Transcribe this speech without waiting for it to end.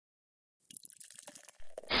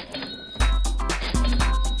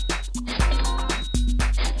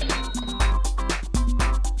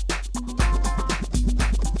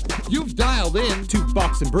Dialed in to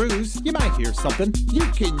Box and Brews, you might hear something you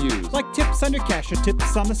can use. like tips on your cash or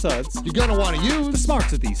tips on the suds. You're gonna want to The use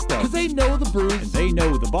smarts of these stuff. because they know the And brews. they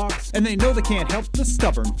know the box, and they know they can't help the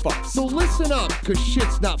stubborn fucks. So listen up, because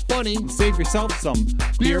shit's not funny. Save yourself some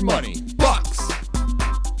Beer money. Bucks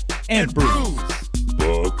and brews.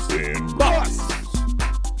 Bucks and Bucks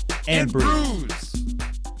brews. and brews.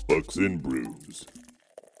 Bucks and brews.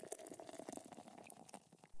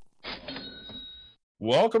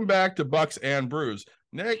 Welcome back to Bucks and Brews.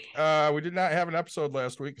 Nick, we did not have an episode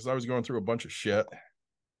last week because I was going through a bunch of shit.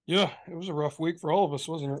 Yeah, it was a rough week for all of us,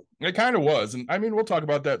 wasn't it? It kind of was. And I mean, we'll talk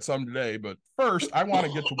about that some today. But first, I want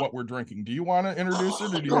to get to what we're drinking. Do you want to introduce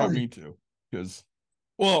it or do you want me to? Because,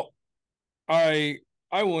 Well, I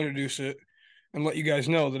will introduce it and let you guys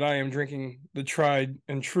know that I am drinking the tried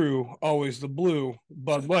and true, always the blue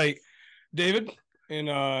Bud Light. David,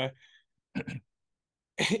 and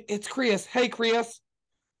it's Chris. Hey, Chris.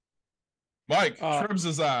 Mike, Tribz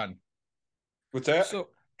is on. What's that? So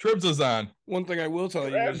Tribz is on. one thing I will tell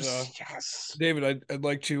you is, Yes. David, I'd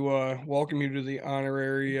like to welcome you to the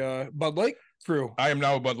honorary Bud Light crew. I am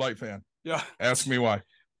now a Bud Light fan. Yeah, Ask me why.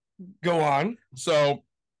 go on. So,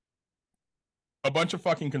 a bunch of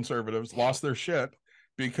fucking conservatives lost their shit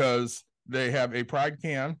because they have a Pride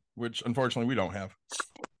can, which unfortunately we don't have.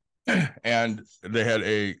 And they had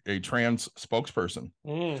a trans spokesperson.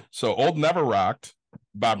 So Old Never Rocked,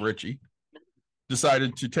 Bob Ritchie,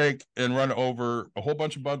 decided to take and run over a whole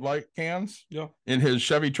bunch of Bud Light cans Yeah, in his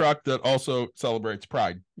Chevy truck that also celebrates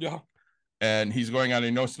Pride. yeah. And he's going on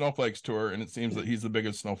a No Snowflakes tour, and it seems that he's the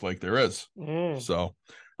biggest snowflake there is. So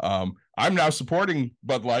I'm now supporting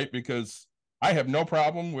Bud Light because I have no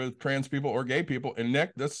problem with trans people or gay people. And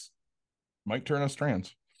Nick, this might turn us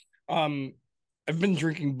trans. I've been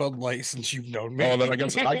drinking Bud Light since you've known me. Oh, then I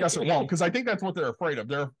guess it won't, because I think that's what they're afraid of.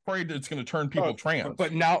 They're afraid that it's going to turn people trans.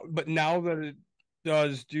 But now that it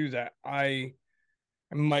does do that, I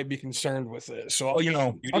might be concerned with it. So Well, you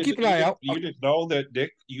know, I'll keep an eye out. You didn't know that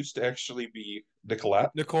Dick used to actually be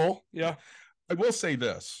Nicolette? Nicole, yeah. I will say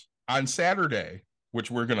this. On Saturday,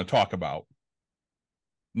 which we're going to talk about,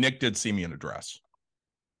 Nick did see me in a dress.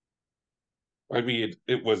 I mean,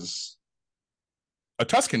 it was A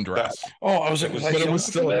Tuscan dress. Oh, I was. It was- like, but it was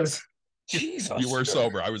still is. Jesus. You were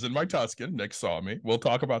sober. I was in my Tuscan. Nick saw me. We'll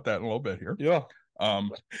talk about that in a little bit here. Yeah.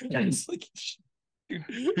 It's like,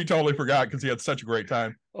 he totally forgot because he had such a great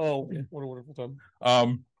time. Oh, what a wonderful time.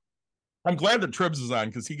 I'm glad that Tribz is on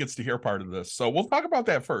because he gets to hear part of this. So we'll talk about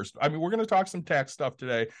that first. I mean, we're going to talk some tax stuff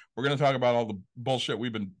today. We're going to talk about all the bullshit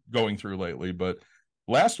we've been going through lately. But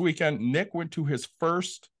last weekend, Nick went to his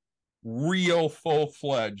first real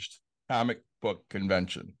full-fledged comic book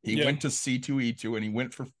convention. He went to C2E2 and he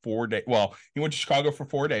went for 4 days. Well, he went to Chicago for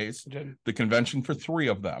 4 days, the convention for 3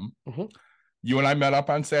 of them. You and I met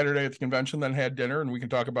up on Saturday at the convention, then had dinner, and we can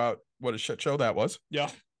talk about what a shit show that was.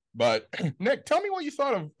 Yeah. But Nick, tell me what you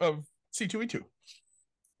thought of C2E2.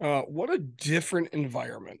 What a different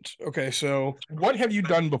environment. Okay, so What have you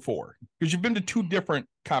done before? Because you've been to 2 different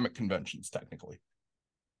comic conventions, technically.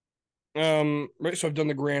 right, so I've done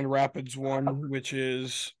the Grand Rapids one, which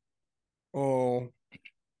is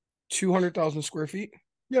 200,000 square feet.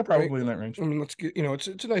 Yeah, probably in that range. I mean, let's get,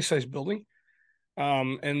 it's a nice sized building.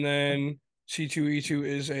 And then C2E2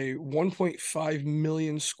 is a 1.5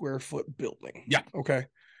 million square foot building. Yeah. Okay.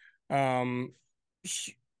 Yeah,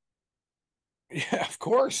 of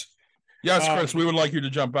course. Yes, Chris, we would like you to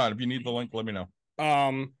jump on. If you need the link, let me know.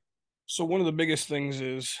 So one of the biggest things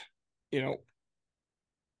is,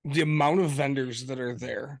 the amount of vendors that are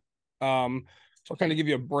there. So I'll kind of give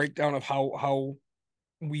you a breakdown of how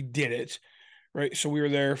we did it, right? So we were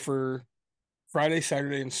there for Friday,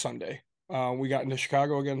 Saturday, and Sunday. We got into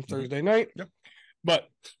Chicago again Thursday night. Yep. But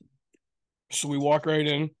so we walk right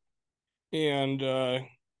in, and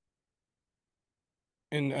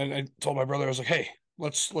I told my brother, I was like, hey,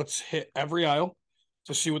 let's hit every aisle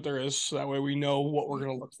to see what there is, so that way we know what we're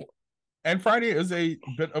gonna look for. And Friday is a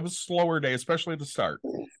bit of a slower day, especially at the start.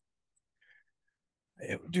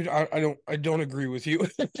 Dude, I don't agree with you.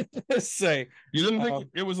 Say You didn't think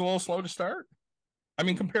it was a little slow to start? I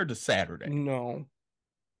mean, compared to Saturday. no.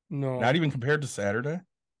 Not even compared to Saturday?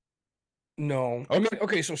 No.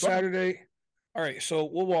 Okay, so Saturday. All right, so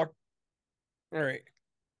we'll walk. All right.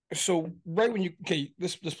 So right when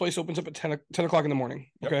this place opens up at 10 o'clock in the morning.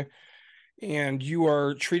 Yep. Okay. And you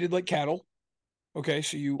are treated like cattle. Okay,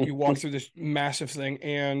 so you walk through this massive thing,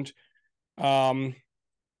 and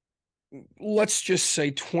let's just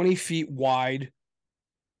say 20 feet wide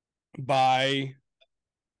by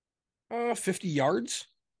 50 yards,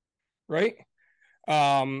 right?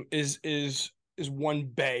 Is one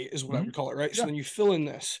bay is what I would call it, right? So then you fill in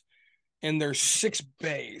this. and there's 6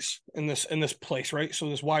 bays in this place, right? So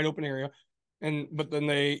this wide open area. But then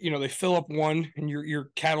they fill up one and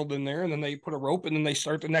you're cattled in there, and then they put a rope and then they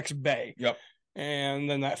start the next bay. Yep. And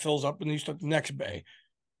then that fills up and you start the next bay.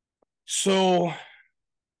 So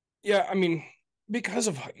yeah, I mean, because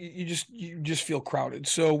of you just feel crowded.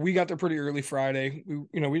 So we got there pretty early Friday.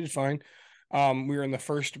 We did fine. We were in the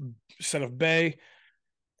first set of bay,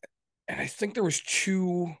 and I think there was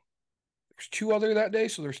two other that day.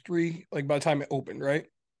 So there's 3, like by the time it opened, right?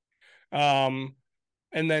 And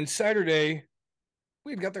then Saturday,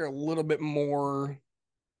 we got there a little bit more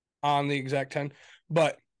on the exact 10,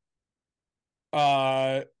 but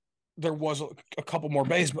there was a couple more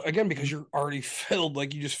bays, but again, because you're already filled,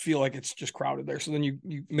 like you just feel like it's just crowded there. So then you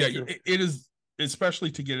make it is, especially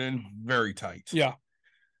to get in, very tight. Yeah.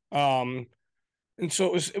 And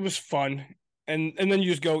so it was fun. And then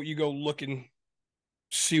you go look and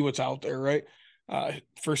see what's out there, right?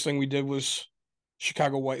 First thing we did was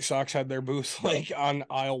Chicago White Sox had their booth like on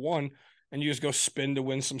aisle 1, and you just go spin to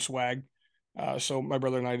win some swag. So my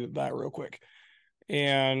brother and I did that real quick.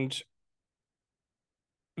 And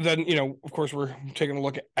then, of course, we're taking a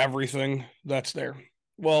look at everything that's there.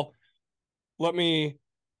 Well, let me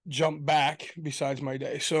jump back besides my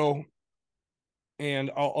day. So, and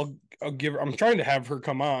I'll give her, I'm trying to have her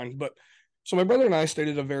come on, but so my brother and I stayed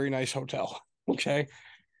at a very nice hotel. Okay.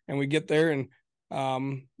 And we get there and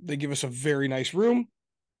they give us a very nice room.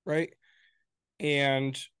 Right.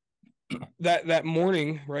 And that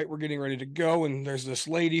morning, right, we're getting ready to go. And there's this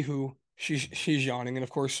lady who she's yawning. And of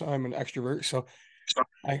course I'm an extrovert. So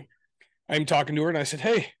I'm talking to her and I said,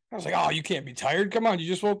 hey, I was like, oh, you can't be tired. Come on. You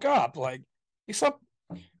just woke up. Like, you slept.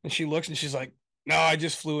 And she looks and she's like, no, I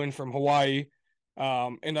just flew in from Hawaii.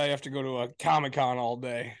 And I have to go to a Comic-Con all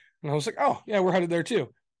day. And I was like, oh, yeah, we're headed there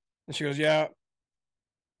too. And she goes, yeah.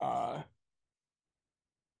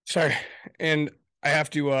 Sorry. And I have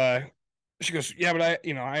to, she goes, yeah, but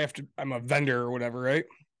I have to, I'm a vendor or whatever. Right.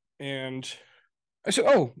 And I said,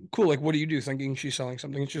 oh, cool. Like, what do you do? Thinking she's selling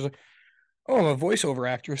something. And she's like, oh, I'm a voiceover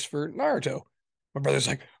actress for Naruto. My brother's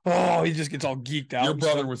like, oh, he just gets all geeked out. Your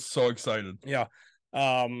brother was so excited. Yeah.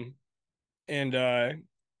 And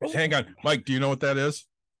hang on, Mike, do you know what that is?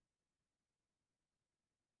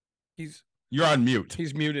 You're on mute.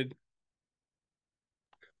 He's muted.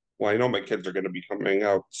 Well, I know my kids are going to be coming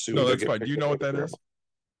out soon. No, that's fine. Do you know what that is?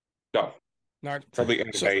 No. Probably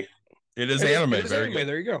anime. So, it is anime. It is anime. Good.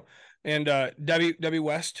 There you go. And Debbie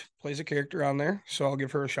West plays a character on there, so I'll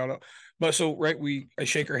give her a shout out. But so right, I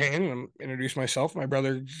shake her hand and introduce myself. My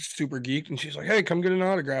brother's super geeked, and she's like, "Hey, come get an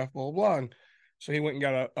autograph." Blah blah blah. And so he went and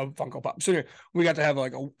got a Funko Pop. So anyway, we got to have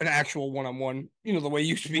like an actual one-on-one. You know, the way you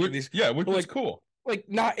used to be these. Yeah, which was like, cool. Like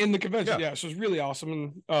not in the convention. Yeah, so it was really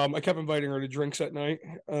awesome. And I kept inviting her to drinks at night.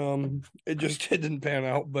 It didn't pan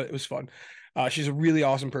out, but it was fun. She's a really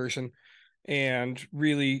awesome person, and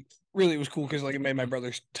really it was cool because like it made my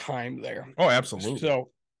brother's time there. Oh, absolutely.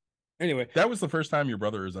 So anyway, that was the first time your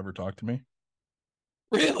brother has ever talked to me.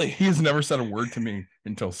 Really? He has never said a word to me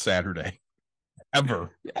until Saturday.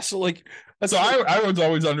 Ever. Yeah. So like, I was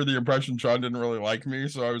always under the impression Sean didn't really like me.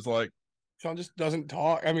 So I was like, Sean just doesn't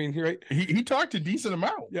talk. I mean, right? He talked a decent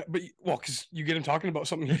amount. Yeah, but because you get him talking about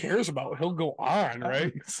something he cares about, he'll go on,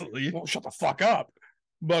 right? He won't shut the fuck up.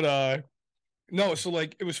 But no, so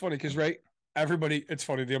like it was funny because right, everybody, it's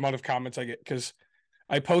funny the amount of comments I get because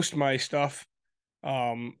I post my stuff.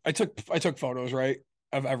 I took photos, right,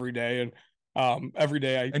 of every day, and every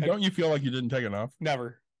day And don't you feel like you didn't take enough?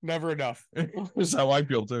 Never enough. That's how I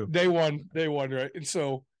feel too. Day one, right? And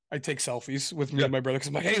so I take selfies with me and my brother because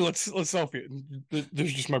I'm like, hey, let's selfie. And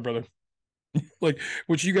there's just my brother, like,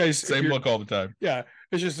 which you guys same look all the time. Yeah,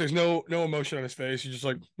 it's just there's no emotion on his face. He's just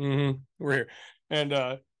like, we're here, and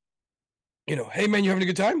hey man, you having a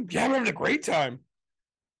good time? Yeah, I'm having a great time.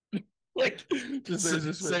 Like,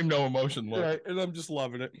 just same no emotion look, right? And I'm just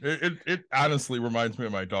loving it. It honestly reminds me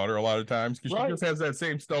of my daughter a lot of times because right. She just has that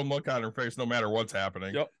same stone look on her face no matter what's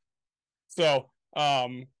happening. Yep. So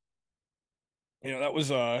that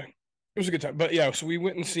was it was a good time. But yeah, so we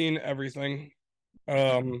went and seen everything.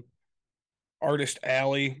 Artist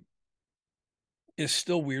Alley is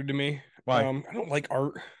still weird to me. Why? I don't like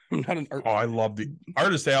art. I'm not an art. Oh, I love the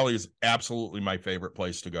Artist Alley is absolutely my favorite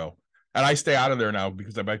place to go. And I stay out of there now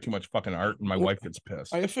because I buy too much fucking art and my wife gets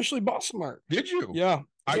pissed. I officially bought some art. Did you? Yeah.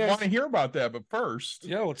 I want to hear about that, but first,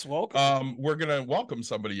 yeah, let's welcome. We're gonna welcome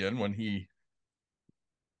somebody in when he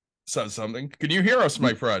says something. Can you hear us,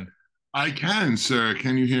 my friend? I can, sir.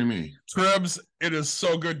 Can you hear me? Tribz, it is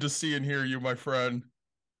so good to see and hear you, my friend.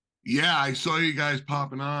 Yeah, I saw you guys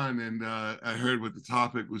popping on, and I heard what the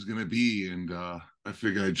topic was going to be, and I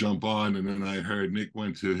figured I'd jump on, and then I heard Nick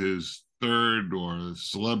went to his third or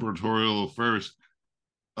celebratorial first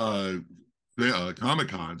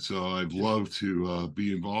Comic-Con. So I'd love to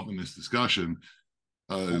be involved in this discussion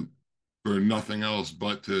for nothing else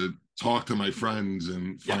but to talk to my friends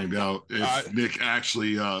and find out if Nick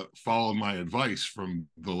actually followed my advice from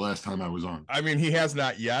the last time I was on. I mean, he has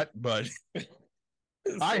not yet, but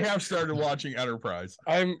I have started watching Enterprise.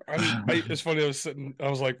 It's funny. I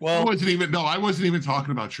was like, well, I wasn't even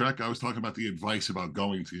talking about Trek. I was talking about the advice about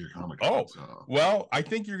going to your Comic-Con. Oh, so. Well, I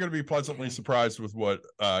think you're going to be pleasantly surprised with what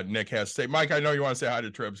Nick has to say. Mike, I know you want to say hi to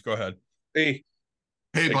Tribz. Go ahead. Hey,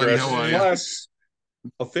 buddy, how are you? Plus,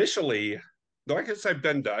 officially, though I guess I've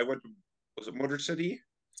been to, I went to, was it Motor City?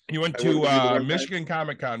 You went to Michigan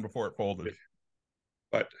Comic-Con before it folded.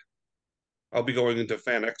 But I'll be going into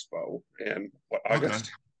Fan Expo in August? Okay.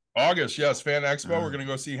 August, yes, Fan Expo. We're going to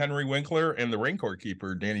go see Henry Winkler and the Rancor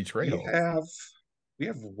Keeper, Danny Trejo. We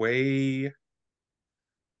have way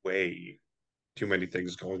too many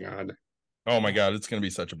things going on. Oh my God, it's going to be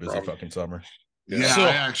such a busy fucking summer. Yeah, so,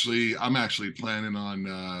 I'm actually planning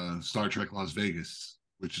on Star Trek Las Vegas,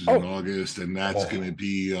 which is in August, and that's going to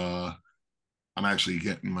be. I'm actually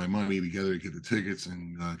getting my money together to get the tickets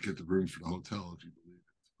and get the rooms for the hotel, if you believe it.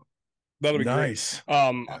 So. That'll be nice.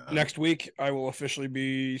 Great. Next week I will officially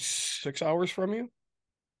be 6 hours from you.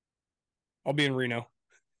 I'll be in Reno.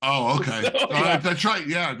 Oh, okay. That's right.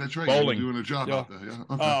 Yeah, that's right. Bowling. You're doing a job out there. Yeah.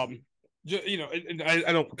 Okay. You know,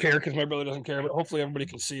 I don't care because my brother doesn't care, but hopefully everybody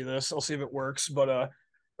can see this. I'll see if it works. But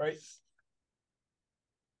right.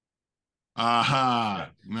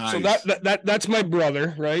 Nice. So that's my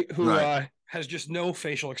brother, right? Who has just no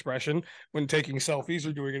facial expression when taking selfies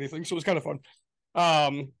or doing anything. So it's kind of fun.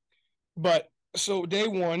 But so day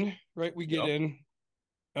one, right? We get in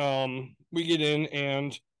and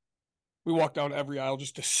we walk down every aisle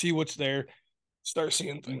just to see what's there, start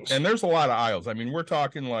seeing things. And there's a lot of aisles. I mean, we're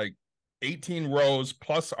talking like 18 rows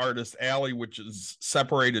plus Artist Alley, which is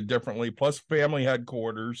separated differently, plus family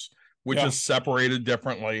headquarters, which is separated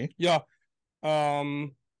differently. Yeah.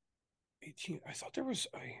 18. I thought there was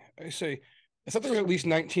I thought there were at least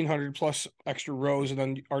 1,900 plus extra rows, and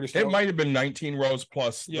then Artist It Alley. Might have been 19 rows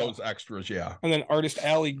plus those extras, And then Artist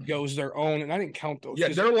Alley goes their own, and I didn't count those. Yeah,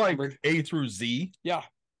 they're like A through Z. Yeah.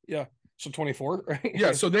 So 24, right?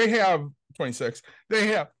 Yeah, so they have 26. They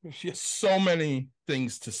have so many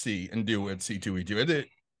things to see and do at C2E2.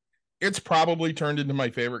 It's probably turned into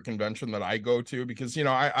my favorite convention that I go to because, you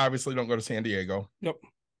know, I obviously don't go to San Diego. Yep.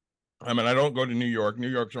 I mean, I don't go to New York. New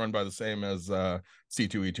York's run by the same as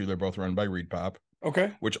C2E2. They're both run by Reed Pop.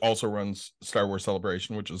 Okay. Which also runs Star Wars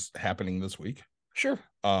Celebration, which is happening this week. Sure.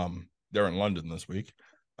 They're in London this week.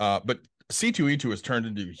 But C2E2 has turned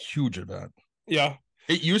into a huge event. Yeah.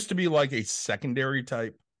 It used to be like a secondary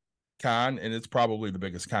type con, and it's probably the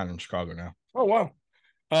biggest con in Chicago now. Oh, wow.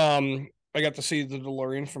 I got to see the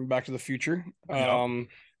DeLorean from Back to the Future.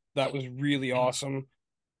 That was really awesome.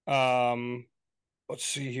 Let's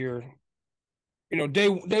see here. You know, day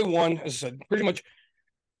one, as I said, pretty much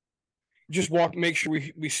just make sure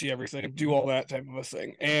we see everything, do all that type of a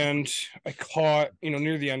thing. And I caught, you know,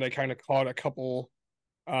 near the end, I kind of caught a couple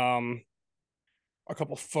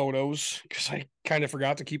photos because I kind of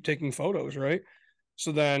forgot to keep taking photos, right?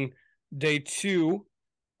 So then day two,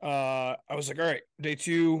 I was like, all right, day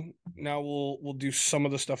two, now we'll do some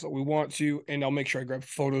of the stuff that we want to, and I'll make sure I grab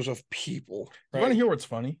photos of people. Right? You want to hear what's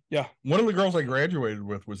funny? Yeah. One of the girls I graduated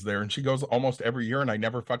with was there, and she goes almost every year, and I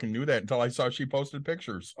never fucking knew that until I saw she posted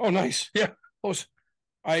pictures. Oh, nice. Yeah.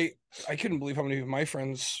 I couldn't believe how many of my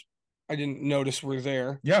friends I didn't notice were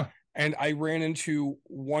there. Yeah. And I ran into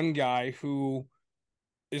one guy who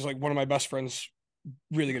is like one of my best friends,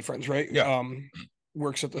 really good friends, right? Yeah.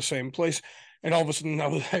 Works at the same place. And all of a sudden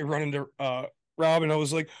I run into Rob, and I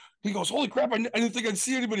was like, he goes, holy crap, I didn't think I'd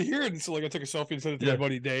see anybody here. And so like I took a selfie and sent it to my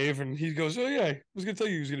buddy Dave, and he goes, oh yeah, I was gonna tell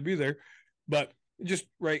you he was gonna be there. But just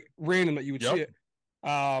random that you would see it.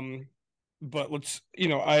 But let's, you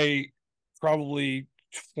know, I probably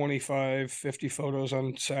 25, 50 photos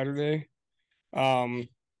on Saturday. Well,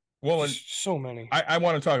 and so many. I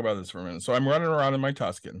want to talk about this for a minute. So I'm running around in my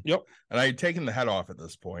Tuscan. Yep. And I had taken the head off at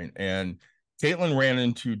this point, and Caitlin ran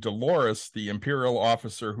into Dolores, the Imperial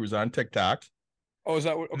officer who's on TikTok. Oh, is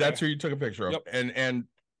that what? Okay. That's who you took a picture of. Yep. And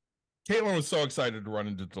Caitlin was so excited to run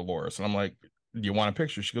into Dolores. And I'm like, do you want a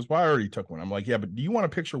picture? She goes, well, I already took one. I'm like, yeah, but do you want a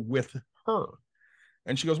picture with her?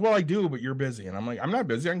 And she goes, well, I do, but you're busy. And I'm like, I'm not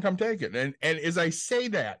busy. I can come take it. And as I say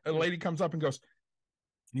that, a lady comes up and goes,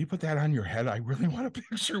 can you put that on your head? I really want a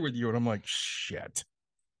picture with you. And I'm like, shit.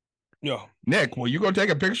 Yeah. Nick, will you go take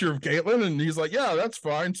a picture of Caitlin? And he's like, yeah, that's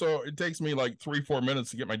fine. So it takes me like 3-4 minutes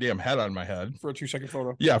to get my damn head on my head. For a 2-second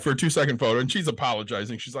photo. Yeah, for a 2-second photo. And she's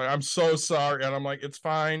apologizing. She's like, I'm so sorry. And I'm like, it's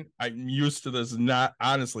fine. I'm used to this.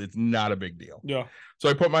 Honestly, it's not a big deal. Yeah. So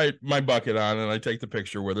I put my bucket on and I take the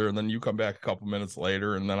picture with her. And then you come back a couple minutes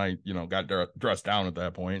later. And then I, got dressed down at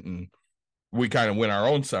that point, and we kind of went our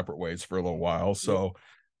own separate ways for a little while. So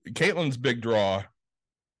Caitlin's big draw,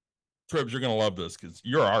 Tribz, you're going to love this because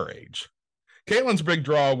you're our age. Caitlin's big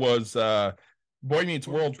draw was Boy Meets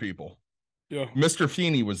World people. Yeah. Mr.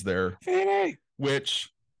 Feeney was there. Feeney! Which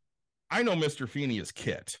I know Mr. Feeney is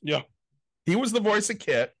Kit. Yeah. He was the voice of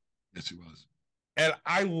Kit. Yes, he was. And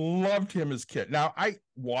I loved him as Kit. Now, I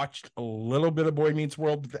watched a little bit of Boy Meets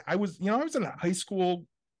World. But I was in high school,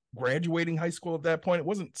 graduating high school at that point. It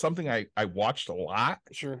wasn't something I watched a lot.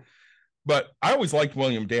 Sure. But I always liked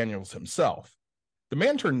William Daniels himself. The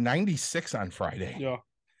man turned 96 on Friday. Yeah.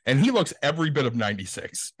 And he looks every bit of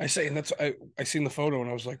 96. I say, and that's I seen the photo and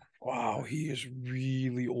I was like, wow, he is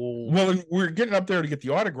really old. Well, and we're getting up there to get the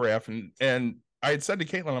autograph, and I had said to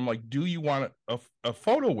Caitlin, I'm like, do you want a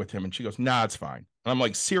photo with him? And she goes, nah, it's fine. And I'm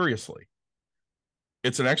like, seriously,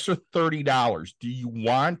 it's an extra $30. Do you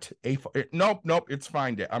want nope, it's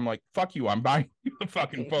fine, Dad. I'm like, fuck you, I'm buying you the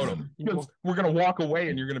fucking photo. Because we're gonna walk away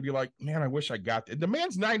and you're gonna be like, man, I wish I got that. The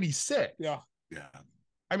man's 96. Yeah. Yeah.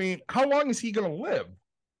 I mean, how long is he gonna live?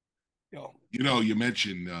 You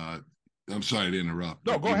mentioned I'm sorry to interrupt.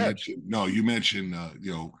 No, go ahead. You mentioned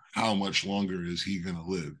how much longer is he gonna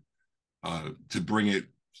live? To bring it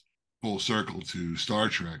full circle to Star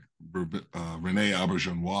Trek, Rene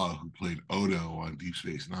Auberjonois, who played Odo on Deep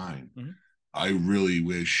Space Nine, I really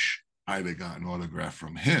wish I'd have gotten an autograph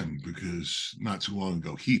from him because not too long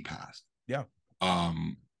ago he passed. Yeah.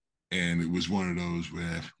 And it was one of those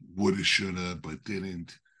where woulda, shoulda, but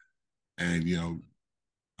didn't. And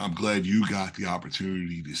I'm glad you got the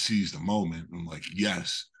opportunity to seize the moment. I'm like,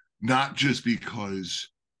 yes, not just because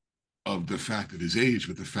of the fact of his age,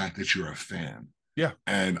 but the fact that you're a fan. Yeah.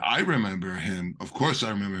 And I remember him, of course, I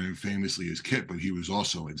remember him famously as Kit, but he was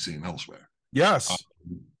also in St. Elsewhere. Yes.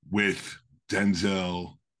 With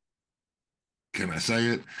Denzel, can I say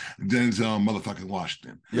it? Denzel motherfucking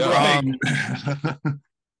Washington. Yeah.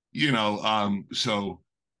 So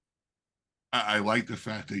I like the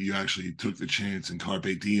fact that you actually took the chance and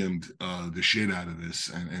carpe diemed the shit out of this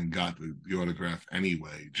and got the autograph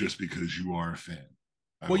anyway, just because you are a fan.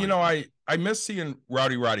 I miss seeing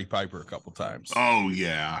Roddy Piper a couple times. Oh,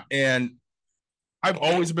 yeah. And I've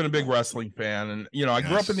always been a big wrestling fan. And, I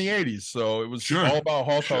grew up in the 80s, so it was all about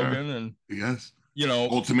Hulk Hogan and,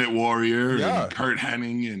 Ultimate Warrior and Kurt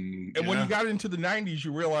Hennig. And when you got into the 90s,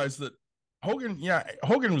 you realized that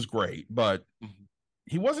Hogan was great, but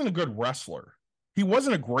he wasn't a good wrestler. He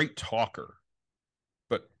wasn't a great talker,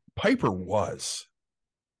 but Piper was.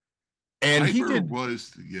 And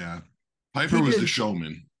Piper was the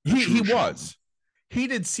showman. He was. He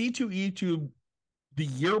did C2E2 the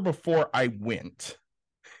year before I went.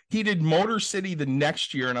 He did Motor City the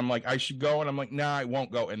next year, and I'm like, I should go. And I'm like, nah, I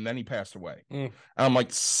won't go. And then he passed away. And I'm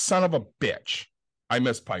like, son of a bitch. I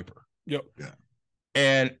miss Piper. Yep. Yeah.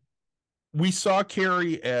 And we saw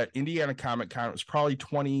Carrie at Indiana Comic Con. It was probably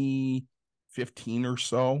 2015 or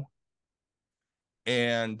so.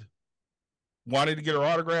 And wanted to get her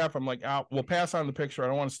autograph. I'm like, we'll pass on the picture. I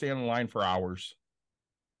don't want to stand in line for hours.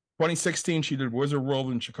 2016, she did Wizard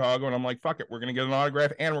World in Chicago. And I'm like, fuck it. We're going to get an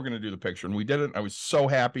autograph and we're going to do the picture. And we did it. And I was so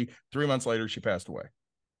happy. 3 months later, she passed away.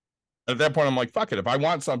 At that point, I'm like, fuck it. If I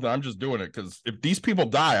want something, I'm just doing it. Because if these people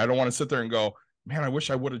die, I don't want to sit there and go, man, I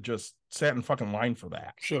wish I would have just sat in fucking line for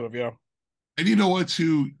that. Should have, yeah. And you know what,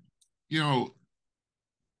 too? You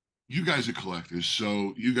guys are collectors,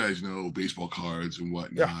 so you guys know baseball cards and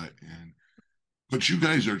whatnot. Yeah. But you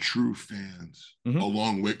guys are true fans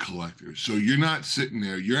along with collectors. So you're not sitting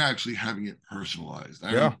there, you're actually having it personalized.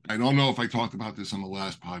 I don't know if I talked about this on the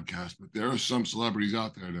last podcast, but there are some celebrities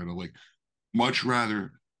out there that are like, much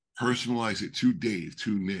rather personalize it to Dave,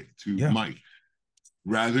 to Nick, to Mike,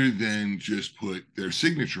 rather than just put their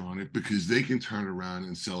signature on it, because they can turn around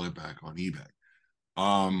and sell it back on eBay.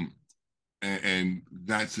 And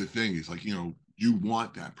that's the thing, is like, you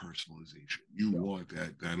want that personalization. You want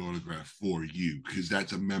that autograph for you, because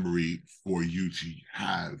that's a memory for you to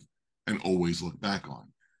have and always look back on.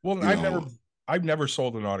 Well, I've never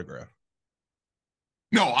sold an autograph.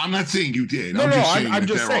 No, I'm not saying you did. No, I'm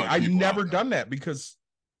just saying I've never done that, because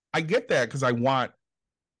I get that, because I want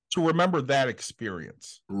to remember that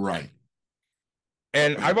experience. Right.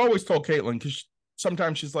 And I've always told Caitlin, because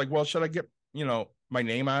sometimes she's like, well, should I get, my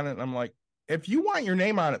name on it? And I'm like, if you want your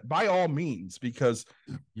name on it, by all means, because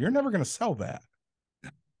you're never going to sell that.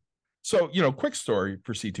 So, quick story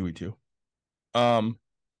for C2E2.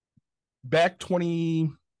 Back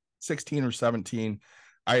 2016 or 17,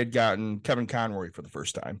 I had gotten Kevin Conroy for the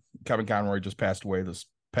first time. Kevin Conroy just passed away this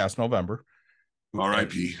past November.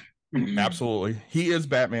 R.I.P. Absolutely. He is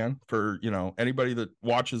Batman for, anybody that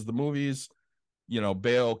watches the movies,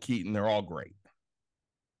 Bale, Keaton, they're all great.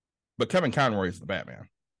 But Kevin Conroy is the Batman.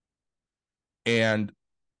 And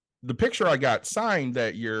the picture I got signed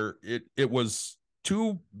that year, it was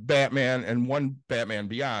 2 Batman and 1 Batman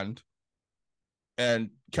Beyond.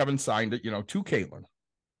 And Kevin signed it, to Caitlin.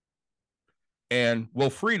 And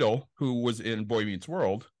Wilfredo, who was in Boy Meets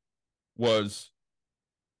World, was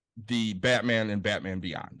the Batman and Batman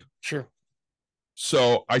Beyond. Sure.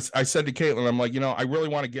 So I said to Caitlin, I'm like, I really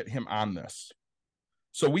want to get him on this.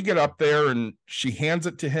 So we get up there and she hands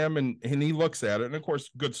it to him and he looks at it. And of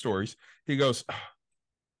course, good stories. He goes,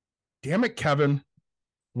 damn it, Kevin.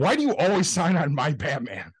 Why do you always sign on my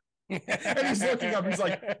Batman? And he's looking up. He's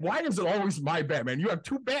like, why is it always my Batman? You have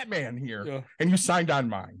 2 Batman here and you signed on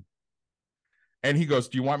mine. And he goes,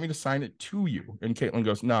 do you want me to sign it to you? And Caitlin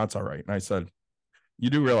goes, no, it's all right. And I said, you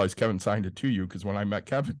do realize Kevin signed it to you because when I met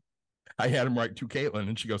Kevin, I had him write to Caitlin.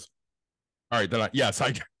 And she goes, all right, then yes,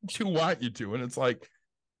 I do want you to. And it's like,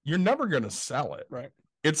 you're never going to sell it. Right.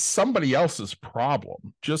 It's somebody else's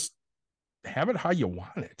problem. Just have it how you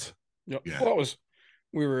want it. Yep. Yeah. Well,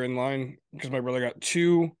 we were in line because my brother got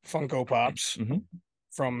 2 Funko Pops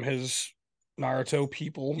from his Naruto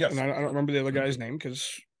people. Yes. And I don't remember the other guy's name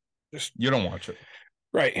because you don't watch it.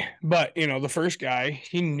 Right. But, the first guy,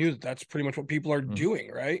 he knew that's pretty much what people are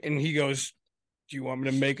doing. Right. And he goes, do you want me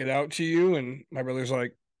to make it out to you? And my brother's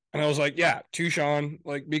like, and I was like, yeah, to Sean,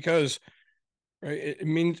 like, because, right. It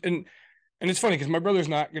means, and it's funny because my brother's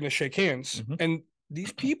not going to shake hands. And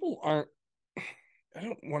these people aren't, I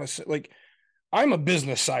don't want to say, like, I'm a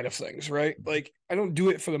business side of things, right? Like, I don't do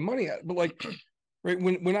it for the money, but like, right.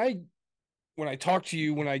 When I talk to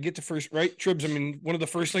you, when I get to first, right, Tribz, I mean, one of the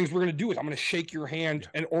first things we're going to do is I'm going to shake your hand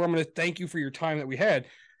or I'm going to thank you for your time that we had.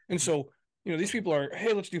 And so, these people are,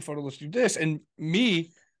 hey, let's do photo, let's do this. And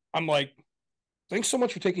me, I'm like, thanks so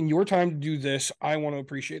much for taking your time to do this. I want to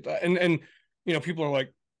appreciate that. And people are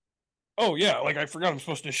like, oh yeah, like I forgot I'm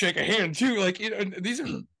supposed to shake a hand too. Like, these are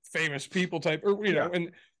famous people type, or,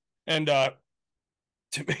 and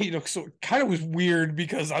to me, so it kind of was weird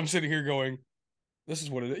because I'm sitting here going, this is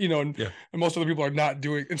what it is, and most other people are not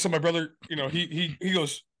doing. And so my brother, he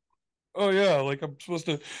goes, oh yeah, like I'm supposed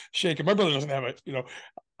to shake it. My brother doesn't have it,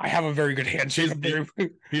 I have a very good handshake.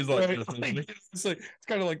 He's like, right? It's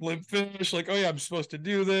kind of like limp fish. Like, oh yeah, I'm supposed to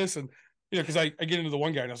do this, and because I get into the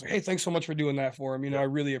one guy and I was like, hey, thanks so much for doing that for him. I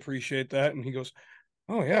really appreciate that. And he goes,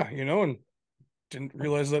 oh yeah, and didn't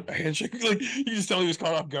realize that a handshake. Like you just tell he was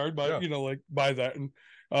caught off guard by like by that. And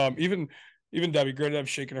even Debbie, granted, I've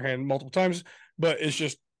shaken her hand multiple times, but it's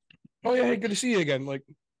just, oh yeah, hey, good to see you again. Like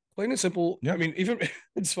plain and simple. Yeah. I mean, even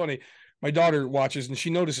it's funny. My daughter watches and she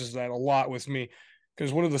notices that a lot with me.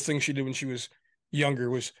 Because one of the things she did when she was younger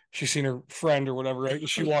was she seen her friend or whatever, right?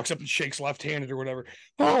 She walks up and shakes left-handed or whatever.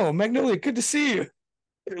 Oh, Magnolia, good to see you.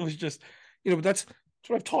 It was just, but that's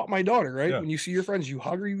what I've taught my daughter, right? Yeah. When you see your friends, you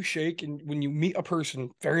hug or you shake, and when you meet a person,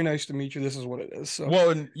 very nice to meet you. This is what it is. So. Well,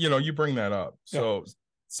 and you bring that up. So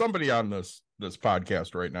somebody on this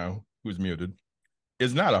podcast right now who's muted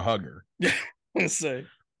is not a hugger. Yeah, let's say,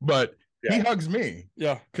 but he hugs me.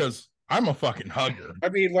 Yeah, because I'm a fucking hugger. I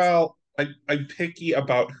mean, well. I'm picky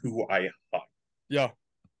about who I hug. Yeah.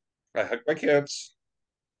 I hug my kids.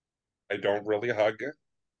 I don't really hug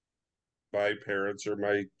my parents or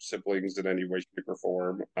my siblings in any way, shape, or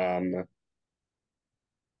form. I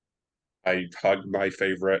hug my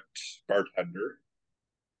favorite bartender.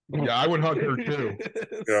 Yeah, I would hug her too.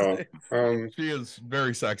 She is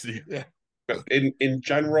very sexy. Yeah. In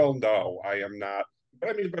general, no, I am not.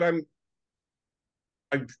 But I'm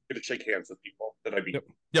gonna shake hands with people that I meet. Yep.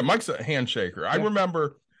 Yeah, Mike's a handshaker. I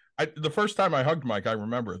remember the first time I hugged Mike, I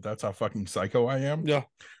remember it. That's how fucking psycho I am. Yeah.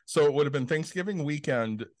 So it would have been Thanksgiving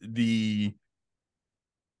weekend. It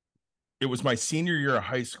was my senior year of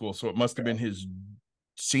high school, so it must have been his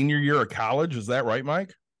senior year of college. Is that right,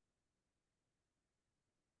 Mike?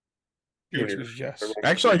 Yes.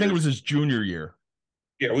 Actually, I think it was his junior year.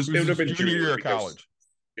 Yeah, it would have been junior year of college.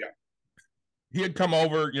 Yeah. He had come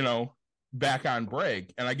over, back on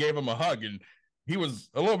break, and I gave him a hug, and he was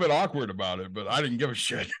a little bit awkward about it, but I didn't give a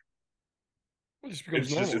shit. It's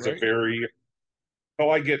a very,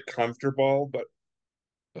 I get comfortable, but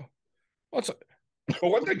but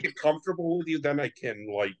once I get comfortable with you, then I can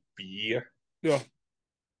be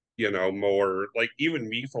more like, even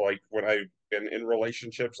me, for like when I've been in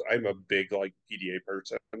relationships, I'm a big like PDA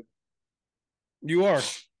person. You are.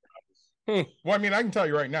 Well, I mean, I can tell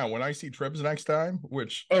you right now, when I see Tribz next time,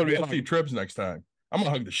 which Oh, I'll see Tribz next time, I'm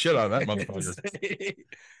gonna hug the shit out of that motherfucker.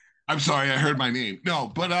 I'm sorry, I heard my name.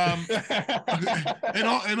 No, but in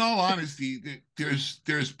all honesty,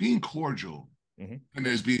 there's being cordial and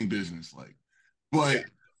there's being businesslike. But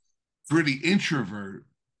for the introvert,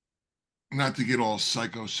 not to get all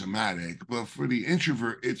psychosomatic, but for the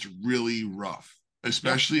introvert, it's really rough,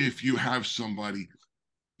 especially if you have somebody,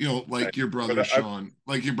 like your brother Sean,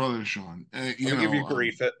 I'll give you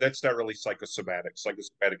grief. That's not really psychosomatic.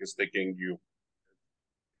 Psychosomatic is thinking you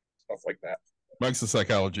stuff like that. Mike's a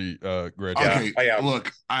psychology grad. Okay, I am.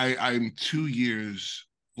 Look, I'm 2 years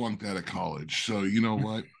flunked out of college, so you know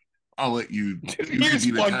what? I'll let you.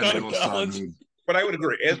 But I would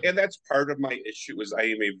agree, and that's part of my issue is I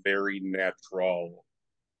am a very natural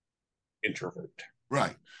introvert.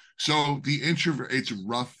 Right. So the introvert, it's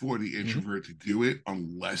rough for the introvert to do it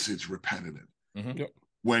unless it's repetitive. Yep.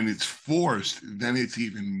 When it's forced, then it's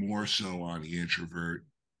even more so on the introvert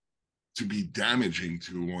to be damaging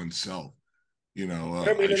to oneself. I mean,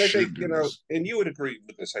 and I think, and you would agree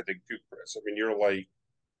with this, I think, too, Chris. I mean, you're like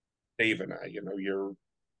Dave and I, you're,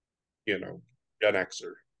 Gen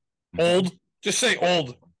Xer. Old. Just say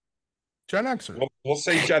old. Gen Xer. We'll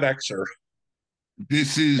say Gen Xer.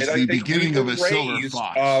 This is the beginning of a silver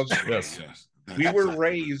fox. Yes. We were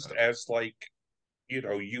raised as like,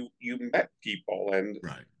 you met people and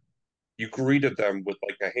you greeted them with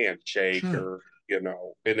like a handshake or, and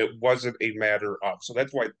it wasn't a matter of. So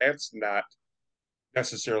that's why that's not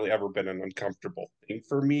necessarily ever been an uncomfortable thing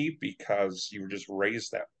for me because you were just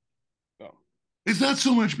raised that way. Oh. It's not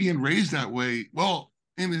so much being raised that way. Well,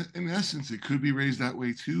 in essence, it could be raised that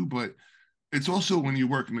way too, but it's also when you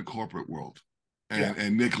work in the corporate world.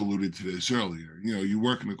 And Nick alluded to this earlier. You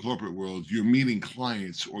work in the corporate world, you're meeting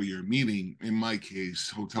clients or you're meeting, in my case,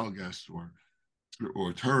 hotel guests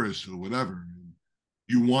or tourists or whatever.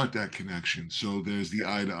 You want that connection. So there's the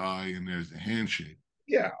eye to eye and there's the handshake.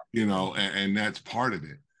 Yeah. And that's part of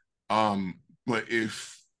it. But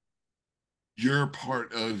if you're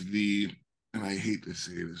part of the, and I hate to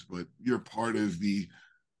say this, but you're part of the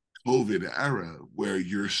COVID era where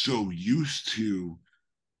you're so used to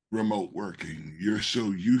remote working, you're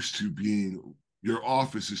so used to your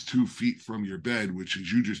office is 2 feet from your bed, which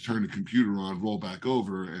is you just turn the computer on, roll back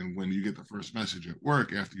over, and when you get the first message at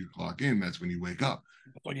work after you clock in, that's when you wake up.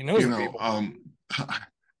 Well,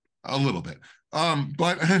 a little bit.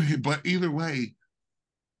 But either way,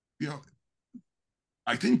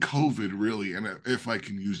 I think COVID really, and if I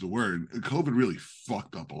can use the word, COVID really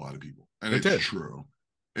fucked up a lot of people. And it's true.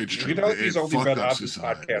 It's true. He's only been on this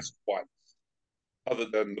podcast once, other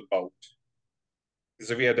than the boat.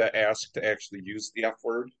 Because if you had to ask to actually use the F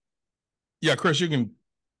word. Yeah, Chris, you can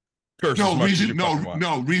curse.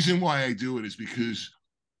 Reason why I do it is because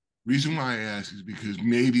reason why I ask is because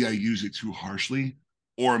maybe I use it too harshly,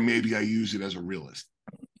 or maybe I use it as a realist.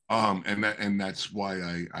 And that's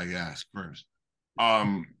why I ask first.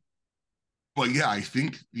 But yeah, I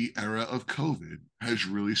think the era of COVID has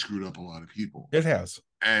really screwed up a lot of people. It has.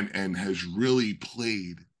 And has really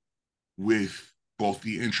played with both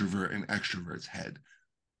the introvert and extrovert's head.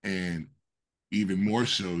 And even more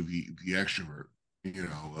so the extrovert,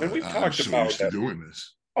 and we've talked about that. Doing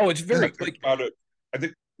this. Oh, it's very like about it. I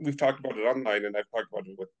think we've talked about it online and I've talked about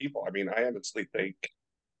it with people. I mean, I honestly think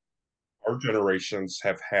our generations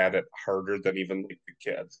have had it harder than even like the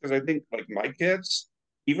kids. Because I think like my kids,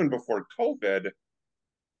 even before COVID,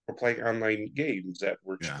 were playing online games that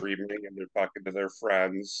were streaming and they're talking to their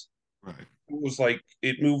friends. Right. It was like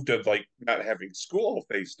it moved to like not having school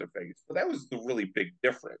face to face, but that was the really big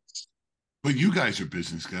difference. But you guys are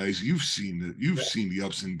business guys. You've seen seen the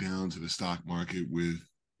ups and downs of the stock market with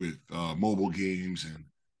mobile games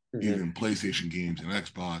and even PlayStation games and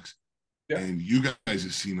Xbox. Yeah. And you guys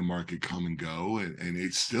have seen the market come and go, and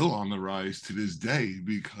it's still on the rise to this day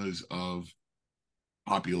because of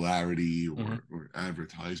popularity or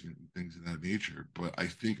advertisement and things of that nature. But I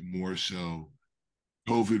think more so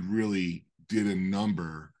COVID really did a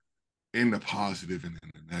number in the positive and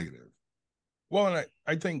in the negative. Well, and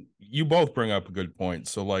I think you both bring up a good point.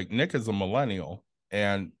 So like Nick is a millennial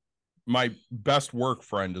and my best work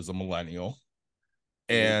friend is a millennial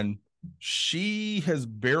and she has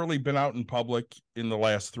barely been out in public in the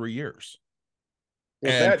last 3 years.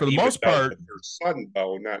 Well, and for the most part, her son,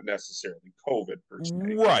 though, not necessarily COVID per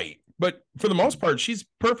se. Right. But for the most part, she's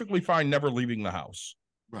perfectly fine never leaving the house.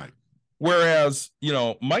 Right. Whereas,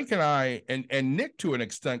 Mike and I, and Nick to an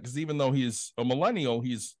extent, because even though he's a millennial,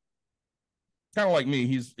 he's kind of like me.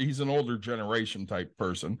 He's an older generation type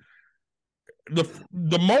person.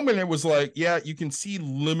 The moment it was like, yeah, you can see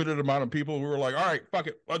limited amount of people who were like, all right, fuck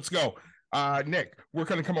it, let's go. Nick, we're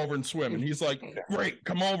gonna come over and swim. And he's like, great,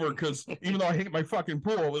 come over, because even though I hate my fucking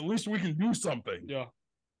pool, at least we can do something. Yeah.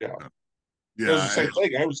 Yeah. It was the same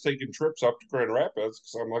thing. I was taking trips up to Grand Rapids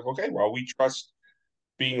because I'm like, okay, well, we trust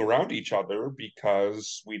being around each other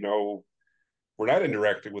because we know we're not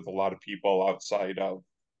interacting with a lot of people outside of,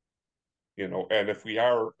 and if we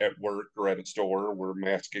are at work or at a store, we're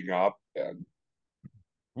masking up, and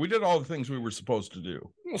we did all the things we were supposed to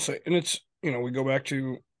do. I'll say, and it's, we go back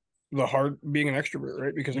to the hard being an extrovert,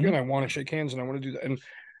 right? Because again, I want to shake hands and I want to do that.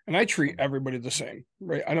 And I treat everybody the same,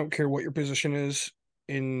 right? I don't care what your position is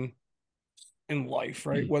in life,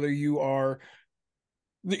 right? Whether you are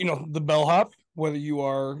the bellhop, whether you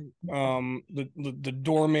are the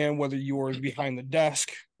doorman, whether you are behind the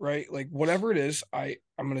desk, right? Like whatever it is, I'm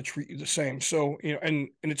going to treat you the same. So, and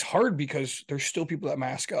it's hard because there's still people that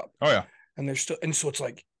mask up. Oh yeah. And so it's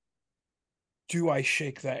like, do I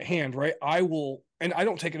shake that hand? Right. I will, and I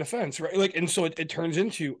don't take an offense, right? Like, and so it turns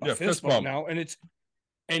into a fist bump now.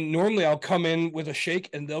 And normally I'll come in with a shake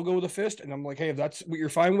and they'll go with a fist. And I'm like, hey, if that's what you're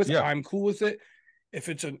fine with, I'm cool with it. If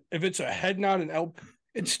it's a head nod and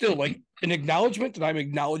it's still like an acknowledgement that I'm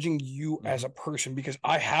acknowledging you as a person, because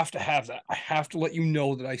I have to have that. I have to let you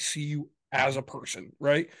know that I see you as a person.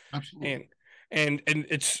 Right. Absolutely. And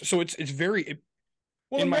it's very,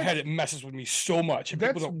 in my head, it messes with me so much. And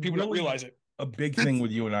people don't realize it. A big thing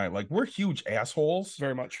with you and I, like, we're huge assholes.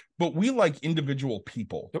 Very much. But we like individual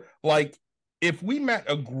people. Yep. Like, if we met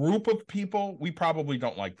a group of people, we probably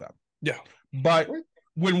don't like them. Yeah. But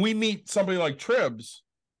when we meet somebody like Tribz,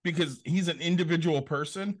 because he's an individual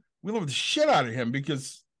person, we love the shit out of him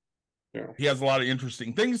because he has a lot of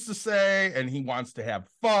interesting things to say and he wants to have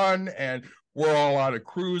fun, and we're all out of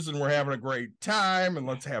cruise and we're having a great time and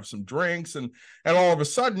let's have some drinks. And all of a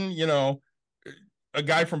sudden, a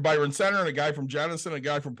guy from Byron Center and a guy from Jenison, a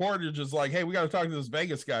guy from Portage is like, hey, we got to talk to this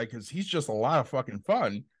Vegas guy because he's just a lot of fucking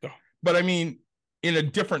fun. But I mean, in a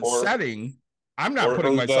different setting, I'm not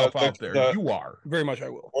putting myself out there. You are. Very much I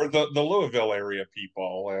will. Or the Louisville area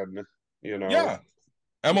people, and Yeah.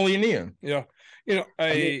 Emily and Ian. Yeah.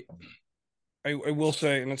 I will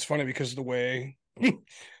say, and it's funny because of the way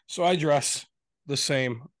so I dress the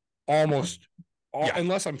same almost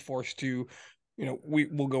unless I'm forced to.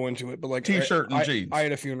 We'll go into it, but like t-shirt and jeans. I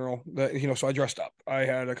had a funeral that, so I dressed up. I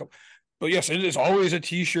had a couple, but yes, it is always a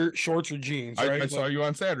t-shirt, shorts, or jeans. Right? I saw you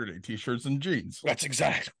on Saturday, t-shirts and jeans. That's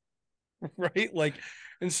exactly right. Like,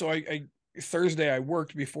 and so I Thursday I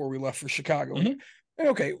worked before we left for Chicago. And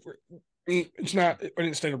okay, it's not. I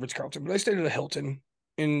didn't stay at Ritz-Carlton, but I stayed at a Hilton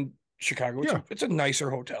in Chicago. It's a nicer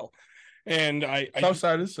hotel. And south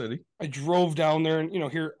side of the city. I drove down there, and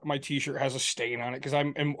here my t-shirt has a stain on it because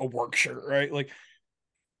I'm in a work shirt, right? Like,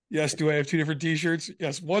 yes, do I have two different t-shirts?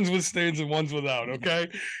 Yes, one's with stains and one's without. Okay,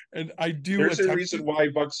 and I do. There's a reason why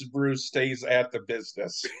Bucks and Brews stays at the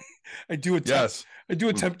business. I do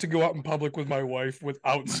attempt to go out in public with my wife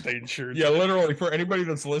without stained shirts. Yeah, literally. For anybody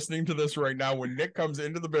that's listening to this right now, when Nick comes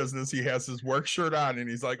into the business, he has his work shirt on, and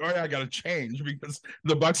he's like, "Oh yeah, I got to change because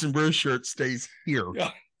the Bucks and Brews shirt stays here."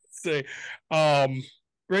 Yeah. Say, right.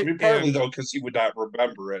 Partly though, because he would not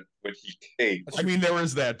remember it when he came. I mean, there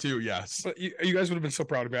is that too. Yes, but you guys would have been so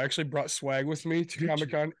proud of me. I actually brought swag with me to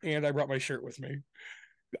Comic-Con, and I brought my shirt with me.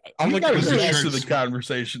 I'm like, to the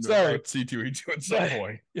conversation about C2E2 at some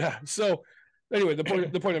point. Yeah. So anyway, the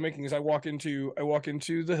point I'm making is I walk into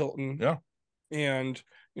the Hilton. Yeah. And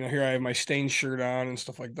here I have my stained shirt on and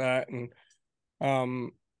stuff like that, and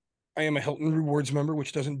I am a Hilton Rewards member,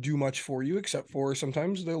 which doesn't do much for you, except for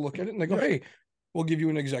sometimes they'll look at it and they go, hey, we'll give you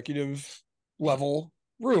an executive level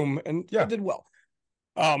room. And I did well.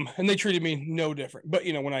 And they treated me no different. But,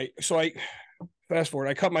 when I fast forward,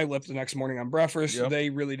 I cut my lip the next morning on breakfast. Yep. They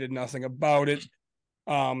really did nothing about it.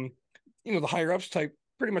 The higher ups type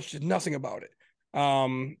pretty much did nothing about it.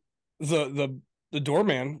 The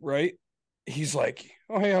doorman, right? He's like,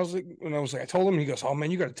 oh, hey, how's it? And I was like, I told him, he goes, oh man,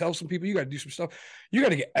 you got to tell some people, you got to do some stuff. You got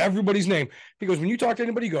to get everybody's name. He goes, when you talk to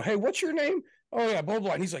anybody, you go, hey, what's your name? Oh yeah, blah,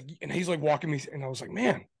 blah. And he's like walking me. And I was like,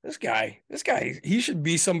 man, this guy, he should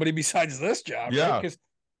be somebody besides this job. Yeah. Because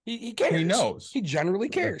he cares. He knows. He generally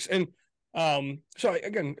cares. And so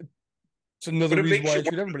again, it's another reason why I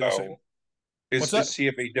treat everybody the same. Was he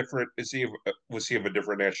of a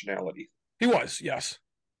different nationality? He was, yes.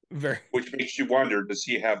 Very. Which makes you wonder, does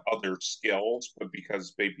he have other skills? But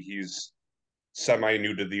because maybe he's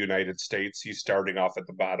semi-new to the United States, he's starting off at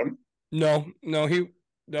the bottom? No, he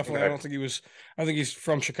definitely, okay. I don't think he was. I think he's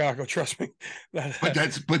from Chicago, trust me. But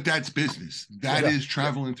that's business. That is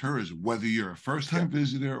travel and tourism. Whether you're a first-time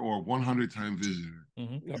visitor or a 100-time visitor,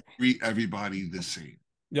 you treat everybody the same.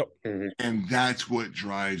 Yep. And that's what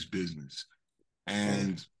drives business.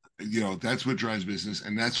 And that's what drives business,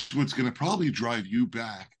 and that's what's going to probably drive you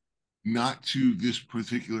back, not to this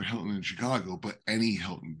particular Hilton in Chicago, but any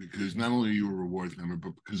Hilton, because not only are you a rewards member,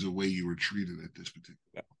 but because of the way you were treated at this particular.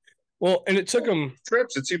 Well, and it took them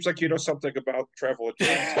Tribz. It seems like you know something about travel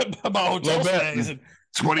about hotel stays. And,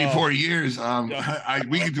 24 years. Yeah.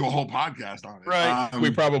 We could do a whole podcast on it. Right.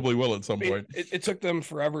 We probably will at some point. It took them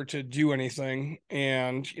forever to do anything,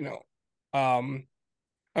 and I'm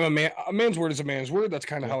a man. A man's word is a man's word. That's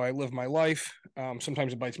kind of how I live my life.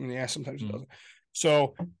 Sometimes it bites me in the ass, sometimes it doesn't.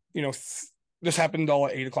 So, this happened all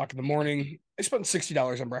at 8:00 in the morning. I spent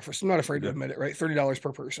 $60 on breakfast. I'm not afraid to admit it, right? $30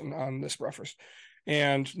 per person on this breakfast,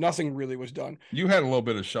 and nothing really was done. You had a little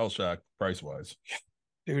bit of shell shock price wise.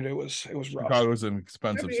 Dude, it was rough. Chicago was an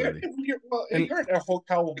expensive city. If you're in a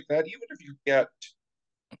hotel like that, even if you get,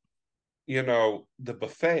 the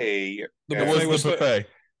buffet. It was the buffet.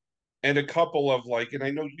 And a couple of and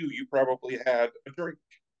I know you probably had a drink.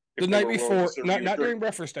 The night before, not during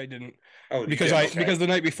breakfast, I didn't. Oh, because the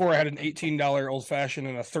night before I had an $18 old fashioned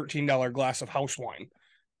and a $13 glass of house wine.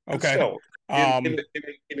 Okay. Still, in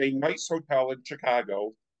a nice hotel in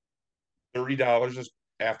Chicago, $30 is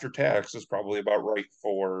after tax is probably about right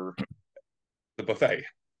for the buffet.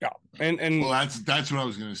 Yeah, and well, that's what I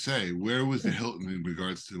was going to say. Where was the Hilton in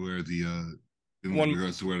regards to where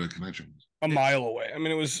the convention was? A mile away. I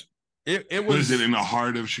mean, it was. It was. Was it in the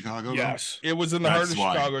heart of Chicago? Yes, it was in the heart of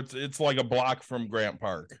Chicago. It's like a block from Grant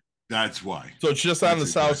Park. That's why. So it's just on the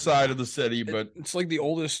south side of the city, but it's like the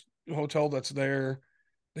oldest hotel that's there.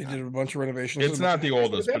 They did a bunch of renovations. It's not the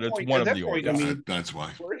oldest, but it's one of the oldest. I mean, that's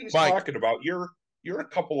why. Where he's talking about, you're a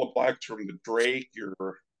couple of blocks from the Drake.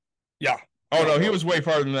 Yeah. Oh no, he was way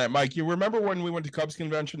farther than that, Mike. You remember when we went to Cubs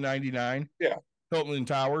Convention '99? Yeah. Hilton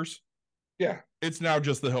Towers. Yeah. It's now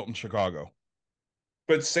just the Hilton Chicago.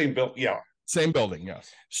 But same build, yeah. Same building,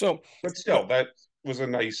 yes. So, but still, that was a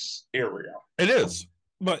nice area. It is.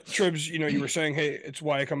 But Tribz, you were saying, hey, it's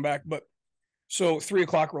why I come back. But so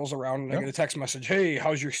 3:00 rolls around and I get a text message. Hey,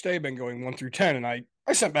 how's your stay been going 1 through 10? And I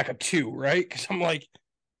sent back a 2, right? Because I'm like,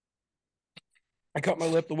 I cut my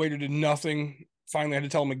lip. The waiter did nothing. Finally, I had to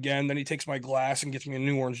tell him again. Then he takes my glass and gets me a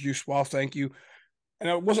new orange juice. Wow, thank you. And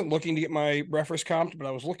I wasn't looking to get my breakfast comped, but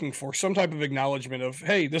I was looking for some type of acknowledgement of,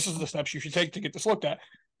 hey, this is the steps you should take to get this looked at.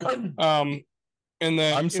 And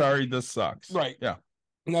then I'm sorry, this sucks. Right. Yeah.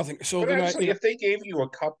 Nothing. So but then actually, if they gave you a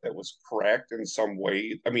cup that was cracked in some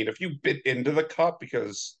way, I mean, if you bit into the cup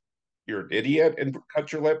because you're an idiot and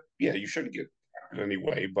cut your lip, yeah, you shouldn't get it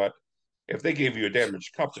anyway. But if they gave you a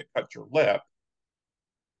damaged cup that cut your lip,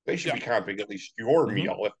 they should be comping at least your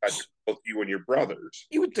meal if that's both you and your brothers.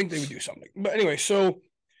 You would think they would do something. But anyway, so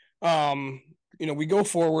we go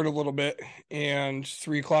forward a little bit, and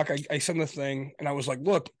 3:00, I send the thing, and I was like,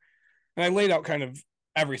 look, and I laid out kind of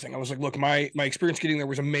everything. I was like, look, my experience getting there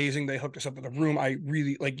was amazing. They hooked us up with a room. I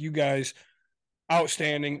really like you guys,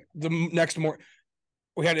 outstanding. The next morning,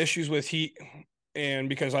 we had issues with heat. And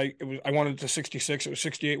because I wanted it to 66, it was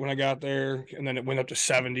 68 when I got there, and then it went up to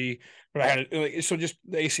 70. But I had it, so just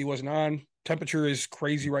the AC wasn't on. Temperature is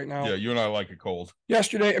crazy right now. Yeah, you and I like it cold.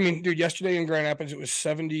 Yesterday in Grand Rapids it was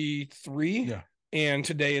 73. Yeah, and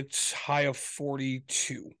today it's high of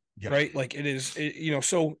 42. Yeah. Right, like it is.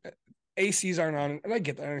 So ACs aren't on, and I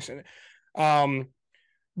get that. I understand it.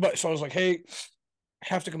 But so I was like, hey, I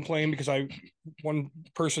have to complain because one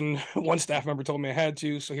staff member told me I had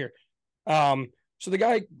to. So here. So the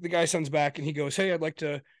guy sends back and he goes, hey, I'd like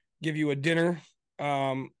to give you a dinner.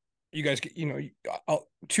 You guys get,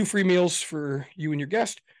 2 free meals for you and your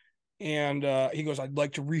guest. And he goes, I'd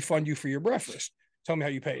like to refund you for your breakfast. Tell me how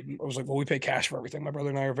you paid. I was like, well, we pay cash for everything. My brother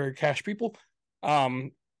and I are very cash people.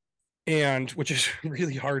 And which is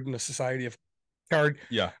really hard in a society of card.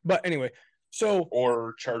 Yeah. But anyway,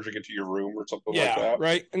 or charging it to your room or something like that.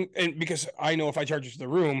 Right. And because I know if I charge it to the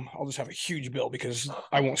room, I'll just have a huge bill because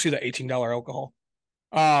I won't see that $18 alcohol.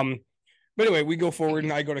 But anyway, we go forward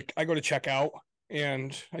and I go to check out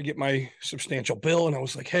and I get my substantial bill. And I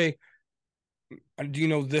was like, hey, do you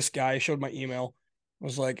know this guy? I showed my email. I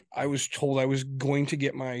was like, I was told I was going to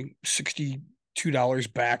get my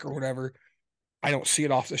 $62 back or whatever. I don't see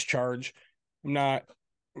it off this charge. I'm not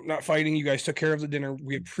fighting. You guys took care of the dinner.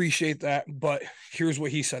 We appreciate that. But here's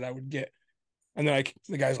what he said I would get. And then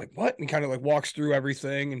the guy's like, what? And kind of walks through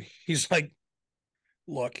everything. And he's like,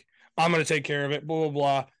 look, I'm going to take care of it. Blah, blah,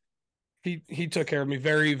 blah. He took care of me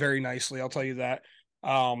very, very nicely. I'll tell you that.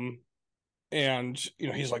 And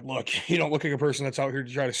he's like, look, you don't look like a person that's out here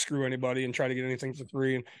to try to screw anybody and try to get anything for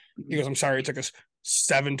free. And he goes, I'm sorry. It took us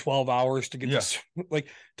 12 hours to get this.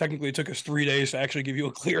 Technically it took us 3 days to actually give you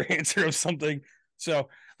a clear answer of something. So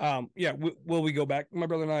Yeah, will we go back? My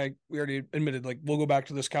brother and I, we already admitted, like, we'll go back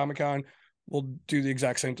to this Comic-Con. We'll do the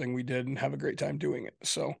exact same thing we did and have a great time doing it.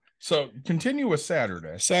 So continue with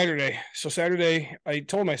Saturday. So Saturday, I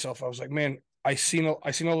told myself, I was like, man, I seen all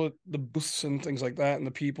the booths and things like that and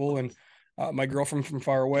the people and my girlfriend from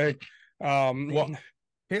far away. Well,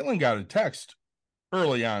 Caitlin got a text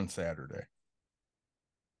early on Saturday.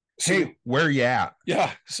 Hey, where you at?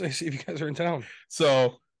 Yeah, so see if you guys are in town.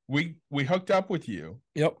 So we hooked up with you.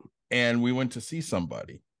 Yep. And we went to see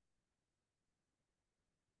somebody.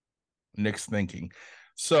 Nick's thinking.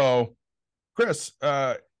 So, Chris,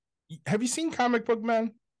 have you seen Comic Book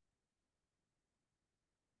Men?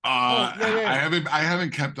 I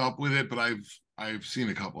haven't kept up with it, but I've seen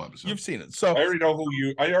a couple episodes. You've seen it. So I already know who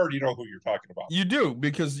you're talking about. You do,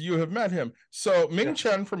 because you have met him. So Ming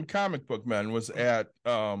Chen from Comic Book Men was at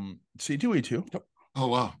C2E2. Oh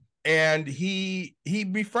wow. And he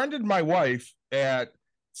befriended my wife at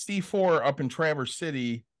C4 up in Traverse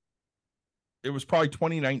City. It was probably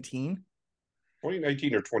 2019.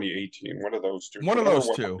 2019 or 2018, one of those two. One of those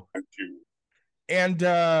two. And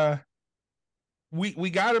we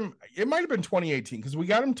got him. It might have been 2018 because we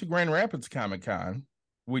got him to Grand Rapids Comic Con.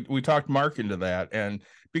 We talked Mark into that, and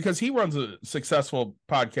because he runs a successful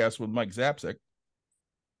podcast with Mike Zapsik,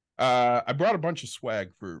 I brought a bunch of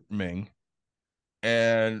swag for Ming,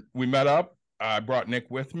 and we met up. I brought Nick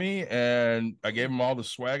with me, and I gave him all the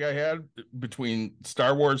swag I had between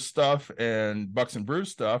Star Wars stuff and Bucks and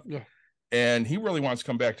Brews stuff. Yeah. And he really wants to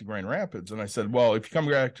come back to Grand Rapids. And I said, well, if you come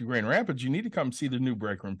back to Grand Rapids, you need to come see the new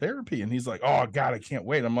Break Room Therapy. And he's like, oh, God, I can't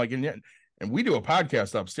wait. I'm like, and we do a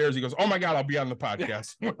podcast upstairs. He goes, oh, my God, I'll be on the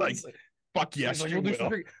podcast. We're like, fuck yes, like, you will.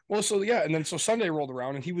 Well, so yeah. And then so Sunday rolled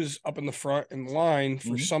around and he was up in the front in line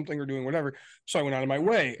for something or doing whatever. So I went out of my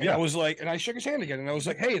way. And I was like, and I shook his hand again. And I was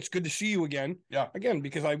like, hey, it's good to see you again. Yeah. Again,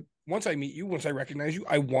 because once I meet you, once I recognize you,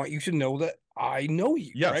 I want you to know that I know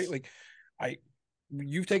you. Yes. Right. Like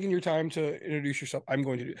you've taken your time to introduce yourself. I'm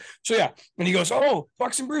going to do it. So yeah. And he goes, oh,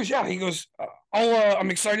 Bucks and Brews. Yeah. He goes, I'm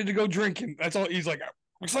excited to go drink. And that's all. He's like,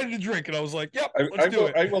 I'm excited to drink. And I was like, yep, let's do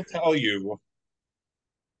it. I will tell you,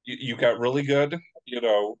 you got really good,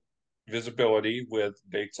 visibility with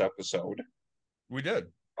Nate's episode. We did.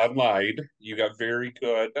 Online, you got very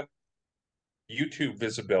good YouTube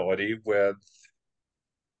visibility with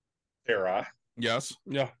Sarah. Yes.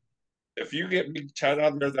 Yeah. If you get me Chen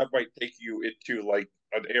on there, that might take you into like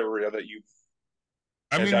an area that you've.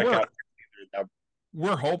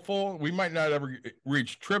 We're hopeful. We might not ever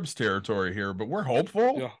reach Tribz territory here, but we're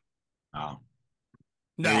hopeful. Yeah. No.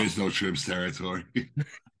 There is no Tribz territory.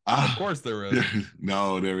 Of course there is.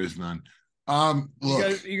 No, there is none.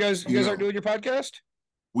 Look, you guys aren't doing your podcast?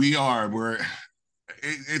 We are.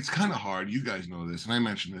 It's kind of hard. You guys know this, and I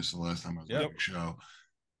mentioned this the last time I was on the show.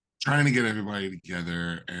 Trying to get everybody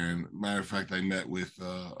together, and matter of fact, I met with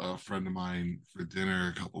a friend of mine for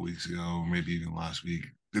dinner a couple weeks ago, maybe even last week.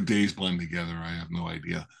 The days blend together. I have no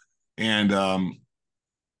idea. And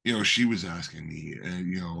she was asking me,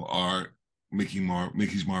 are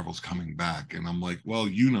Mickey's Marvel's coming back? And I'm like, well,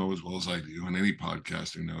 you know as well as I do, and any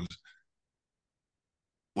podcaster knows,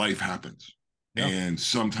 life happens. Yeah. And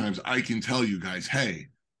sometimes I can tell you guys, hey,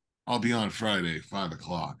 I'll be on Friday,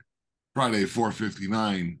 5:00. Friday,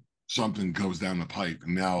 4:59, something goes down the pipe,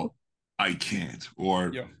 and now I can't.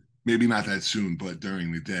 Or maybe not that soon, but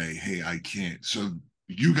during the day, hey, I can't. So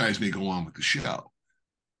you guys may go on with the show,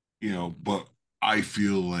 but I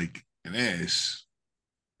feel like an ass,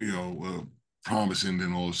 promising,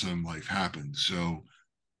 then all of a sudden life happens. So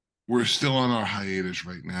we're still on our hiatus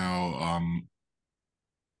right now.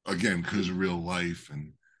 Again, because of real life,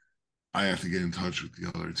 and I have to get in touch with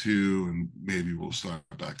the other two, and maybe we'll start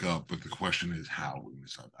back up. But the question is, how we're going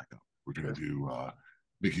to start back up? We're going to do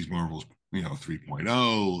Mickey's Marvel's,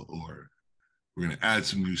 3.0, or we're going to add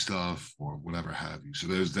some new stuff, or whatever have you. So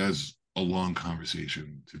there's a long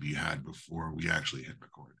conversation to be had before we actually hit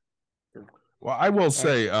record. Well, I will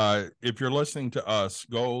say, if you're listening to us,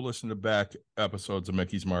 go listen to back episodes of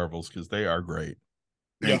Mickey's Marvels, because they are great.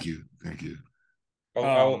 Thank you.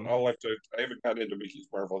 I'll have to. I haven't gotten into Mickey's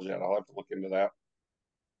Marvels yet. I'll have to look into that.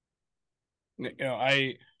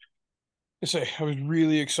 I was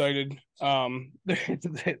really excited.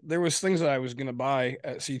 There was things that I was gonna buy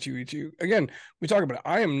at C2E2. Again, we talk about it.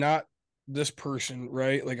 I am not this person,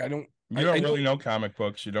 right? Like I don't really know comic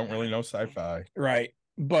books. You don't really know sci-fi, right?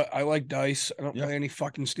 But I like dice. I don't play any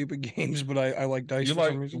fucking stupid games, but I like dice. You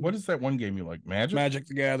like, what is that one game you like? Magic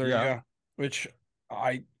the Gathering, yeah. Which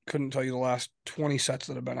I couldn't tell you the last 20 sets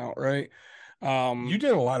that have been out, right? You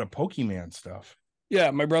did a lot of Pokemon stuff.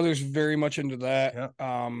 Yeah, my brother's very much into that.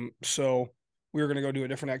 Yeah. So we were gonna go do a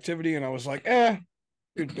different activity, and I was like,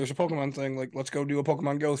 dude, there's a Pokemon thing. Like, let's go do a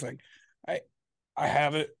Pokemon Go thing. I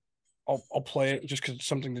have it. I'll play it just because it's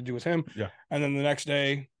something to do with him. Yeah. And then the next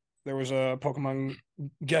day there was a Pokemon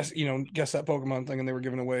guess that Pokemon thing, and they were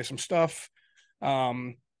giving away some stuff. It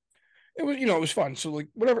was, it was fun. So like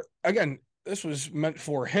whatever. Again, this was meant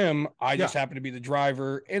for him. I just happen to be the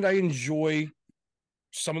driver, and I enjoy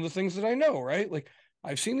some of the things that I know. Right? Like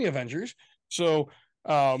I've seen the Avengers, so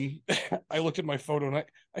I looked at my photo and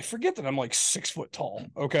I forget that I'm like 6 foot tall.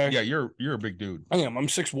 Okay. Yeah, you're a big dude. I am. I'm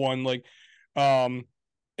 6'1". Like,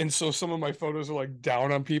 and so some of my photos are like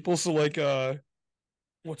down on people. So like,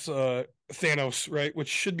 what's Thanos, right? Which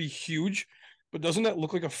should be huge, but doesn't that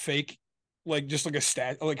look like a fake, like just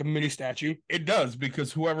like a mini statue? It does,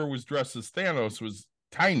 because whoever was dressed as Thanos was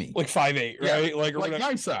tiny, like 5'8", right? Yeah, like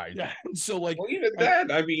my size. Yeah. So like, well, even then,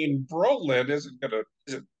 I mean, Brolin isn't gonna.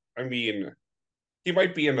 I mean, he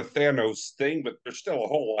might be in a Thanos thing, but there's still a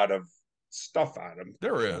whole lot of stuff on him.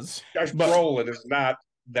 There is. Josh Brolin is not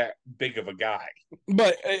that big of a guy.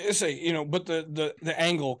 But I say, but the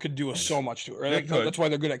angle could do so much to it, right? That's why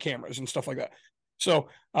they're good at cameras and stuff like that. So,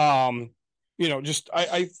 just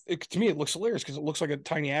to me, it looks hilarious because it looks like a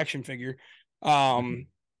tiny action figure.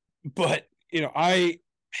 But I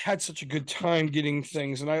had such a good time getting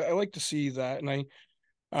things, and I like to see that, and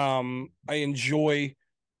I enjoy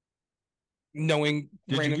knowing.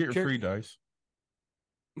 Did you get your free dice?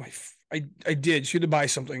 I did. So you had to buy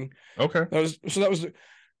something. Okay.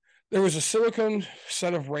 There was a silicone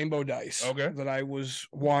set of rainbow dice. Okay. That I was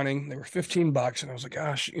wanting. They were $15, and I was like,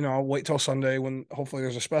 gosh, I'll wait till Sunday when hopefully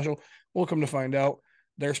there's a special. We'll come to find out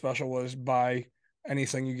their special was buy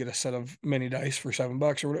anything, you get a set of mini dice for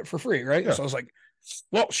 $7 or whatever for free, right? Yeah. So I was like,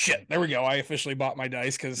 well, shit, there we go. I officially bought my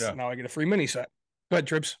dice because now I get a free mini set. Go ahead,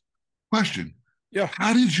 Tribz. Question. Yeah.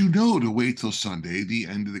 How did you know to wait till Sunday, the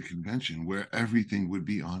end of the convention, where everything would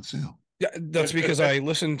be on sale? Yeah, that's because I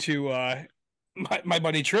listened to my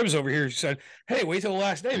buddy Tribz over here said, hey, wait till the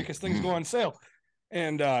last day because things go on sale.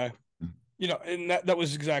 And and that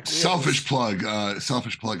was exactly selfish plug.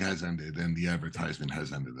 Selfish plug has ended, and the advertisement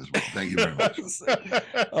has ended as well. Thank you very much.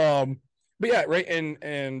 But yeah, right.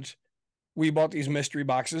 And we bought these mystery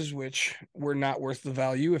boxes, which were not worth the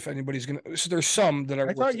value. If anybody's gonna, so there's some that are.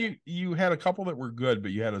 I thought you had a couple that were good,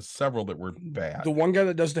 but you had several that were bad. The one guy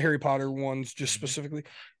that does the Harry Potter ones, just specifically,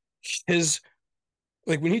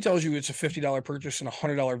 like when he tells you it's a $50 purchase and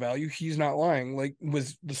 $100 value, he's not lying. Like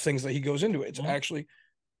with the things that he goes into it, it's actually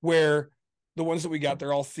where the ones that we got,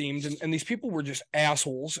 they're all themed, and these people were just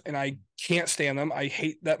assholes, and I can't stand them. I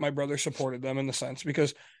hate that my brother supported them in the sense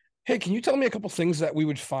because, hey, can you tell me a couple things that we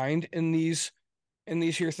would find in these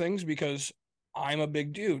here things? Because I'm a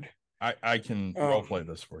big dude. I can role play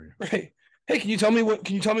this for you. Right. Hey, can you tell me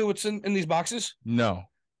what's in these boxes? No.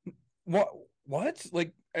 What?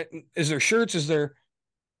 Like, is there shirts? Is there?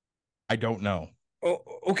 I don't know. Oh,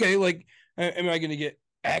 okay. Like, am I going to get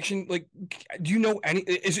action? Like, do you know any?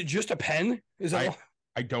 Is it just a pen? Is that?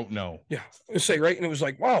 I don't know. Yeah. Say right, and it was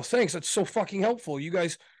like, wow, thanks. That's so fucking helpful. You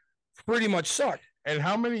guys pretty much suck. And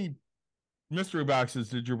how many mystery boxes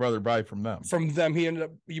did your brother buy from them? From them, he ended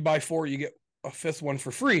up, you buy 4, you get a 5th one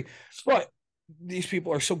for free. But these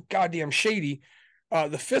people are so goddamn shady. The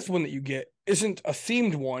 5th one that you get isn't a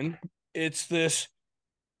themed one. It's this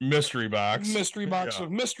mystery box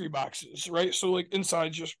of mystery boxes, right? So like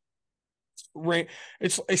inside just right.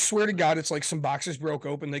 I swear to God, it's like some boxes broke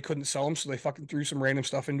open. They couldn't sell them, so they fucking threw some random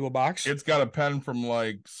stuff into a box. It's got a pen from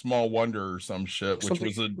like Small Wonder or some shit, which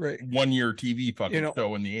was a 1-year TV fucking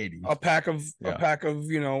show in the 80s. A pack of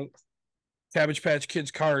Cabbage Patch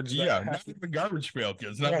Kids cards. Yeah, not the garbage pail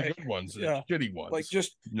kids, not the good ones, the shitty ones. Like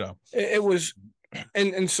just it was,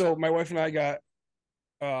 and so my wife and I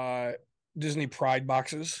got Disney Pride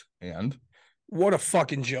boxes. And what a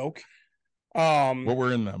fucking joke. What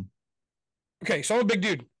were in them? Okay, so I'm a big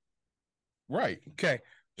dude. Right. Okay.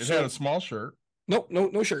 It had a small shirt.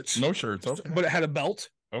 No shirts. No shirts. Okay. But it had a belt.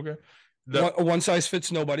 Okay. A one size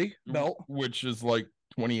fits nobody belt, which is like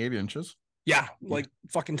 28 inches. Yeah, like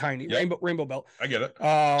fucking tiny. Yep. Rainbow belt. I get it.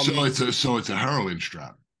 So it's a heroin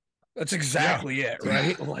strap. That's exactly it,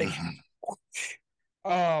 right? Like,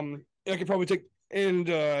 I could probably take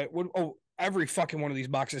every fucking one of these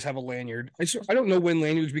boxes have a lanyard. I don't know when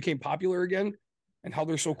lanyards became popular again and how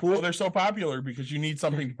they're so cool. Well, they're so popular because you need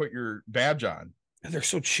something to put your badge on. They're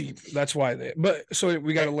so cheap. That's why so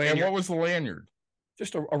we got a lanyard. And what was the lanyard?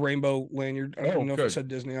 Just a rainbow lanyard. I don't know if it said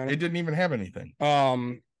Disney on it. It didn't even have anything.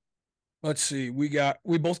 Let's see. We had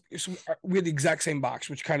the exact same box,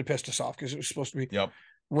 which kind of pissed us off because it was supposed to be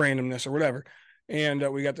randomness or whatever. And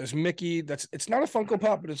we got this Mickey. It's not a Funko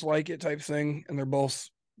Pop, but it's like it type thing. And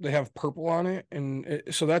they have purple on it, and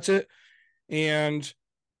so that's it. And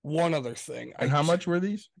one other thing. And how much were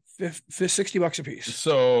these? $60 a piece.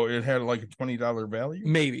 So it had like a $20 value?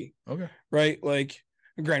 Maybe. Okay. Right? Like,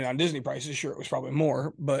 granted, on Disney prices, sure, it was probably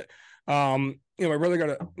more, but my brother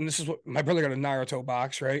got my brother got a Naruto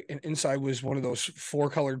box, right? And inside was one of those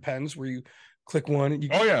 4-colored pens where you click one and you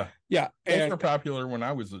yeah. And those were popular when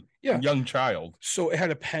I was a young child. So it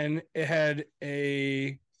had a pen, it had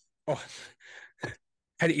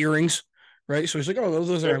had earrings, right? So he's like, oh,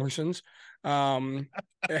 those are Emerson's.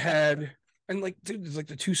 It had, and like, dude, it's like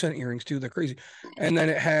the 2-cent earrings too. They're crazy. And then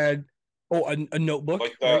it had a notebook,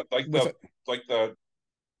 like the right? like the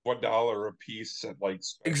 $1 a piece at like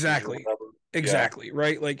exactly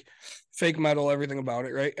right, like fake metal, everything about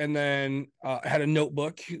it, right? And then I had a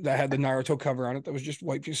notebook that had the Naruto cover on it that was just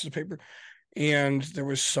white pieces of paper, and there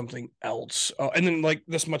was something else, and then like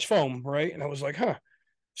this much foam, right? And I was like, huh.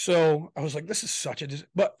 So I was like, this is such a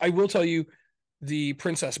but I will tell you, the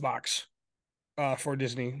princess box for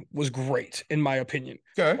Disney was great in my opinion.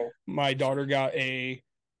 Okay. My daughter got a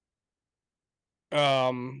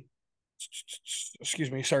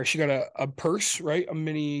excuse me, sorry, she got a purse, right? A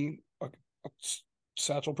mini a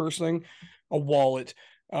satchel purse thing, a wallet,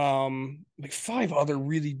 like 5 other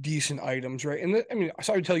really decent items, right? And I mean,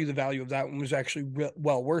 so I would tell you the value of that one was actually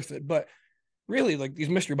well worth it, but really, like, these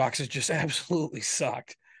mystery boxes just absolutely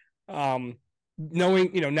sucked. Knowing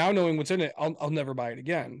what's in it, I'll never buy it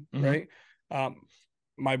again, right?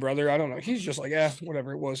 My brother, I don't know, he's just like,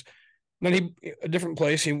 whatever it was. Then a different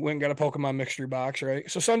place, he went and got a Pokemon mystery box, right?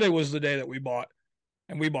 So Sunday was the day that we bought,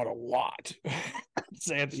 and we bought a lot.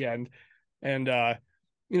 Say at the end, and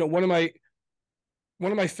one of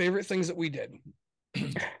my favorite things that we did.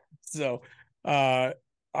 So, I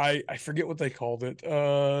forget what they called it.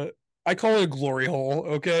 I call it a glory hole.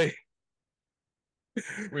 Okay.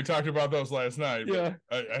 We talked about those last night. Yeah,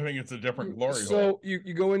 I think it's a different glory hole. So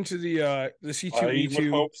you go into the C2E2. I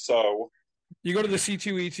would hope so. You go to the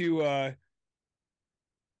C2E2,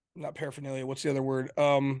 not paraphernalia. What's the other word?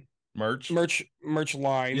 Merch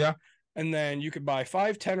line. Yeah. And then you could buy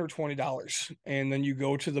 $5, $10, or $20, and then you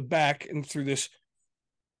go to the back and through this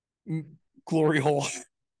glory hole.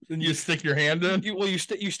 And you stick your hand in. You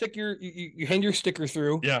hand your sticker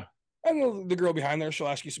through. Yeah. And the girl behind there, she'll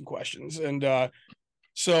ask you some questions. And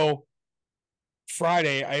so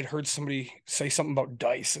Friday, I had heard somebody say something about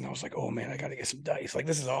dice, and I was like, "Oh man, I got to get some dice! Like,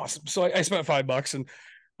 this is awesome." So I spent $5, and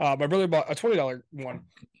my brother bought a $20 one.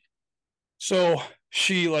 So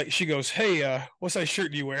she goes, "Hey, what size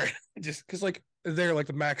shirt do you wear?" Just because, like, they're like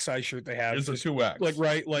the max size shirt they have. It's a 2X. Like,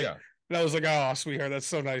 right? Like, yeah. And I was like, "Oh, sweetheart, that's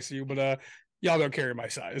so nice of you, but y'all don't carry my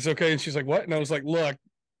size, okay?" And she's like, "What?" And I was like, "Look,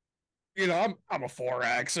 I'm a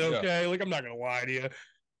 4X, okay? Yeah. Like, I'm not gonna lie to you."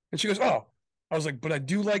 And she goes, "Oh." I was like, "But I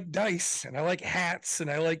do like dice, and I like hats, and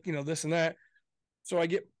I like, this and that." So I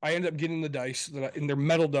end up getting the dice in their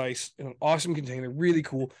metal dice in an awesome container, really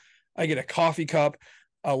cool. I get a coffee cup,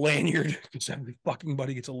 a lanyard, because every fucking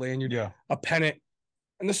buddy gets a lanyard, a pennant,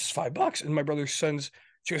 and this is $5. And my brother she goes,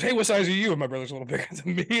 "Hey, what size are you?" And my brother's a little bigger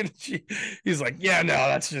than me, and he's like, "Yeah, no,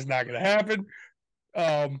 that's just not gonna happen."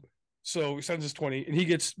 So he sends us 20, and he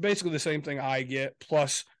gets basically the same thing I get,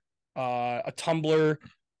 plus a tumbler,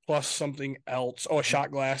 plus something else. Oh, a shot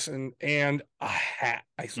glass and a hat,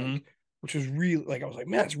 I think, which was really, like, I was like,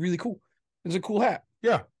 man, it's really cool. It's a cool hat.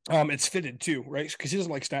 Yeah. It's fitted too, right? Because he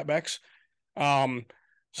doesn't like snapbacks. I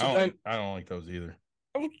don't like those either.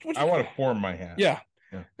 I want to form my hat. Yeah.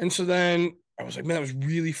 And so then I was like, man, that was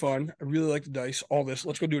really fun. I really like the dice, all this.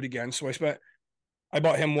 Let's go do it again. So I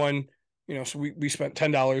bought him one, so we spent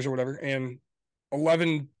 $10 or whatever, and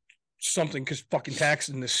 11 something, because fucking tax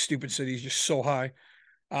in this stupid city is just so high.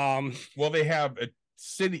 Well, they have a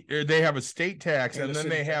state tax, and then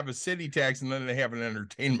they have a city tax, and then they have an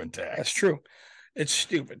entertainment tax. That's true. It's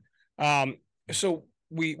stupid. So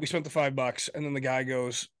we spent the $5, and then the guy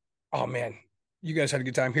goes, "Oh man, you guys had a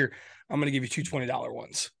good time. Here, I'm gonna give you 2 $20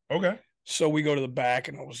 ones." Okay. So we go to the back,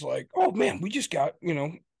 and I was like, "Oh man, we just got,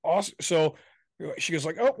 awesome." So she goes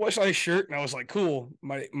like, "Oh, what size shirt?" And I was like, "Cool.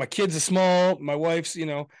 My kid's a small, my wife's,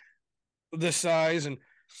 this size." And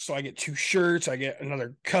so I get 2 shirts, I get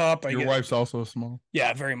another cup. Your wife's also small?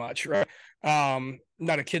 Yeah, very much, right?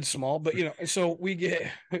 Not a kid small, but so we get,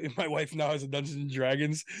 my wife now has a Dungeons and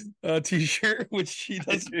Dragons t-shirt, which she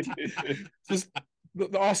doesn't just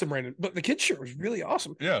the awesome random, but the kid's shirt was really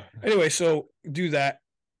awesome. Yeah. Anyway, so do that.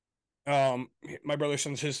 My brother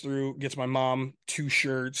sends his through, gets my mom 2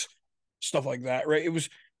 shirts, stuff like that, right? It was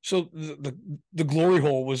so the glory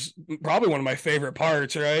hole was probably one of my favorite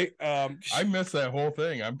parts, right? I missed that whole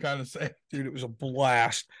thing. I'm kind of sad, dude. It was a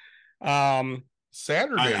blast.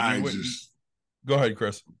 Saturday. I go ahead,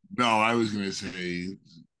 Chris. No, I was going to say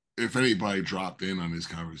if anybody dropped in on this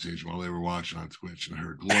conversation while they were watching on Twitch and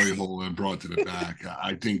heard glory hole and brought to the back,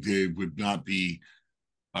 I think they would not be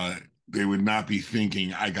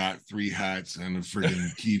thinking I got 3 hats and a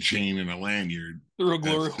freaking keychain and a lanyard. Through a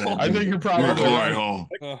glory hole. I think you're probably Through a glory right. hole.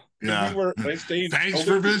 Yeah. Thanks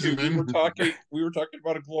for visiting. We were talking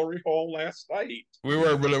about a glory hole last night. We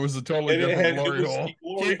were, but it was a totally different glory hole.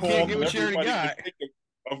 Can't get what you already got.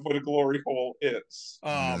 Of what a glory hole is.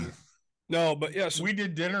 No, but yes, we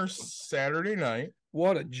did dinner Saturday night.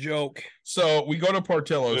 What a joke. So we go to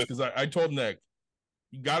Portillo's because I told Nick,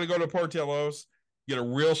 you got to go to Portillo's, get a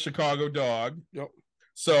real Chicago dog. Yep.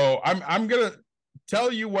 So I'm gonna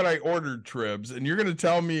tell you what I ordered, Tribz, and you're gonna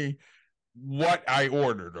tell me what I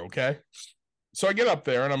ordered, okay? So I get up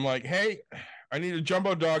there and I'm like, hey, I need a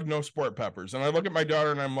jumbo dog, no sport peppers. And I look at my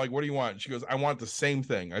daughter and I'm like, what do you want? She goes, I want the same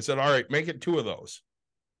thing. I said, all right, make it 2 of those.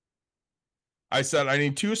 I said, I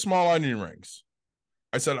need 2 small onion rings.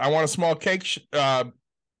 I said, I want a small cake,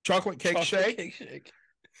 chocolate cake shake.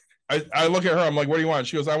 I look at her. I'm like, what do you want?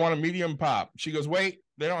 She goes, I want a medium pop. She goes, wait,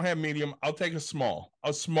 they don't have medium. I'll take a small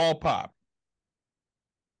pop.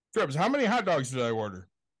 Tribz, how many hot dogs did I order?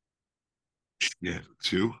 Yeah,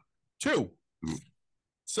 2. 2.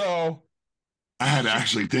 So I had to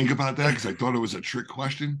actually think about that because I thought it was a trick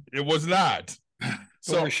question. It was not.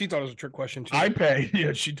 So she thought it was a trick question too. I pay.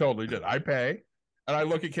 Yeah, she totally did. I pay. And I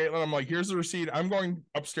look at Caitlin. I'm like, here's the receipt. I'm going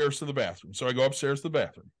upstairs to the bathroom. So I go upstairs to the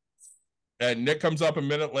bathroom. And Nick comes up a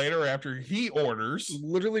minute later after he orders.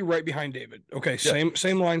 Literally right behind David. Okay,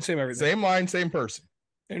 same line, same everything. Same line, same person.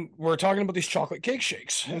 And we're talking about these chocolate cake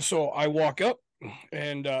shakes. And so I walk up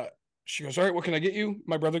and she goes, all right, what can I get you?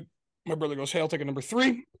 My brother goes, hey, I'll take a number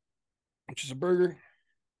 3, which is a burger.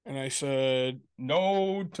 And I said,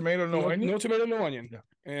 no tomato, no onion. No tomato, no onion. Yeah.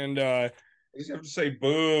 And you have to say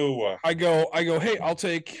boo. I go, hey, I'll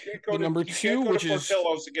take the number 2, which is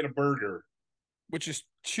Portillo's to get a burger. Which is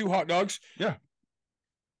 2 hot dogs. Yeah.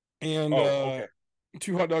 And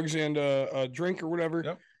 2 hot dogs and a drink or whatever.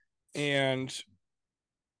 Yep. And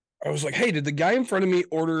I was like, hey, did the guy in front of me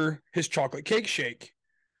order his chocolate cake shake?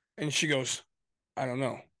 And she goes, I don't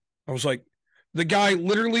know. I was like, the guy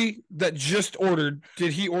literally that just ordered,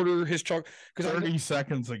 did he order his chocolate? 30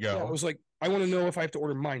 seconds ago. Yeah, I was like, I want to know if I have to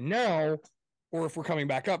order mine now or if we're coming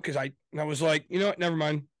back up. Because I was like, you know what? Never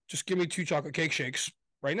mind. Just give me 2 chocolate cake shakes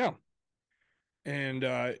right now. And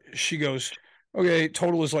she goes, okay,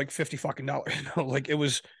 total is like $50 fucking dollars. Like it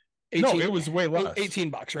was 18. No, it was way less.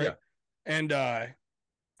 $18, right? Yeah. And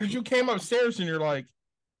because you came upstairs and you're like,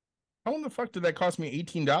 how in the fuck did that cost me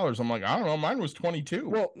 $18? I'm like, I don't know. Mine was 22.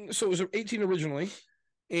 Well, so it was 18 originally,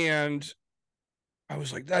 and I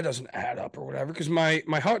was like, that doesn't add up or whatever. Because my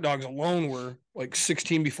hot dogs alone were like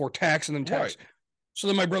 16 before tax and then tax. Right. So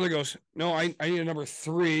then my brother goes, no, I need a number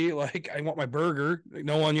 3. Like I want my burger, like,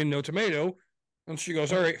 no onion, no tomato. And she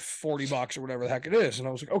goes, all right, $40 or whatever the heck it is. And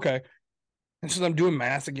I was like, okay. And so I'm doing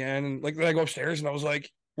math again. And like, then I go upstairs and I was like,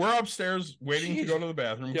 we're upstairs waiting to go to the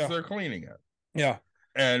bathroom because they're cleaning it. Yeah.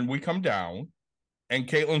 And we come down and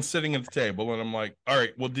Caitlin's sitting at the table. And I'm like, all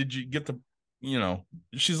right, well, did you get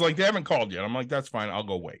she's like, they haven't called yet. I'm like, that's fine. I'll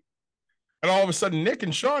go wait. And all of a sudden, Nick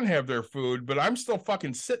and Sean have their food, but I'm still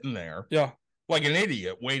fucking sitting there. Yeah. Like an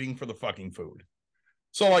idiot waiting for the fucking food.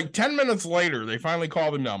 So like 10 minutes later, they finally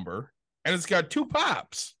call the number. And it's got 2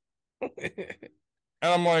 pops. And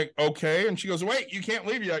I'm like, okay. And she goes, wait, you can't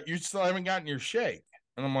leave yet. You still haven't gotten your shake.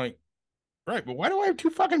 And I'm like, right, but why do I have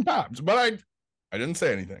 2 fucking pops? But I didn't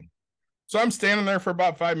say anything. So I'm standing there for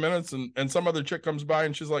about 5 minutes and some other chick comes by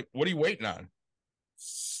and she's like, what are you waiting on?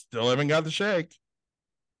 Still haven't got the shake.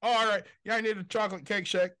 Oh, all right. Yeah, I need a chocolate cake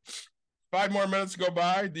shake. 5 more minutes go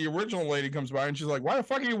by. The original lady comes by and she's like, why the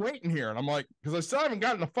fuck are you waiting here? And I'm like, because I still haven't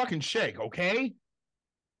gotten a fucking shake, okay?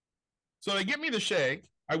 So they give me the shake.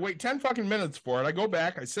 I wait 10 fucking minutes for it. I go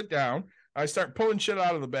back. I sit down. I start pulling shit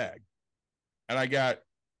out of the bag. And I got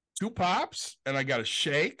 2 pops. And I got a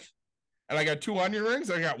shake. And I got 2 onion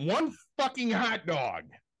rings. I got 1 fucking hot dog.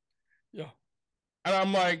 Yeah. And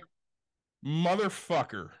I'm like,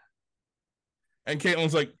 motherfucker. And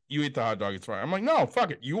Caitlin's like, you eat the hot dog. It's fine. I'm like, no,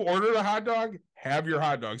 fuck it. You ordered a hot dog. Have your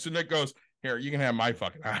hot dog. So Nick goes, here, you can have my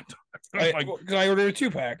fucking hot dog. Because I ordered a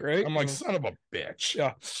 2-pack, right? I'm like, son of a bitch.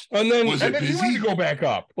 Yeah. And then you had to go back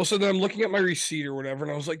up. Well, so then I'm looking at my receipt or whatever,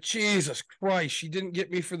 and I was like, Jesus Christ, she didn't get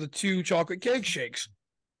me for the 2 chocolate cake shakes,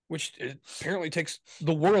 which it apparently takes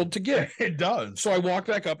the world to get. It does. So I walked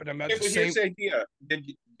back up and I'm at the same. Here's the idea.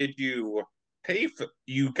 Did you pay for?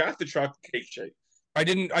 You got the chocolate cake shake. I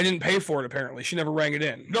didn't pay for it. Apparently, she never rang it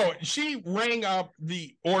in. No, she rang up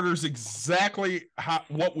the orders exactly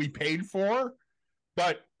what we paid for,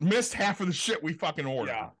 but missed half of the shit we fucking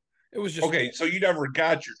ordered. Yeah. It was just okay. So you never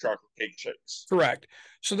got your chocolate cake shakes. correct.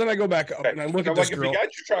 So then I go back up. Okay. And I look at this I'm girl. like, if you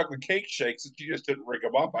got your chocolate cake shakes and you just didn't ring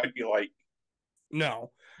them up, I'd be like,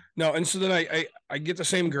 No. And so then I get the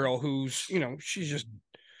same girl who's, she's just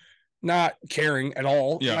not caring at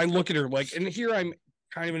all. Yeah. And I look at her like, and here I'm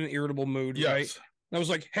kind of in an irritable mood, Yes. right? And I was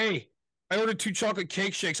like, hey, I ordered 2 chocolate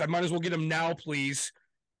cake shakes. I might as well get them now, please.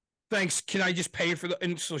 Thanks. Can I just pay for the?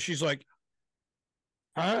 And so she's like,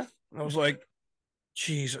 huh? And I was like,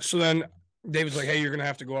 Jesus. So then David's like, hey, you're going to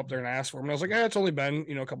have to go up there and ask for him. And I was like, it's only been,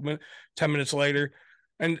 a couple minutes, 10 minutes later.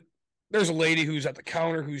 And there's a lady who's at the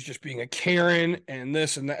counter who's just being a Karen and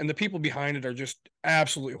this and that. And the people behind it are just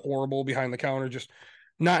absolutely horrible behind the counter, just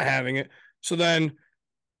not having it. So then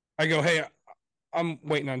I go, hey, I'm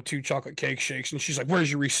waiting on 2 chocolate cake shakes. And she's like, where's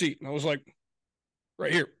your receipt? And I was like,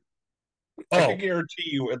 right here. I can guarantee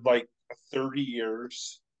you in like 30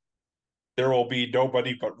 years, there will be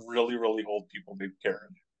nobody but really, really old people named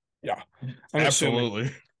Karen. Yeah. Absolutely.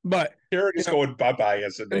 Assuming. But Karen is going bye-bye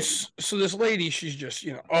as a name. So this lady, she's just,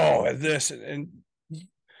 this. And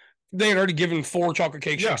they had already given 4 chocolate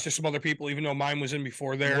cake shakes to some other people, even though mine was in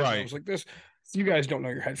before there. Right. I was like, this, you guys don't know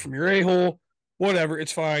your head from your a-hole. Whatever,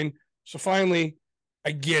 it's fine. So finally,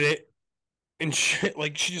 I get it. And shit,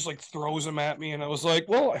 like she just like throws them at me. And I was like,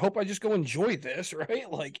 well, I hope I just go enjoy this, right?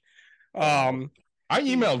 Like, I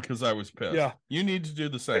emailed because I was pissed. Yeah. You need to do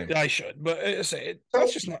the same. I should, but it's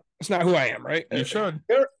just not, it's not who I am, right? You should.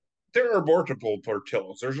 There are multiple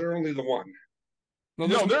Portillos. There's only the one.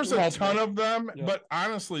 No, there's a multiple. ton of them, Yeah. but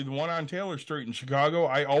honestly, the one on Taylor Street in Chicago,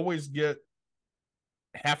 I always get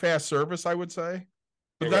half-ass service, I would say.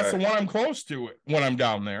 But that's the one I'm close to when I'm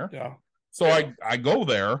down there. Yeah. So I go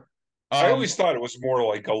there. I always thought it was more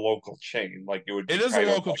like a local chain. Like it would be It is a kind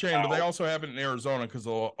of local like chain, but they how- also have it in Arizona because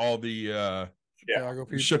of all the Chicago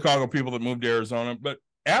people. Chicago people that moved to Arizona. But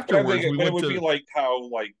But I afterwards, think we it went would to be like how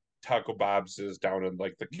like Taco Bob's is down in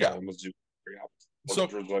like the Yeah. Kalamazoo area. So-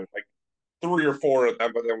 There's like 3 or 4 of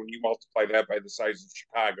them, but then when you multiply that by the size of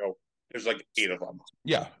Chicago, there's like 8 of them.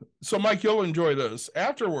 Yeah. So, Mike, you'll enjoy this.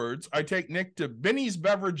 Afterwards, I take Nick to Benny's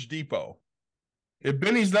Beverage Depot. If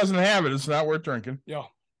Benny's doesn't have it, it's not worth drinking. Yeah.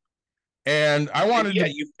 And I wanted Yeah,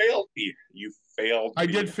 to. you failed me. You failed. I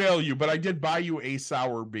me. did fail you, but I did buy you a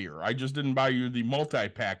sour beer. I just didn't buy you the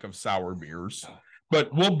multi-pack of sour beers.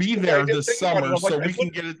 But we'll be there this think about it, summer, I'm like, so I we can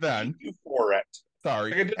wouldn't get it then. You for it.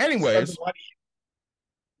 Sorry. Like, I didn't Anyways, spend the money.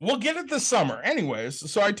 we'll get it this summer.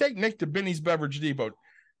 Anyways, so I take Nick to Benny's Beverage Depot.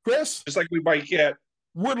 Chris, Just like we might get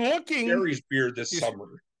we're looking. Gary's beer this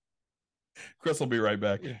summer. Chris will be right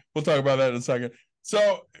back. Yeah. We'll talk about that in a second.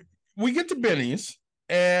 So we get to Benny's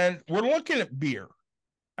and we're looking at beer.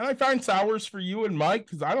 And I find sours for you and Mike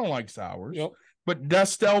because I don't like sours. Yep. But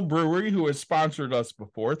Destel Brewery, who has sponsored us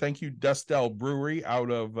before, thank you, Destel Brewery out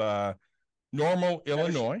of Normal,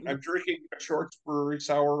 Illinois. I'm drinking a Shorts Brewery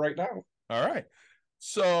sour right now. All right.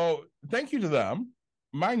 So thank you to them.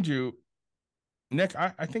 Mind you, Nick,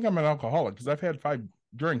 I think I'm an alcoholic because I've had 5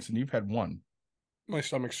 drinks and you've had 1. My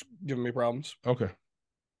stomach's giving me problems. Okay.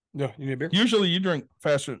 Yeah, you need a beer? Usually you drink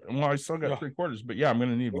faster. Well, I still got Yeah. 3/4, but yeah, I'm going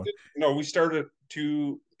to need one. No, we started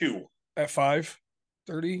to 2. At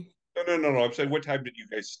 5:30? No. I'm saying, what time did you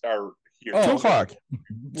guys start here? Oh, 2 o'clock.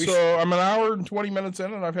 We- So I'm an hour and 20 minutes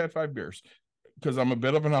in and I've had 5 beers because I'm a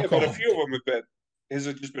bit of an Yeah, but alcoholic. a few of them have been. Has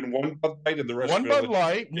it just been one Bud Light and the rest? One of Bud it?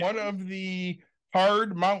 Light, one of the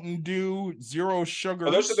hard Mountain Dew, 0 sugar.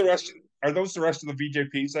 Are those the rest? Are those the rest of the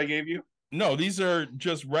VJPs I gave you? No, these are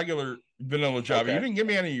just regular vanilla Java. Okay. You didn't give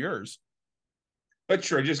me any of yours. But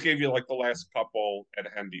sure, I just gave you like the last couple at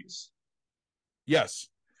Hendy's. Yes.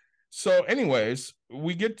 So, anyways,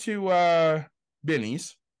 we get to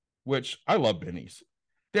Benny's, which I love Benny's.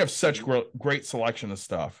 They have such great selection of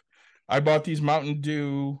stuff. I bought these Mountain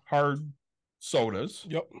Dew hard sodas.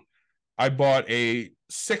 Yep. I bought a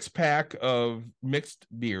 6-pack of mixed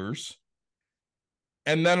beers.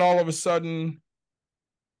 And then all of a sudden,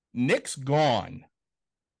 Nick's gone.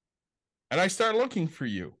 And I start looking for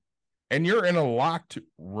you. And you're in a locked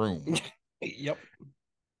room. Yep.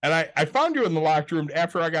 And I found you in the locked room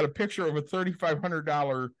after I got a picture of a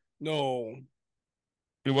 $3,500. No.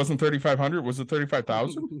 It wasn't $3,500. Was it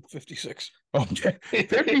 $35,000? 56. Okay.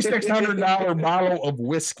 $5,600 bottle of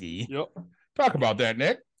whiskey. Yep. Talk about that,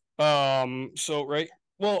 Nick. So right.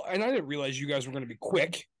 Well, and I didn't realize you guys were going to be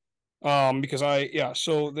quick. Because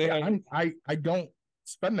so they had, I don't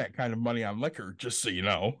spend that kind of money on liquor, just so you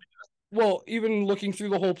know. well, even looking through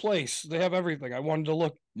the whole place, they have everything. I wanted to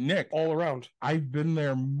look Nick, all around. I've been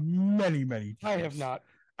there many, many times. I have not.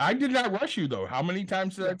 I did not rush you though. How many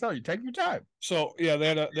times did I tell you? Take your time. So yeah, they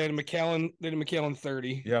had a Macallan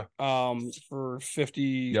 30. Yeah. For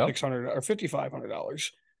 $5,600 or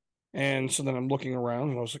 $5,500. And so then I'm looking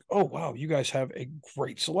around and I was like, oh, wow, you guys have a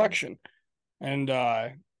great selection. And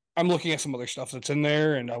I'm looking at some other stuff that's in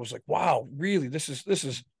there. And I was like, wow, really, this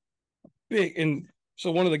is big. And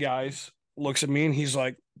so one of the guys looks at me and he's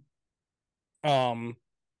like, well,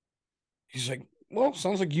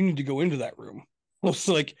 sounds like you need to go into that room. I was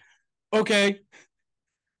like, okay.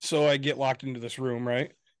 So I get locked into this room,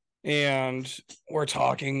 right? And we're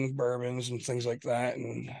talking bourbons and things like that.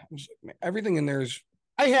 And I was like, man, everything in there is.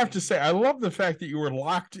 I have to say, I love the fact that you were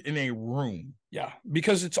locked in a room. Yeah,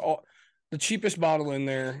 because it's all the cheapest bottle in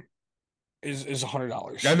there is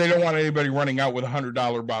 $100. And they don't want anybody running out with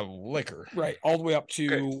 $100 bottle of liquor. Right, all the way up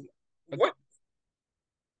to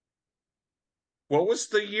What was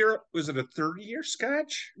the year? Was it a 30-year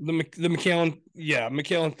Scotch? the Macallan? Yeah,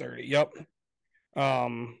 Macallan 30. Yep.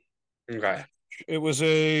 Okay. It was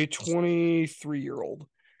a 23-year-old.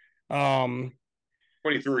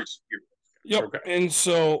 23. Yep. Okay. And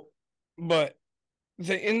so, but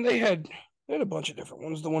they had a bunch of different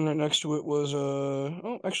ones. The one right next to it was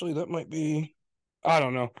actually that might be, I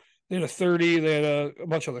don't know. They had a 30. They had a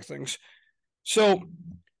bunch of other things. So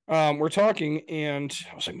we're talking, and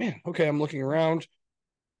I was like, man, okay, I'm looking around.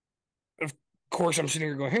 Of course, I'm sitting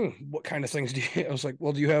here going, hey, what kind of things do you? I was like,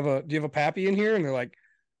 well, do you have a pappy in here? And they're like,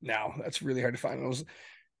 no, that's really hard to find. I was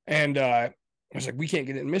like, we can't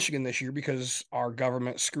get it in Michigan this year because our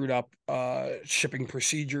government screwed up shipping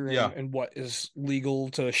procedure and what is legal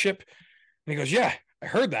to ship. And he goes, yeah, I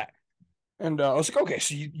heard that. And I was like, okay,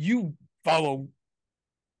 so you follow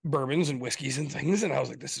bourbons and whiskeys and things. And I was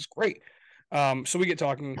like, this is great. So we get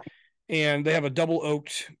talking, and they have a double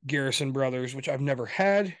oaked Garrison Brothers, which I've never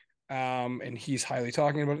had. And he's highly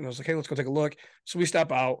talking about it. And I was like, hey, let's go take a look. So we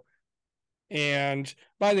step out, and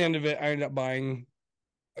by the end of it, I ended up buying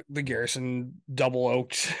the Garrison double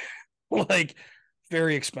oaked, like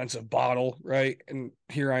very expensive bottle, right? And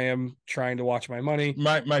here I am trying to watch my money.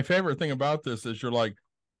 My favorite thing about this is you're like,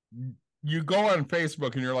 you go on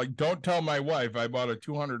Facebook and you're like, don't tell my wife I bought a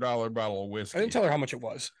 $200 bottle of whiskey. I didn't tell her how much it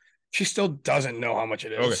was. She still doesn't know how much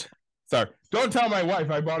it is. Okay. Sorry. Don't tell my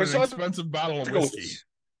wife I bought an expensive bottle of whiskey.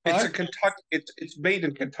 It's a Kentucky. It's made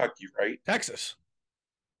in Kentucky, right? Texas.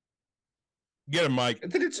 Get him, Mike.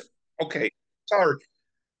 And then it's okay. Sorry,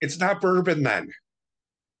 it's not bourbon then.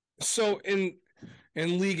 So in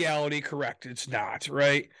legality, correct? It's not,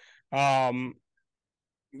 right? The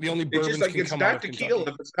only bourbons it's just like can it's come not out of tequila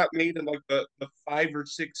Kentucky. if it's not made in like the 5 or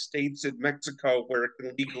 6 states in Mexico where it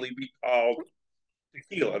can legally be called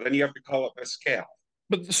tequila. Then you have to call it mezcal.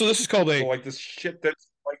 But so this is called so like this shit that's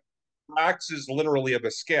like rocks is literally a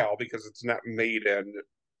mezcal because it's not made in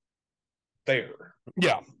there.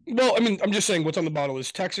 Yeah. Well, I mean, I'm just saying what's on the bottle is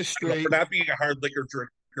Texas straight. For not being a hard liquor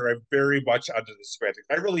drinker, I'm very much onto the semantics.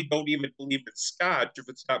 I really don't even believe it's Scotch if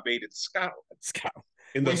it's not made in Scotland.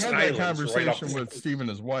 In we those had islands, that conversation with Steve and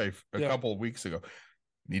his wife a couple of weeks ago.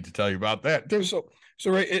 Need to tell you about that too. So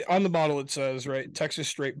right on the bottle it says, right, Texas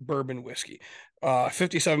straight bourbon whiskey,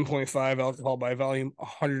 57.5 alcohol by volume,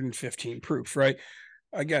 115 proof, right?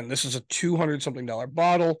 Again, this is a $200-something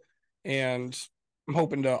bottle, and I'm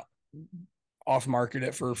hoping to off market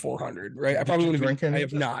it for $400, right? I probably wouldn't drink it. I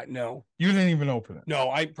have not. No, you didn't even open it.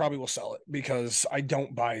 No, I probably will sell it because I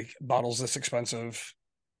don't buy bottles this expensive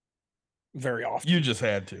very often. You just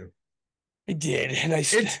had to. I did, and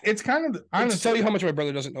it's kind of honestly, to tell you how much my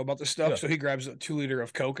brother doesn't know about this stuff. Yeah. So he grabs a 2-liter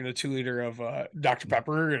of Coke and a 2-liter of Dr.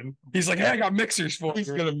 Pepper, and he's like, "Hey, I got mixers for you." He's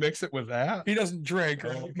gonna mix it with that. He doesn't drink. Oh,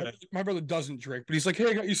 okay. My brother doesn't drink, but he's like, "Hey,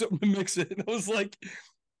 I got you something to mix it." And I was like,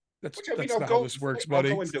 "That's not how this works, buddy."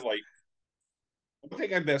 I'll go into like one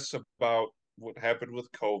thing I miss about what happened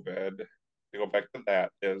with COVID. To go back to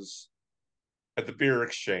that is at the beer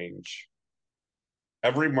exchange.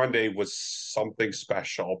 Every Monday was something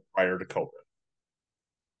special prior to COVID.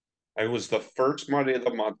 It was the first Monday of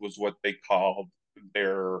the month was what they called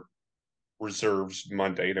their reserves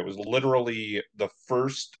Monday. And it was literally the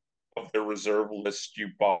first of their reserve list you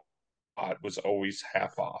bought was always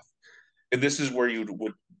half off. And this is where you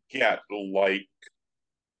would get like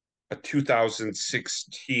a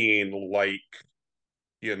 2016, like,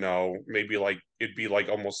 you know, maybe like it'd be like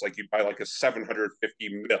almost like you buy like a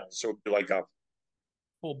 750 mil. So it'd be like a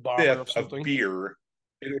full bottle of beer,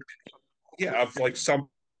 of like something,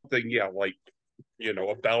 like, you know,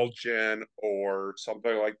 a Belgian or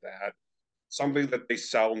something like that, something that they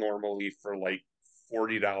sell normally for like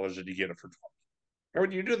 $40 and you get it for $20. And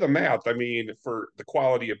when you do the math, I mean, for the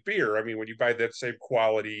quality of beer, I mean, when you buy that same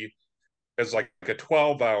quality as like a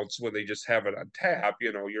 12 ounce when they just have it on tap,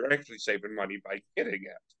 you know, you're actually saving money by getting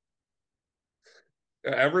it.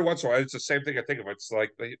 Every once in a while, it's the same thing I think of. It's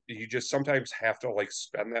like you just sometimes have to like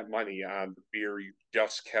spend that money on the beer you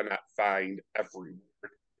just cannot find everywhere.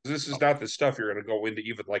 This is not the stuff you're going to go into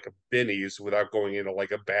even like a Binny's without going into like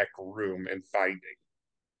a back room and finding.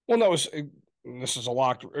 Well, this is a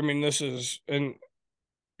locked. I mean, this is and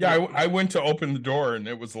yeah. I went to open the door and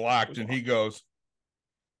it was locked, and he goes,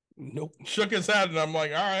 "Nope." Shook his head, and I'm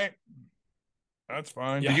like, "All right, that's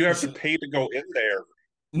fine." Did you have to pay to go in there?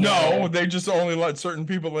 No, they just only let certain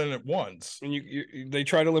people in at once. And they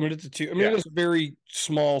try to limit it to 2. I mean, it is a very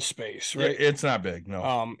small space, right? It's not big,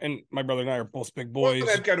 no. And my brother and I are both big boys.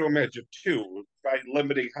 Well, I've got to imagine too, by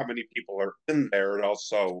limiting how many people are in there, it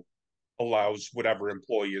also allows whatever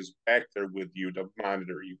employee is back there with you to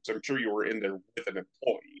monitor you. So I'm sure you were in there with an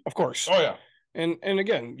employee. Of course. Oh yeah. And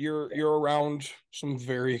again, you're around some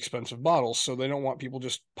very expensive bottles, so they don't want people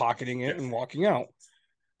just pocketing it and walking out.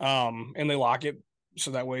 And they lock it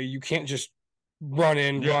so that way you can't just run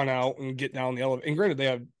in, run out, and get down the elevator. And granted, they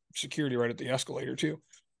have security right at the escalator too.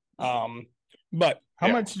 But how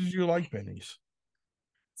much did you like Benny's?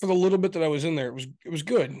 For the little bit that I was in there, it was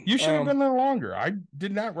good. You should have been there longer. I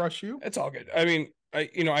did not rush you. It's all good. I mean, and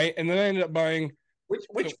then I ended up buying.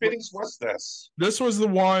 Which Benny's was this? This was the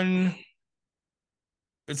one.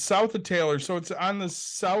 It's south of Taylor, so it's on the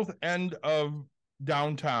south end of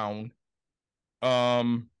downtown.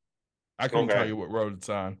 I couldn't tell you what road it's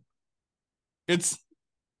on. It's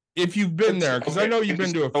if you've been there, because I know you've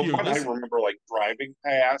been to a few. I remember like driving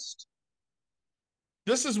past.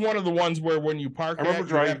 This is one of the ones where when you park, you have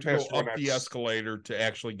to go up the escalator escalator to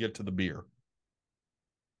actually get to the beer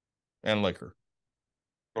and liquor.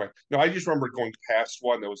 Right. No, I just remember going past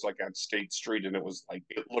one that was like on State Street, and it was like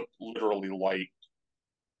it looked literally like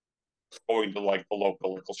going to like the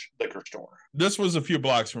local liquor store. This was a few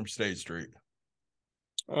blocks from State Street.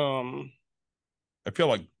 I feel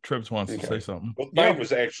like Tribz wants to say something. Well, mine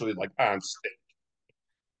was actually like on State.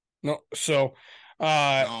 No, so no,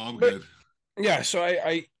 I'm good. Yeah, so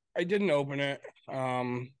I didn't open it.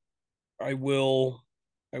 I will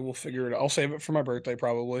figure it out. I'll save it for my birthday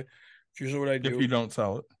probably. It's usually what I do. If you don't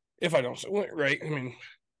sell it. If I don't sell it, right? I mean,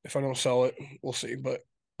 if I don't sell it, we'll see. But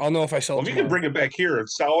I'll know if I sell it. Well, you can bring it back here and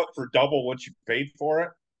sell it for double what you paid for it.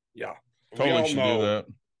 Yeah, totally should do that.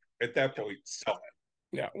 At that point, sell it.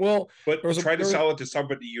 Yeah, well, but try to sell it to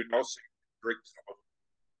somebody you know, so you drink some of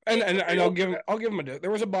it. And I'll give them a.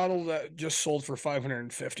 There was a bottle that just sold for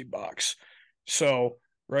 $550. So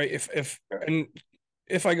right,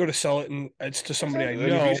 if I go to sell it and it's to somebody I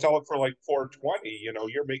know, if you sell it for like $420,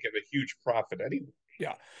 you're making a huge profit anyway.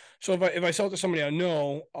 Yeah. So if I sell it to somebody I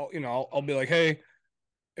know, I'll be like, hey,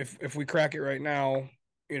 if we crack it right now,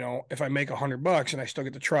 if I make $100 and I still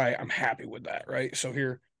get to try, I'm happy with that, right? So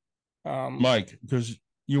here, Mike, because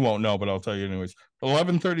you won't know, but I'll tell you anyways.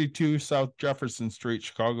 1132 South Jefferson Street,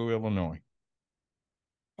 Chicago, Illinois.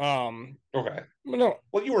 Okay. No.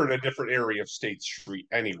 Well, you were in a different area of State Street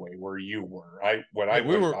anyway, where you were.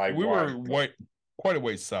 We were quite a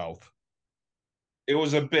ways south. It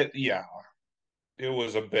was a bit, yeah. It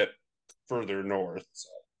was a bit further north. So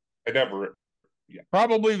I never. Yeah.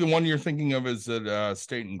 Probably the one you're thinking of is at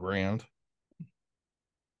State and Grand.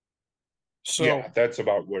 So yeah, that's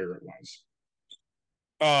about where it was.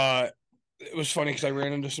 It was funny because I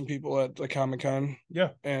ran into some people at the Comic-Con. Yeah.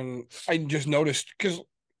 And I just noticed because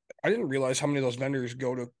I didn't realize how many of those vendors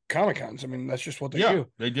go to Comic-Cons. I mean, that's just what they do.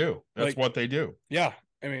 They do. That's what they do. Yeah.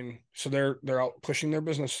 I mean, so they're out pushing their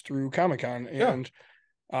business through Comic-Con. And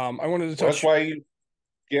I wanted to touch. That's why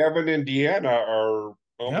Gavin and Deanna are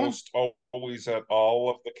almost always at all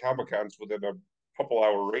of the Comic-Cons within a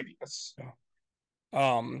couple-hour radius. Yeah.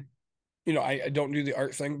 I don't do the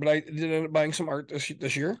art thing, but I did end up buying some art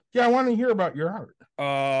this year. Yeah, I want to hear about your art.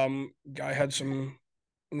 I had some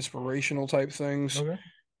inspirational type things. Okay.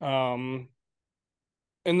 And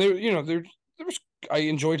there was I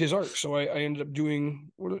enjoyed his art, so I ended up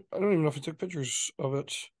doing I don't even know if I took pictures of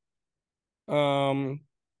it. I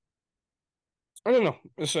don't know.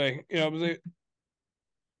 Let's say,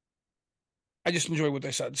 I just enjoyed what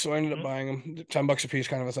they said, so I ended up buying them, $10 a piece,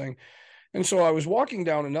 kind of a thing. And so I was walking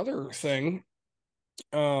down another thing,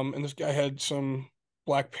 and this guy had some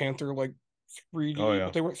Black Panther like 3D,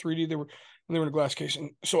 but they weren't 3D. They were in a glass case.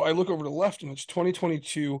 And so I look over to the left, and it's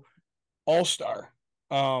 2022 All-Star.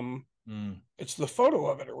 It's the photo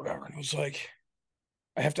of it or whatever. And I was like,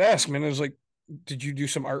 I have to ask him. And I was like, did you do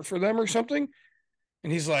some art for them or something?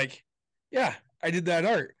 And he's like, yeah, I did that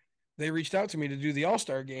art. They reached out to me to do the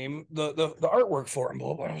All-Star game, the artwork for him.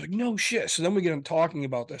 Blah, blah. I was like, no shit. So then we get him talking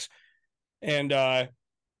about this. And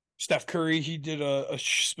Steph Curry, he did a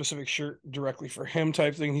specific shirt directly for him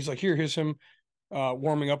type thing. He's like, here's him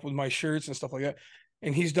warming up with my shirts and stuff like that.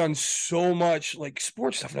 and he's done so much like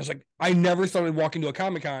sports stuff. And I was like, I never thought I'd walk into a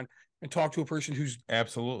Comic-Con and talk to a person who's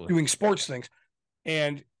absolutely doing sports things.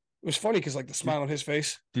 And it was funny because like the smile on his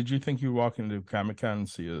face. Did you think you walk into Comic-Con and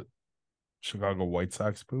see a Chicago White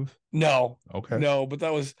Sox booth? No. Okay. No, but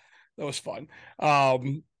that was fun.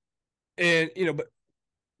 And but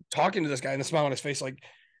talking to this guy and the smile on his face, like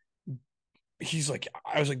he's like,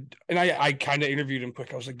 I was like, and I kind of interviewed him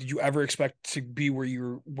quick. I was like, did you ever expect to be where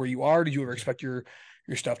you are? Did you ever expect your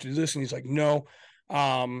stuff to do this? And he's like, no.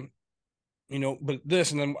 But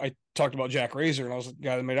this, and then I talked about Jack Razor, and I was the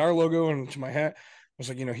guy that made our logo and to my hat. I was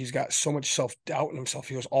like, he's got so much self-doubt in himself.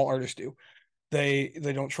 He goes, all artists do. They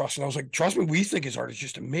don't trust. And I was like, trust me, we think his art is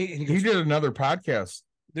just amazing. He did another podcast.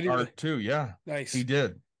 Did he art really? Too? Yeah. Nice. He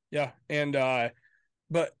did. Yeah. And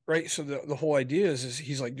but right, so the whole idea is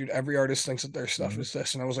he's like, dude, every artist thinks that their stuff is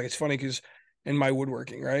this. And I was like, it's funny because in my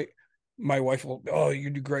woodworking, right, my wife will, oh, you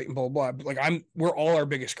do great and blah blah. But like we're all our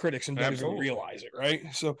biggest critics and doesn't realize it, right?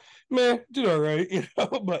 So man, did all right,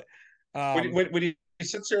 But when he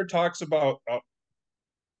sits there and talks about,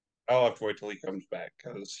 I'll have to wait till he comes back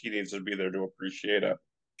because he needs to be there to appreciate it.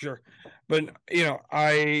 Sure, but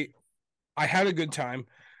I had a good time.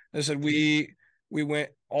 I said we went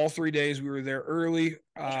all 3 days. We were there early.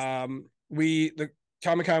 The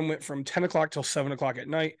Comic-Con went from 10 o'clock till 7 o'clock at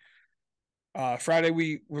night. Friday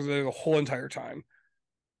we were there the whole entire time.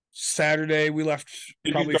 Saturday we left.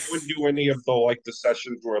 Did you go and do any of the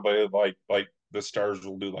sessions where they like the stars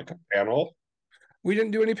will do like a panel? We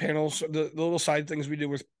didn't do any panels. The little side things we did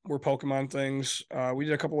were Pokemon things. We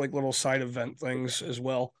did a couple like little side event things as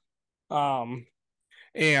well. And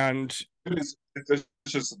it's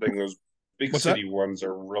just the thing. Those big city ones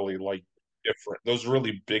are really like different. Those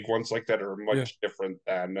really big ones like that are much different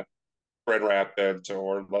than Grand Rapids,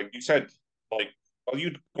 or like you said, like, well,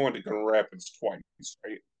 you'd gone to Grand Rapids twice,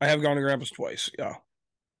 right? I have gone to Grand Rapids twice. Yeah.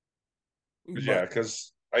 Yeah,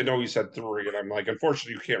 because I know you said 3, and I'm like,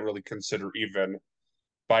 unfortunately, you can't really consider even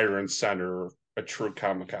Byron Center a true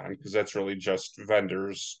Comic-Con because that's really just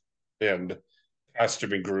vendors and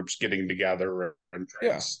costuming groups getting together and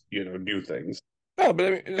trying to do things. Oh, but I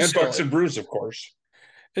mean, and Bucks and Brews, of course.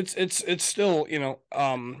 It's still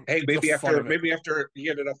hey, maybe after you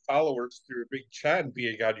get enough followers through Big Chad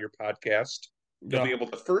being on your podcast, you'll be able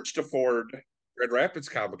to first afford Grand Rapids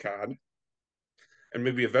Comic-Con, and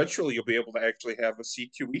maybe eventually you'll be able to actually have a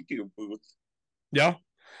C2E2 booth. Yeah,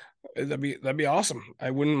 that'd be awesome.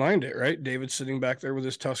 I wouldn't mind it. Right, David's sitting back there with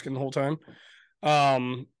his Tuscan the whole time.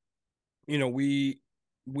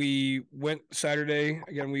 We went Saturday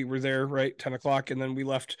again. We were there 10 o'clock, and then we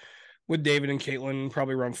left with David and Caitlin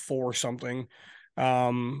probably around 4 or something.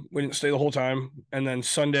 We didn't stay the whole time, and then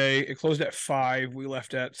Sunday it closed at 5. We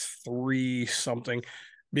left at 3 something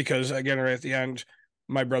because again, right at the end,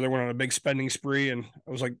 my brother went on a big spending spree, and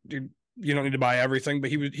I was like, dude, you don't need to buy everything,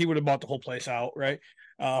 but he would have bought the whole place out, right?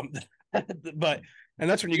 But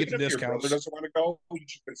that's when you get the discounts. If your brother doesn't want to go, you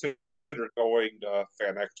should consider going to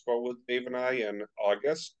Fan Expo with Dave and I in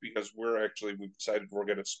August, because we've decided we're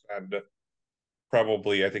going to spend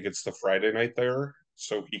probably, I think it's the Friday night there,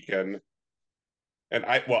 so he can, and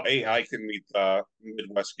I can meet the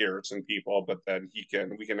Midwest Garrison people, but then we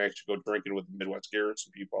can actually go drinking with the Midwest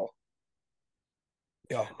Garrison people.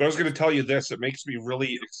 Yeah. But I was going to tell you this, it makes me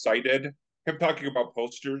really excited. Him talking about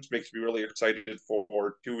posters makes me really excited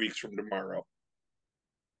for 2 weeks from tomorrow.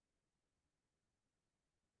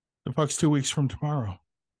 The fuck's 2 weeks from tomorrow?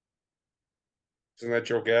 Isn't that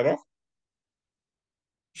Joe Gatto?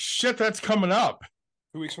 Shit, that's coming up.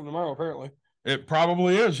 2 weeks from tomorrow, apparently. It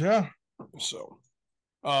probably is, yeah. So,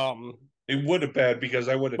 it would have been, because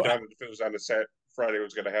I would have done it if it was on a set Friday. I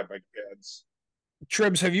was going to have my kids.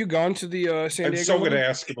 Tribz, have you gone to the San Diego? I'm so going to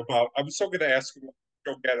ask him about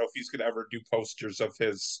Joe Gatto if he's going to ever do posters of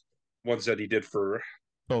his ones that he did for.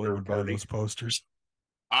 Totally would buy those posters.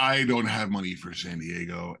 I don't have money for San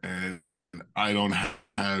Diego, and I don't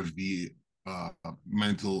have the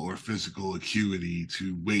mental or physical acuity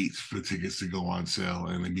to wait for tickets to go on sale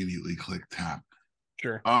and immediately click tap.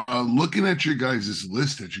 Sure. Looking at your guys'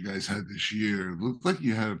 list that you guys had this year, it looked like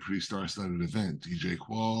you had a pretty star-studded event. DJ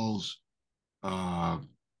Qualls,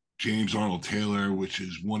 James Arnold Taylor, which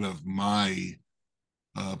is one of my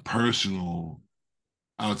personal,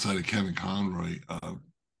 outside of Kevin Conroy,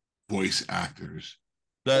 voice actors.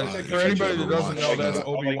 For anybody that doesn't know, that's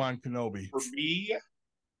Obi-Wan Kenobi. For me,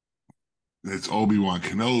 that's Obi-Wan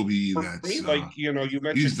Kenobi. For that's me, you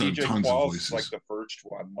mentioned DJ Qualls, like the first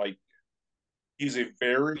one. Like, he's a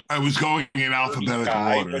very. I was going in alphabetical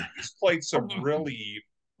order. But he's played some really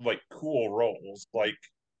cool roles. Like,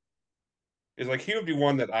 he would be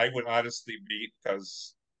one that I would honestly beat,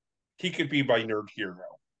 because he could be my nerd hero.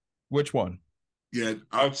 Which one? Yeah,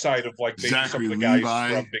 Outside of like maybe Zachary some of the guys Levi,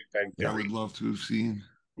 from Big Bang I Theory. would love to have seen.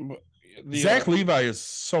 Zach Levi is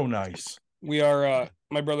so nice. We are,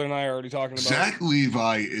 my brother and I are already talking about. Zach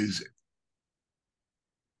Levi is.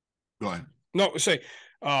 Go ahead. No, say,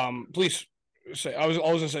 please say. I was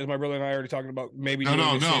gonna say, my brother and I are already talking about maybe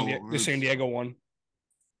doing the San Diego one.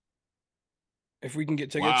 If we can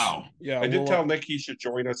get tickets. Wow. Yeah, I did tell Nick he should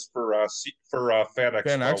join us for Fan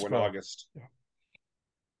Expo in August. Yeah.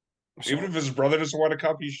 Even if his brother doesn't want to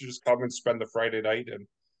come, he should just come and spend the Friday night. And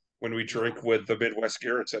when we drink with the Midwest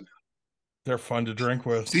Garrettson, they're fun to drink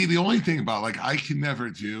with. See, the only thing about I could never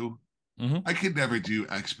do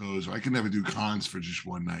expos, or I could never do cons for just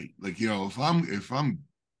one night. If I'm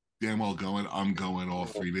damn well going, I'm going all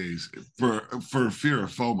 3 days for fear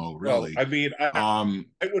of FOMO. Really, well, I mean, I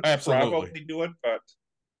would probably do it, but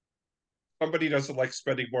somebody doesn't like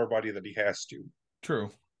spending more money than he has to. True.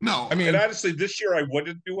 No, I mean, and honestly, this year I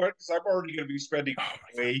wouldn't do it because I'm already going to be spending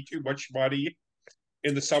way too much money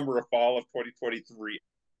in the summer or fall of 2023.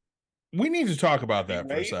 We need to talk about that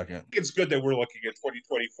for a second. It's good that we're looking at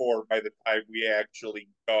 2024 by the time we actually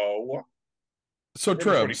go. So,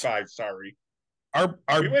 Tribz, 2025, sorry. Our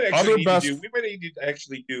we might other best. We might need to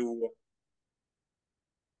actually do.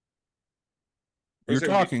 You're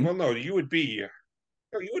talking. Well, no, you would be.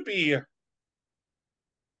 No, you would be.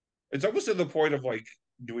 It's almost to the point of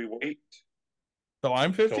do we wait till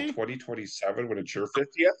I'm 50? Till 2027 when it's your 50th?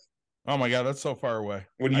 Oh my God, that's so far away.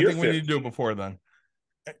 When I you're think 50. we need to do it before then.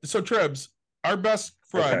 So, Tribz, our best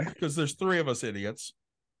friend, because there's 3 of us idiots,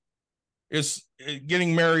 is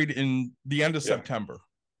getting married in the end of September.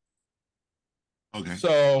 Okay.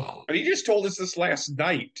 So, but he just told us this last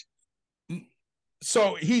night.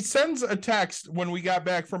 So he sends a text when we got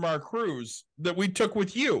back from our cruise that we took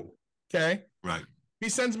with you. Okay. Right. He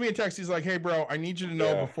sends me a text. He's like, "Hey, bro, I need you to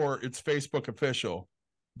know before it's Facebook official,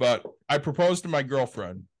 but I proposed to my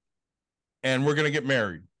girlfriend and we're going to get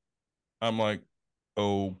married." I'm like,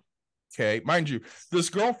 okay. Mind you, this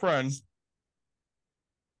girlfriend,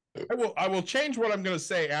 I will change what I'm going to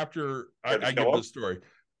say after I give this story.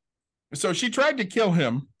 So she tried to kill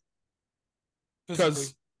him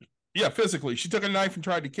because, physically. She took a knife and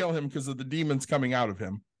tried to kill him because of the demons coming out of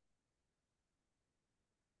him.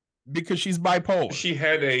 Because she's bipolar. She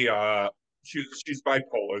had she's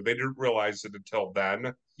bipolar. They didn't realize it until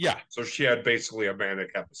then. Yeah. So she had basically a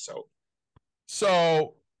manic episode.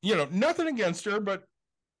 So, nothing against her, but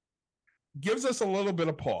gives us a little bit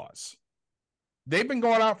of pause. They've been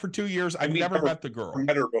going out for 2 years. I've never met the girl.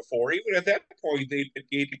 Met her before. Even at that point, they've been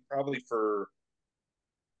dating probably for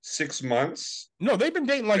 6 months. No, they've been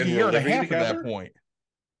dating like a year and a half together at that point.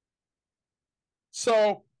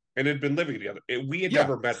 So. And had been living together. We had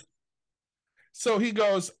never met. So he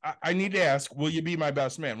goes, I need to ask, will you be my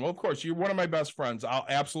best man? Well, of course, you're one of my best friends. I'll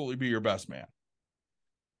absolutely be your best man.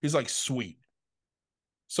 He's like, sweet.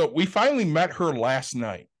 So we finally met her last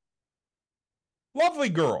night. Lovely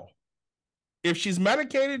girl. If she's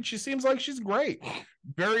medicated, she seems like she's great.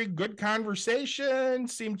 Very good conversation.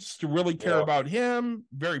 Seems to really care about him.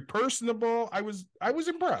 Very personable. I was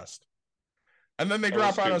impressed. And then they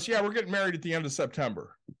drop on us. Yeah, we're getting married at the end of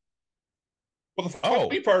September. Well, the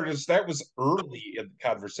funny part is that was early in the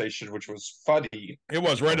conversation, which was funny. It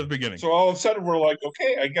was right at the beginning. So all of a sudden we're like,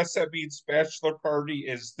 okay, I guess that means bachelor party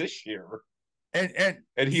is this year. And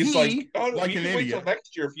he's like, oh, like an idiot. Wait till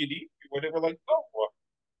next year if you need me. When they were like, oh.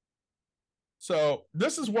 So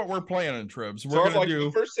this is what we're planning, Tribz. We're gonna do.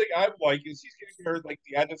 The first thing I'm like is he's getting married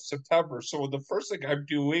the end of September. So the first thing I'm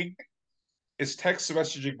doing is text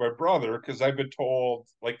messaging my brother because I've been told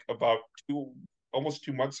about almost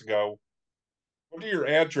 2 months ago, what are your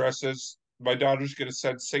addresses? My daughter's gonna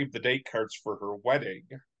send save the date cards for her wedding.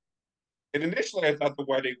 And initially I thought the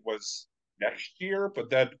wedding was next year,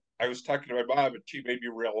 but then I was talking to my mom and she made me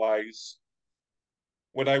realize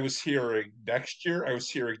when I was hearing next year, I was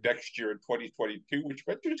hearing next year in 2022, which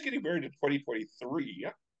meant she was getting married in 2023.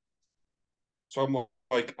 So I'm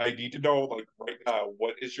like, I need to know right now,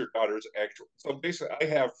 what is your daughter's actual? So basically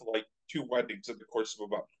I have 2 weddings in the course of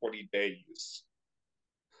about 20 days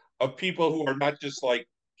of people who are not just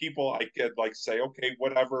people I can say, okay,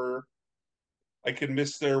 whatever, I can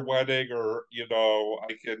miss their wedding or,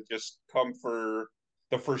 I can just come for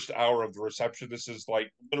the first hour of the reception. This is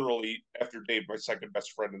literally, after Dave, my second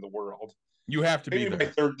best friend in the world. You have to be there. Maybe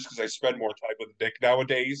my third, just because I spend more time with Nick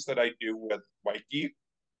nowadays than I do with Mikey.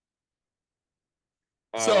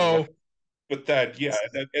 But then,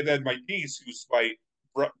 and then my niece, who's my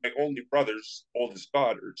only brother's oldest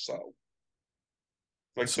daughter. So,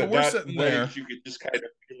 so we're sitting there. You could just kind of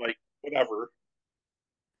be whatever.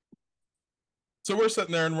 So we're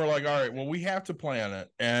sitting there and we're like, all right, well, we have to plan it.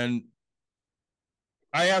 And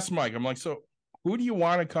I asked Mike, I'm like, so who do you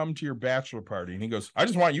want to come to your bachelor party? And he goes, I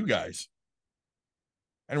just want you guys.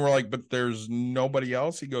 And we're like, but there's nobody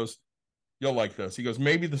else. He goes, you'll like this. He goes,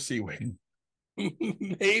 maybe the Sea-Wing.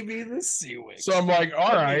 Maybe the Sea-Wing. So I'm like,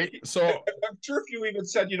 all right. So I'm sure if you even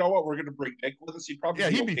said, you know what, we're going to bring Nick with us, he'd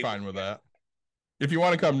probably he'd be fine with that. If you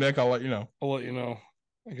want to come, Nick, I'll let you know. I'll let you know.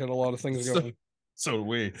 I got a lot of things going. So do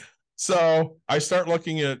we. So I start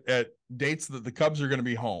looking at dates that the Cubs are going to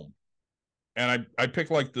be home. And I pick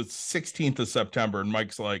like the 16th of September. And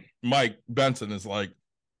Mike Benson is like,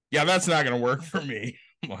 yeah, that's not going to work for me.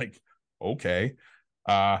 I'm like, okay.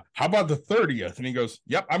 How about the 30th? And he goes,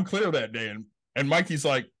 yep, I'm clear that day. And Mikey's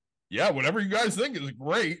like, yeah, whatever you guys think is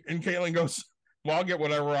great. And Caitlin goes, well, I'll get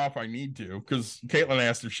whatever off I need to. Because Caitlin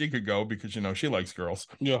asked if she could go because, she likes girls.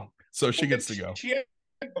 Yeah. So she gets to go. She had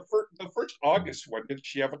the first August one. Did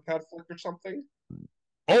she have a conflict or something?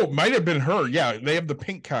 Oh, might have been her. Yeah, they have the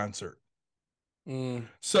Pink concert.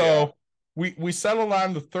 So we settled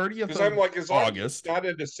on the 30th of I'm like, as long August. as it's not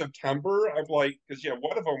into September, I'm like, because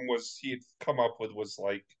one of them was he had come up with was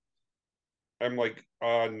like, I'm like,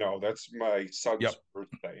 no, that's my son's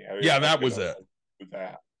birthday. That was it. Do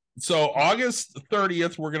that. So August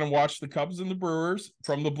 30th, we're gonna watch the Cubs and the Brewers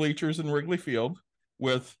from the bleachers in Wrigley Field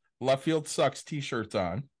with Left Field Sucks t-shirts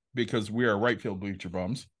on because we are right field bleacher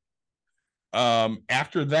bums.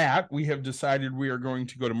 After that, we have decided we are going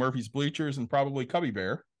to go to Murphy's Bleachers and probably Cubby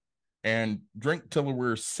Bear and drink till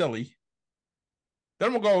we're silly.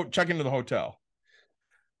 Then we'll go check into the hotel.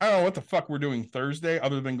 I don't know what the fuck we're doing Thursday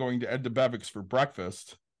other than going to Ed DeBevick's for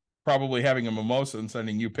breakfast, probably having a mimosa and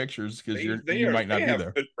sending you pictures because you might not be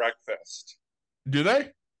there. Good breakfast. Do they?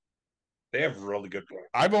 They have really good breakfast.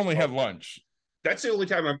 I've only had lunch. That's the only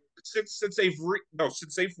time since they've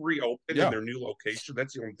reopened in their new location.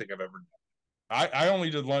 That's the only thing I've ever done. I only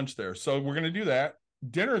did lunch there, so we're gonna do that.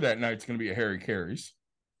 Dinner that night's gonna be at Harry Carey's.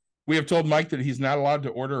 We have told Mike that he's not allowed to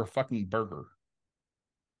order a fucking burger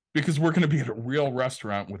because we're gonna be at a real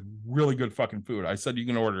restaurant with really good fucking food. I said you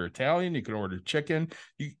can order Italian, you can order chicken,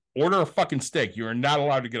 you order a fucking steak. You are not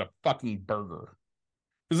allowed to get a fucking burger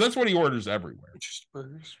because that's what he orders everywhere. Just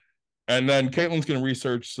burgers. And then Caitlin's gonna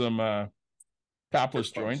research some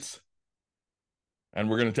topless joints. And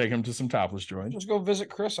we're going to take him to some topless joints. Just go visit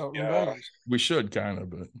Chris out in Vegas. We should kind of,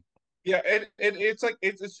 but yeah, and it's like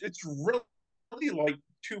it's really like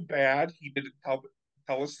too bad he didn't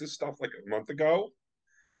tell us this stuff like a month ago.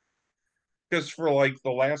 Because for like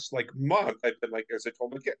the last like month, I've been like, as I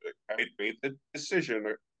told my kid, I made the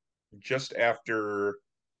decision just after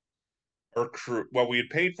our cruise. Well, we had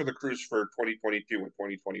paid for the cruise for 2022 and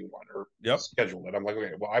 2021, or scheduled it. I'm like,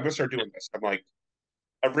 okay, well, I'm gonna start doing this. I'm like,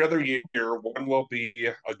 every other year, one will be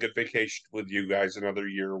a good vacation with you guys. Another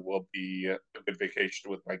year will be a good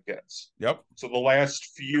vacation with my kids. Yep. So the last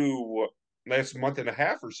month and a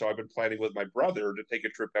half or so, I've been planning with my brother to take a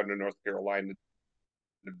trip down to North Carolina.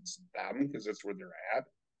 Them because that's where they're at.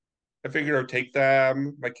 I figured I'd take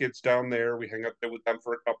them, my kids down there. We hang up there with them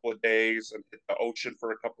for a couple of days and hit the ocean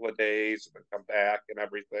for a couple of days and then come back and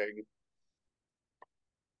everything.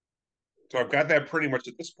 So I've got that pretty much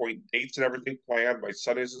at this point, dates and everything planned. My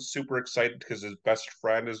son is super excited because his best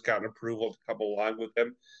friend has gotten approval to come along with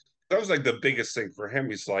him. That was like the biggest thing for him.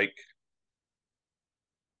 He's like,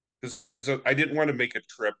 I didn't want to make a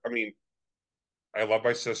trip. I mean, I love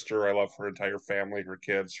my sister. I love her entire family, her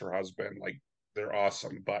kids, her husband. Like, they're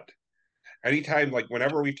awesome. But anytime, like,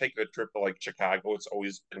 whenever we've taken a trip to like Chicago, it's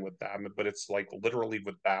always been with them. But it's like literally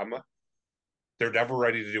with them. They're never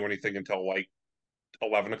ready to do anything until like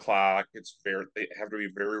 11 o'clock. They have to be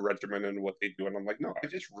very regimented in what they do. And I'm like, no, I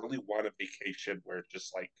just really want a vacation where it's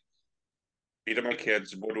just like, meet my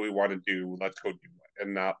kids. What do we want to do? Let's go do it.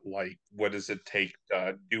 And not like, what does it take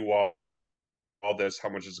to do all this? How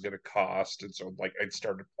much is it going to cost? And so like, I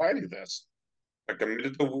started planning this. I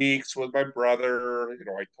committed the weeks with my brother.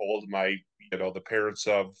 I told the parents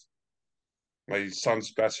of my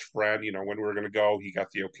son's best friend, when we were going to go, he got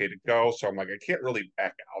the okay to go. So I'm like, I can't really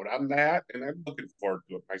back out on that. And I'm looking forward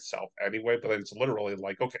to it myself anyway. But then it's literally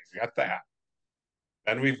like, okay, we got that.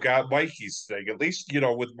 And we've got Mikey's thing. At least,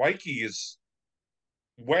 with Mikey's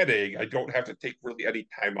wedding, I don't have to take really any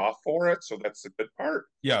time off for it. So that's the good part.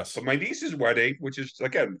 Yes. So my niece's wedding, which is,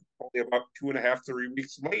 again, only about 2.5, 3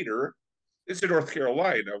 weeks later, is in North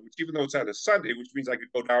Carolina, which even though it's on a Sunday, which means I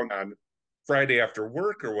could go down on Friday after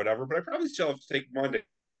work or whatever, but I probably still have to take Monday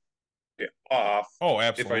off. Oh,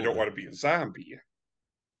 absolutely. If I don't want to be a zombie.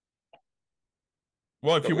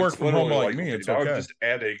 Well, if you work from home like me, it's okay. I'm just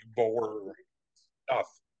adding more stuff.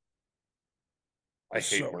 I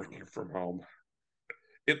hate working from home.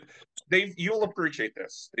 You'll appreciate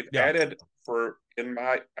this. They've Yeah. added I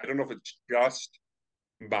don't know if it's just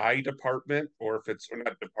my department or if it's, or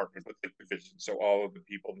not department, but the division. So all of the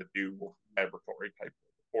people that do laboratory type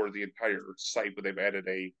or the entire site, but they've added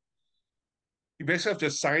you basically have to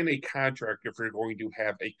sign a contract if you're going to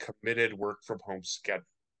have a committed work from home schedule.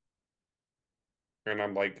 And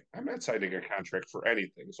I'm like, I'm not signing a contract for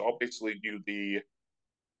anything. So I'll basically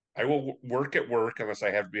I will work at work unless I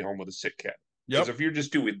have to be home with a sick kid. Because if you're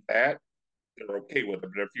just doing that, they're okay with it.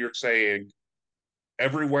 But if you're saying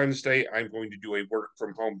every Wednesday I'm going to do a work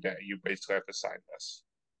from home day, you basically have to sign this.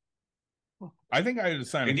 I think I had to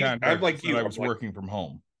sign a contract. I'm like you. I was working from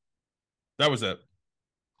home. That was it.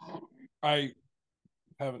 I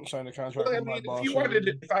haven't signed a contract with my boss.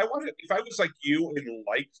 If I was like you and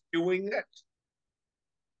liked doing it,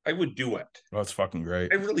 I would do it. That's fucking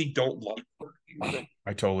great. I really don't like working.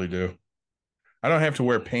 I totally do. I don't have to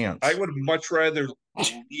wear pants. I would much rather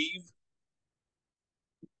leave.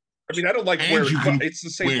 I mean, I don't like And wearing. you can It's the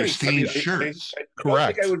same wear thing. stained shirts. I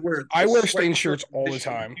Correct. think I would wear. I wear stained shirts all the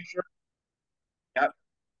time. Yeah.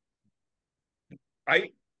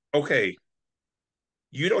 Okay.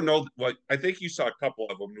 You don't know what I think you saw a couple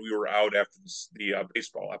of them. We were out after the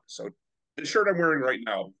baseball episode. The shirt I'm wearing right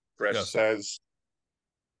now, Chris, says,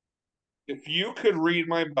 "If you could read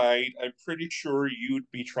my mind, I'm pretty sure you'd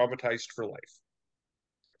be traumatized for life."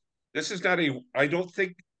 This is not I don't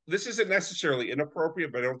think this isn't necessarily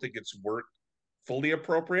inappropriate, but I don't think it's fully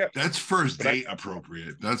appropriate. That's first date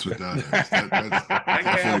appropriate. That's what that is. That's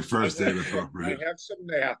definitely first date appropriate. I have some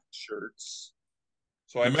math shirts.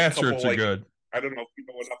 So the math shirts are good. I don't know if you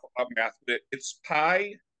know enough about math, but it's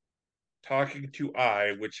pi talking to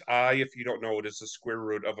I, which I, if you don't know it, is the square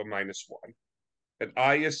root of a -1. And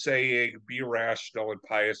I is saying be rational, and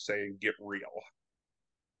pi is saying get real.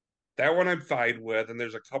 That one I'm fine with. And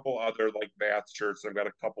there's a couple other like math shirts. I've got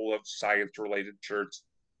a couple of science related shirts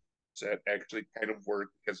that actually kind of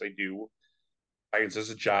work because I do science as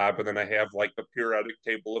a job. And then I have like the periodic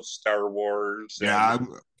table of Star Wars. Yeah.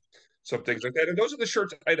 Some things like that. And those are the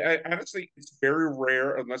shirts. I honestly, it's very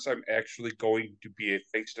rare unless I'm actually going to be a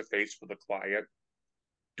face-to-face with a client.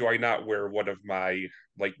 Do I not wear one of my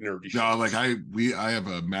like nerdy shirts? No, like I have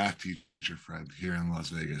a math teacher friend here in Las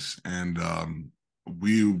Vegas, and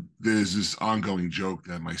there's this ongoing joke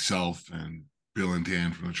that myself and Bill and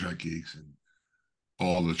Dan from the Trek Geeks and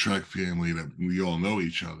all the Trek family, that we all know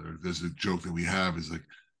each other. There's a joke that we have is like,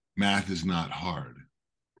 math is not hard.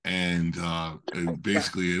 And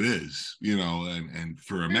basically it is, and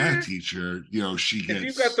for a math teacher, she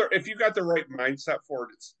gets, if you got the right mindset for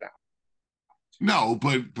it, it's not. No,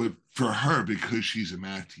 but for her, because she's a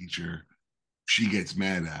math teacher, she gets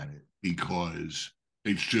mad at it because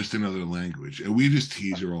it's just another language, and we just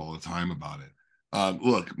tease her all the time about it.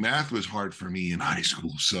 Look, math was hard for me in high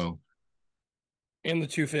school, so. And the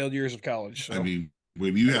 2 failed years of college. So. I mean,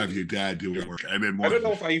 when you have your dad doing work, and then I don't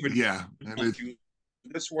know if I even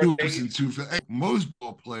this one. Most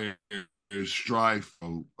ball players strive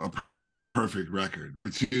for a perfect record.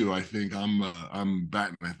 For 2, I think I'm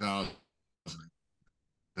batting 1,000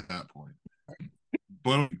 at that point.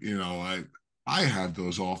 But I have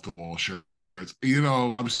those off the ball shirts.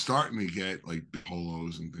 I'm starting to get like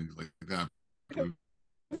polos and things like that. But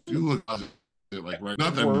if you look at it, like right,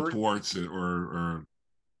 not that reports it or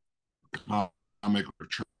comic or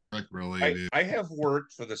Trek related. I have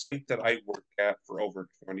worked for the state that I work at for over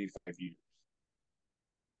 25 years.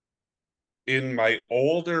 In my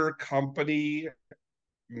older company,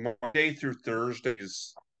 Monday through Thursday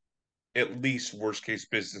is at least worst case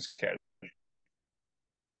business casual.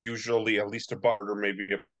 Usually at least a butter,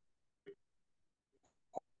 maybe a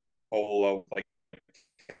polo, like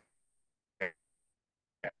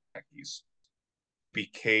khakis.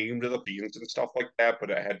 Became to the beans and stuff like that, but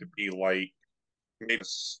it had to be like maybe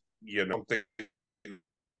something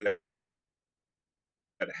that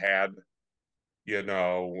had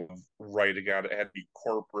writing on it. It had to be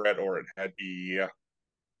corporate, or it had to be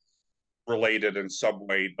related in some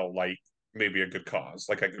way to like maybe a good cause.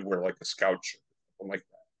 Like I could wear like a scout shirt, something like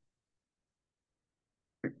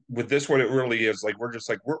that. With this one, it really is like we're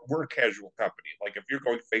a casual company. Like if you're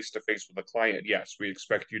going face to face with a client, yes, we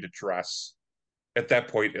expect you to dress at that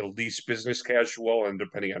point at least business casual, and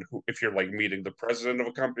depending on who, if you're like meeting the president of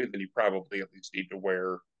a company, then you probably at least need to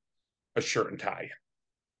wear a shirt and tie.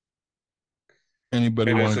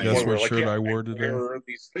 Anybody want to guess what shirt I wore today?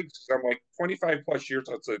 These things, I'm like 25 plus years.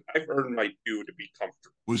 I've earned my due to be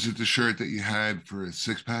comfortable. Was it the shirt that you had for a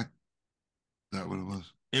 6-pack? Is that what it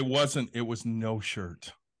was? It wasn't. It was no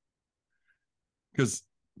shirt. Because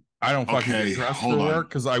I don't fucking get dressed for work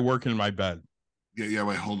because I work in my bed. Yeah.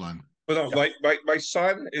 Wait, hold on. But no, my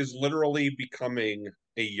son is literally becoming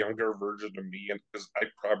a younger version of me, and because I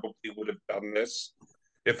probably would have done this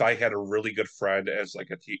if I had a really good friend as like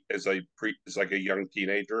a young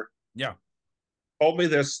teenager. Yeah. Told me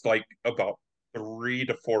this like about 3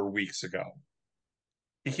 to 4 weeks ago.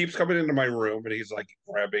 He keeps coming into my room and he's like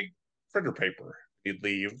grabbing printer paper. He'd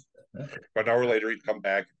leave. But an hour later, he'd come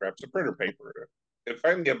back and grab some printer paper. And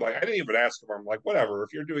finally, I'm like, I didn't even ask him. I'm like, whatever.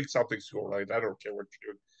 If you're doing something school related, I don't care what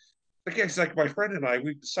you're doing. Like, he's like, my friend and I,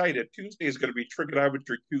 we've decided Tuesday is going to be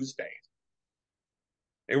trigonometry Tuesday.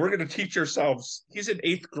 And we're going to teach ourselves. He's in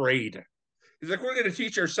 8th grade. He's like, we're going to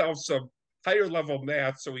teach ourselves some higher level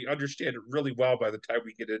math so we understand it really well by the time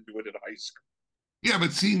we get into it in high school. Yeah,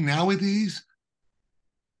 but see, nowadays,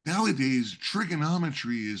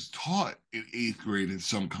 trigonometry is taught in 8th grade in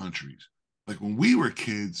some countries. Like when we were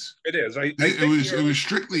kids, it is. It was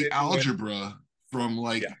strictly algebra from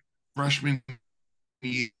like freshman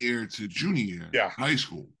year to junior year, high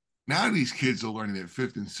school. Now these kids are learning at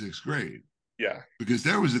 5th and 6th grade. Yeah, because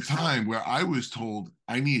there was a time where I was told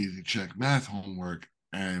I needed to check math homework,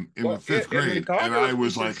 and in the 5th grade, and I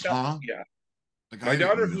was like, "Huh?" Yeah. Like, my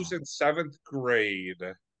daughter, who's in 7th grade,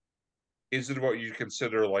 isn't what you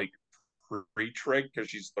consider like pre-trig because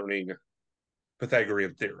she's learning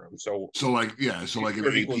Pythagorean theorem. So like an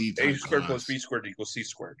AP type A squared class. plus B squared equals C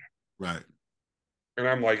squared. Right. And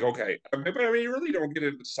I'm like, okay, but I mean, you really don't get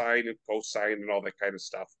into sine and cosine and all that kind of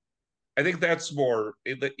stuff. I think that's more,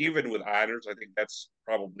 even with honors, I think that's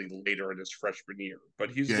probably later in his freshman year. But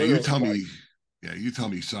he's you tell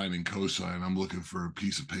me sine and cosine. I'm looking for a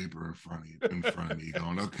piece of paper in front of me,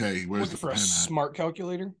 going, okay, where's the pen? Smart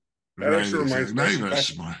calculator? That actually reminds me. Not even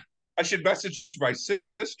smart. I should message my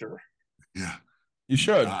sister. Yeah, you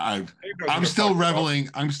should. I'm still reveling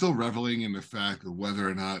in the fact of whether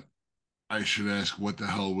or not I should ask what the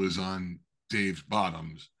hell was on Dave's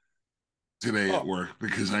bottoms today at work,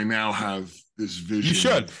 because I now have this vision. You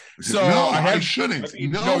should. So no, I shouldn't.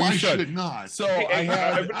 I should not. So I'm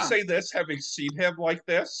going to say this: having seen him like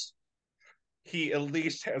this, he at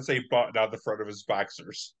least has a button on the front of his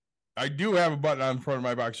boxers. I do have a button on the front of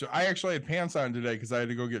my boxer. I actually had pants on today because I had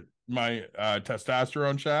to go get my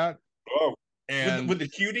testosterone shot. Oh, and with the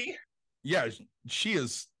cutie? Yeah, she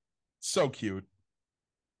is so cute.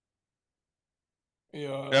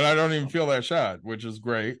 Yeah, and I don't even feel that shot, which is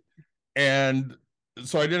great. And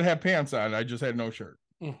so I did have pants on. I just had no shirt.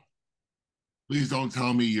 Please don't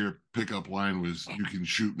tell me your pickup line was, "You can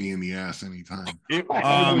shoot me in the ass anytime." It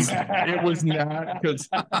was not, because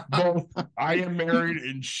both I am married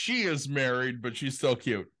and she is married, but she's still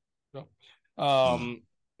cute.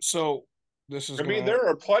 So this is. I mean, there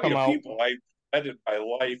are plenty of people I've met in my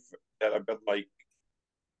life that have been like,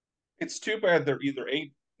 it's too bad they're either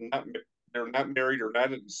they're not married or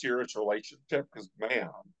not in a serious relationship, because man.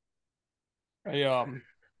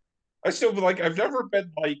 I still like, I've never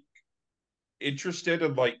been like interested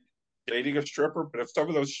in like dating a stripper, but if some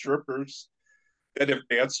of those strippers that have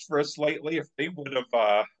danced for us lately, if they would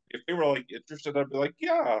have if they were like interested, I'd be like,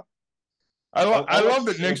 yeah. I love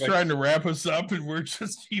that Nick's trying to wrap us up and we're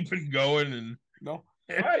just keeping going. And no,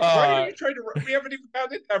 why are you trying to? We haven't even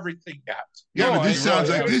gotten into everything yet. Yeah, but this sounds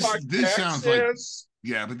like this sounds like.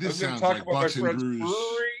 Yeah, but this sounds like Bucks and Brews.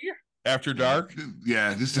 After dark?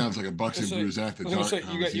 Yeah, this sounds like a Bucks and Brews after dark.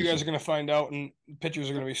 You guys are going to find out, and pictures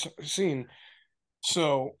are going to be seen.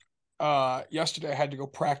 So, yesterday I had to go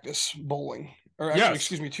practice bowling. Or actually,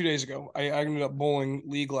 excuse me, 2 days ago. I ended up bowling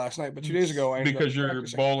league last night, but 2 days ago I ended because up you're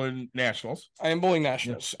practicing. Bowling nationals. I am bowling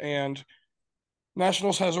nationals, and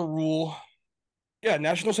nationals has a rule. Yeah,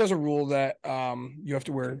 nationals has a rule that you have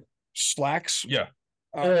to wear slacks. Yeah,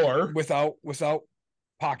 or without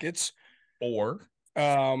pockets. Or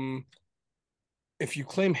if you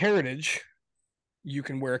claim heritage, you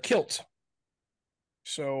can wear a kilt.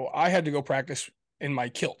 So I had to go practice in my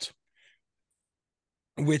kilt,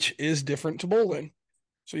 which is different to bowling.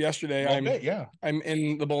 So yesterday I'm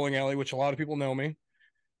in the bowling alley, which a lot of people know me.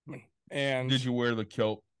 And did you wear the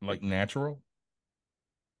kilt like natural?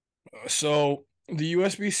 So the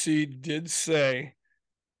USBC did say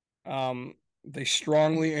they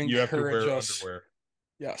strongly encourage us. Underwear.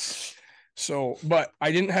 Yes. So, but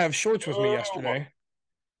I didn't have shorts with me yesterday.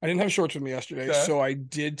 So I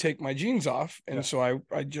did take my jeans off, and so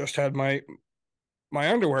I just had my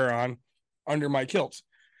underwear on under my kilt.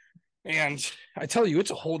 And I tell you, it's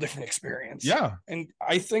a whole different experience. Yeah. And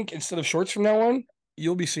I think instead of shorts from now on,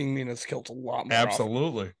 you'll be seeing me in this kilt a lot more.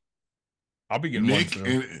 Absolutely. Often. I'll be getting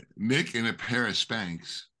Nick in a pair of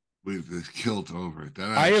Spanx with the kilt over it.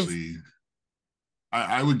 That actually,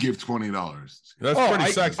 I would give $20. That's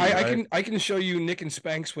pretty sexy. I can show you Nick and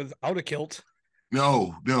Spanx without a kilt.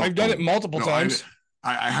 No. I've done it multiple times.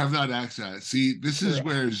 I have not asked that. See, this is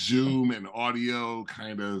where Zoom and audio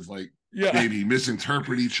kind of like maybe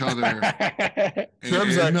misinterpret each other.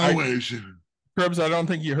 Tribz, no way. Tribz, I don't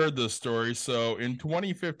think you heard this story. So in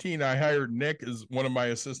 2015, I hired Nick as one of my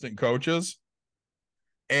assistant coaches.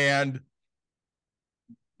 And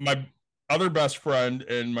my other best friend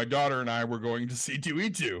and my daughter and I were going to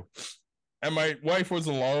C2E2. And my wife was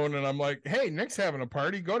alone. And I'm like, hey, Nick's having a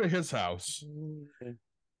party. Go to his house. And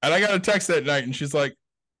I got a text that night. And she's like,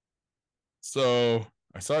 so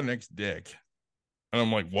I saw Nick's dick. And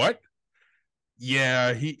I'm like, what?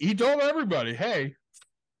 Yeah, he told everybody, hey,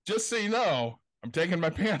 just so you know, I'm taking my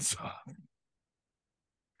pants off.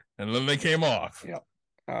 And then they came off. Yep.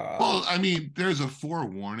 Well, I mean, there's a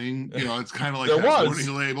forewarning. You know, it's kind of like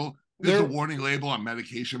warning label. There's a warning label on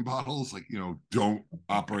medication bottles, like, you know, don't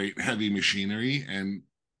operate heavy machinery. And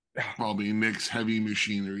probably Nick's heavy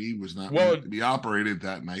machinery was not meant to be operated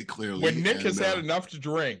that night, clearly. When Nick has had enough to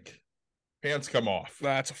drink, pants come off.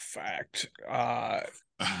 That's a fact.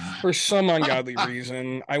 For some ungodly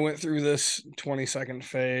reason, I went through this 20-second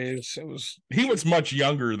phase. He was much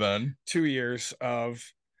younger then. 2 years of,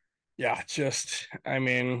 I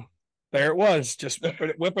mean, there it was. Just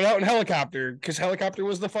whip it out in helicopter, because helicopter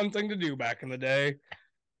was the fun thing to do back in the day.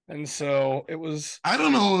 And so it was. I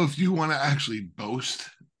don't know if you want to actually boast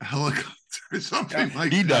helicopter or something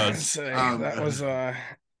like he that. does.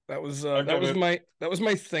 That was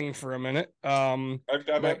my thing for a minute. I've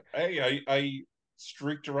done it. Hey, I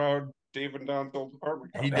streaked around Dave and Don's old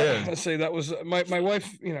apartment. He did. I say that was my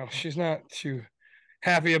wife. You know, she's not too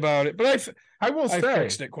happy about it, but I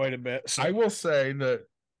fixed it quite a bit. So. I will say that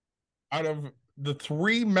out of the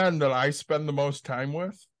 3 men that I spend the most time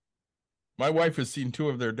with, my wife has seen 2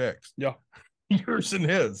 of their dicks. Yeah, yours and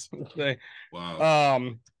his.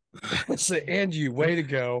 Wow. Let's say Angie, way to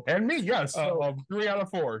go. And me, yes. 3 out of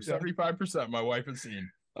 4, 75%. My wife has seen.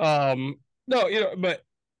 No, you know, but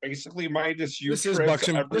basically, mine is you. This is Bucks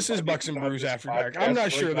and Brews After Dark. I'm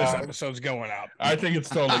not sure this episode's going up. I think it's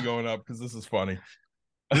totally going up because this is funny.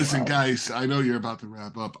 Listen, guys, I know you're about to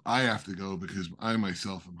wrap up. I have to go because I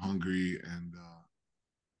myself am hungry, and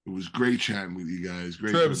it was great chatting with you guys.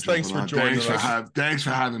 Great. Tribz, thanks for joining us. Thanks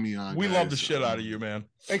for having me on. We love the shit out of you, man.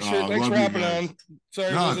 Thanks for hopping on.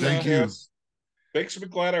 Sorry, thank you. Makes me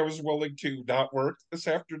glad I was willing to not work this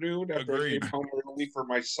afternoon after I came home early for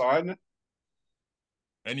my son.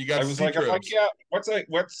 And you got. I was like, I'm like, yeah.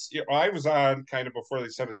 What's? You know, I was on kind of before they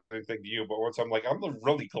said anything to you, but once I'm like, I'm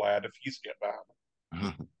really glad if he's getting on.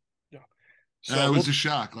 Yeah. So it was a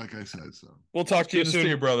shock, like I said. So we'll talk to you soon, see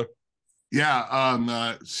you, brother. Yeah.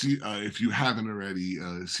 If you haven't already,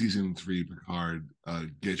 season 3 Picard,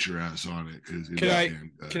 get your ass on it because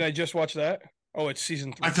can I just watch that? Oh, it's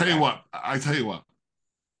season 3. I tell you what.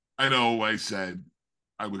 I know I said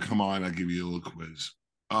I would come on. I'll give you a little quiz.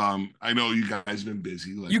 I know you guys have been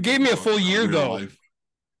busy. Like, you gave me a full year though. Life.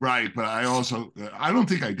 Right, but I also I don't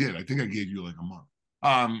think I did. I think I gave you like a month.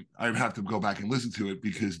 I'd have to go back and listen to it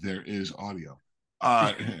because there is audio.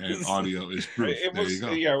 And audio is proof. There you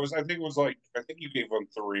go. Yeah, it was. I think you gave him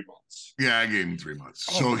 3 months. Yeah, I gave him 3 months.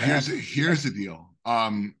 So here's the deal.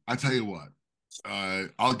 I tell you what.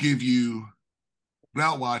 I'll give you,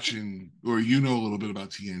 without watching, or a little bit about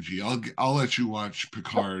TNG. I'll let you watch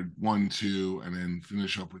Picard 1, 2, and then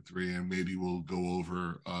finish up with 3, and maybe we'll go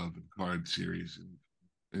over the Picard series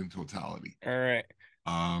in totality. All right.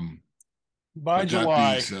 By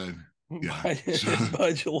July. Said,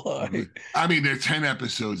 by July. I mean, there are 10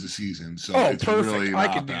 episodes a season, so it's perfect. really I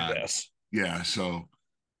not can bad. do this. Yeah. So,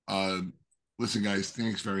 listen, guys,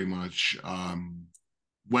 thanks very much.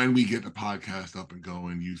 When we get the podcast up and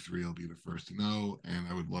going, you 3 will be the first to know, and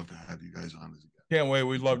I would love to have you guys on as a guest. Can't wait.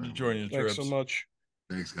 We'd love to join you, Tribz. Thanks so much.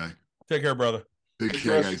 Thanks, guy. Take care, brother. Take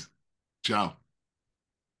care, guys. Ciao.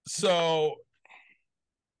 So,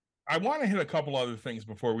 I want to hit a couple other things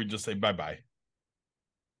before we just say bye-bye.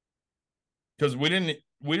 Because we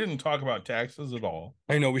didn't talk about taxes at all.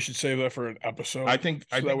 I know we should save that for an episode. I think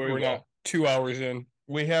that way we're not 2 hours in.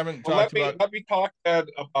 We haven't talked about. Let me talk then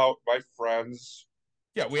about my friends.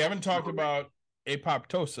 Yeah, we haven't talked about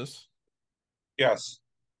apoptosis. Yes,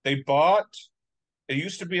 they bought. It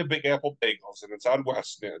used to be a Big Apple Bagels, and it's on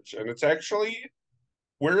West Ninch, and it's actually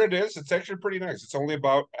where it is. It's actually pretty nice. It's only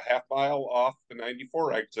about a half mile off the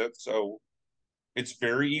 94 exit, so it's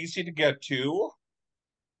very easy to get to.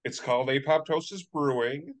 It's called Apoptosis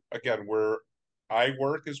Brewing. Again, where I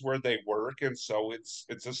work is where they work, and so it's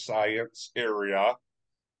a science area.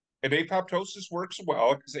 And apoptosis works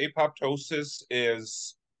well because apoptosis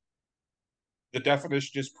is, the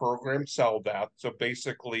definition is programmed cell death. So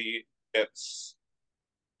basically, it's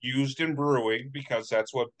used in brewing because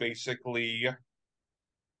that's what basically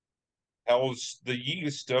tells the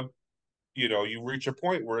yeast to, you reach a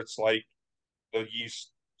point where it's like the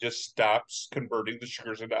yeast just stops converting the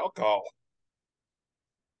sugars into alcohol.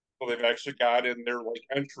 So they've actually got in their like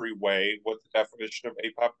entryway what the definition of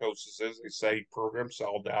apoptosis is. They say programmed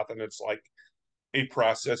cell death, and it's like a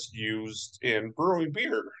process used in brewing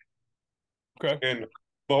beer. Okay. And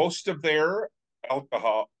most of their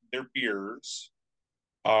alcohol, their beers,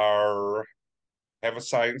 have a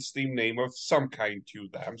science theme name of some kind to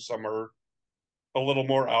them. Some are a little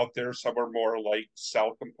more out there. Some are more like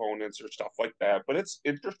cell components or stuff like that. But it's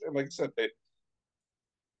interesting. Like I said,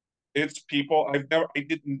 it's people I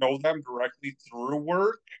didn't know them directly through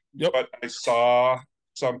work, but I saw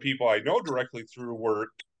some people I know directly through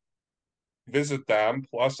work visit them.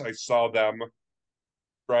 Plus, I saw them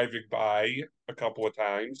driving by a couple of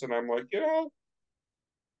times, and I'm like,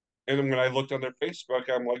 And then when I looked on their Facebook,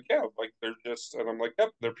 I'm like, yeah, like they're just, and I'm like,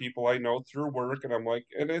 yep, they're people I know through work, and I'm like,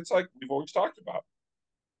 and it's like we've always talked about.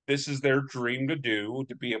 This is their dream to do,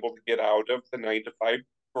 to be able to get out of the 9 to 5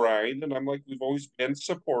 grind, and I'm like, we've always been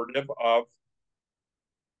supportive of,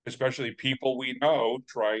 especially people we know,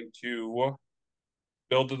 trying to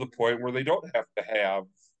build to the point where they don't have to have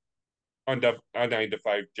a 9 to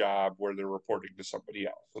 5 job where they're reporting to somebody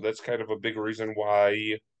else. So that's kind of a big reason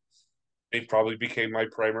why they probably became my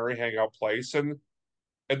primary hangout place. And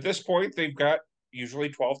at this point, they've got usually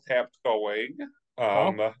 12 taps going.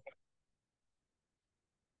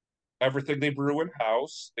 Everything they brew in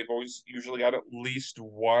house. They've always usually got at least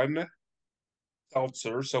one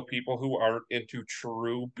seltzer, so people who aren't into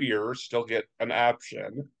true beer still get an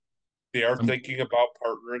option. They are thinking about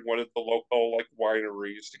partnering one of the local like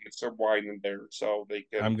wineries to get some wine in there, so they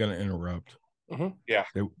can. I'm going to interrupt. Yeah,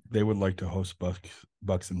 they would like to host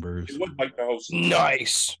Bucks and Brews. They would like to host.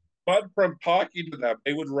 Nice. But from talking to them,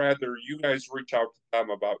 they would rather you guys reach out to them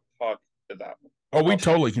about talking to them. Oh, we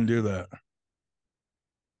totally can do that.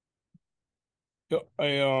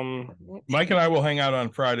 Mike and I will hang out on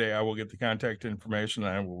Friday. I will get the contact information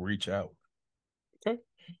and I will reach out. Okay.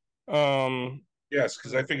 Yes,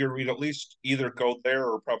 because I figured we'd at least either go there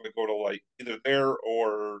or probably go to like either there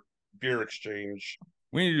or beer exchange.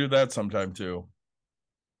 We need to do that sometime too.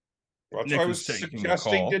 Well, that's why I was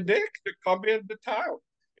suggesting to Nick to come into town.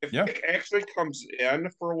 If Nick actually comes in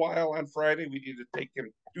for a while on Friday, we need to take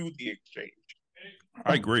him to the exchange.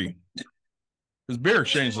 I agree. Because beer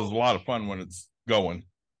exchange is a lot of fun when it's going.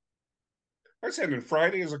 I said, and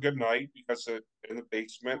Friday is a good night because in the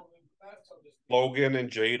basement, Logan and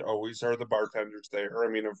Jade always are the bartenders there. I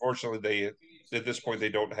mean, unfortunately, at this point they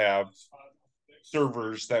don't have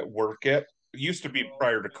servers that work it. It used to be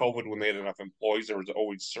prior to COVID when they had enough employees. There was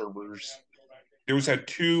always servers. They always had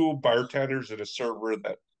 2 bartenders and a server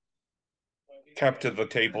that kept to the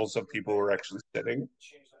tables of people who were actually sitting.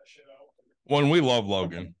 When we love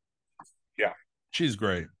Logan. Yeah. She's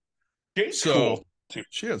great. Jade's cool too.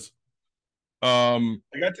 She is. I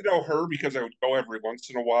got to know her because I would go every once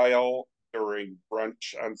in a while during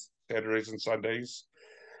brunch on Saturdays and Sundays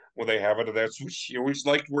when they have it, and that's what she always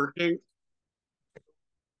liked working.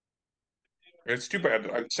 It's too bad.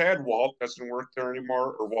 I'm sad Walt doesn't work there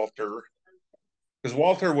anymore, or Walter, because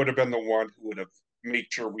Walter would have been the one who would have made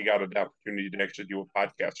sure we got an opportunity to actually do a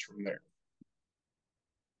podcast from there.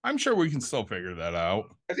 I'm sure we can still figure that out.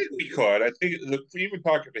 I think we could. I think even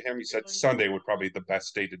talking to him, he said Sunday would probably be the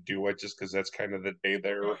best day to do it, just because that's kind of the day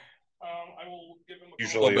they're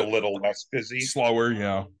usually a little less busy. Slower,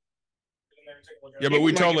 yeah. Yeah, but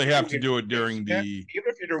we totally have to do it during the. Even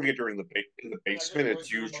if you're doing it during in the basement,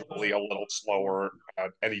 it's usually a little slower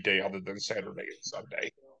any day other than Saturday and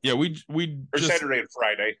Sunday. Yeah, we just, Saturday and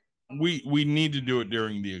Friday. We need to do it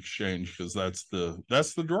during the exchange because that's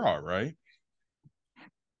the draw, right?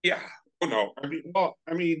 Yeah. Oh, no.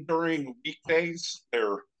 I mean, during weekdays,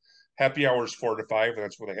 their happy hours 4 to 5, and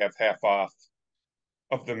that's where they have half off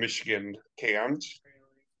of the Michigan cans.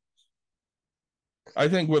 I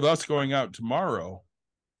think with us going out tomorrow,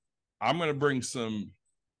 I'm going to bring some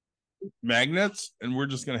magnets and we're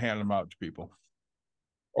just going to hand them out to people.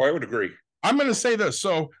 Oh, I would agree. I'm going to say this.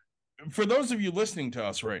 So for those of you listening to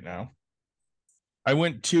us right now, I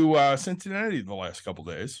went to Cincinnati the last couple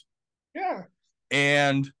days. Yeah.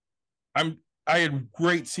 And I had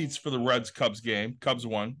great seats for the Reds-Cubs game. Cubs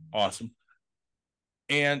won. Awesome.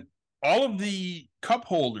 And all of the cup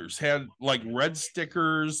holders had like red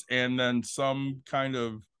stickers and then some kind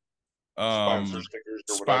of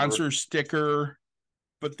sponsor sticker,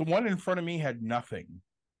 but the one in front of me had nothing.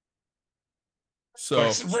 So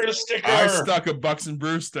I stuck a Bucks and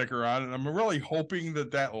Brew sticker on it. And I'm really hoping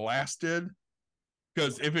that lasted,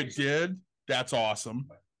 because if it did, that's awesome.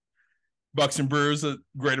 Bucks and Brews at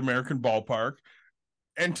Great American Ballpark.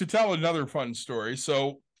 And to tell another fun story,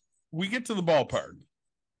 so we get to the ballpark,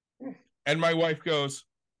 and my wife goes,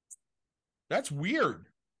 "That's weird."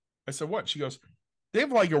 I said, "What?" She goes, "They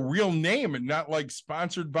have like a real name and not like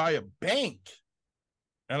sponsored by a bank."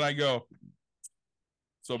 And I go,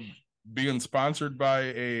 "So being sponsored by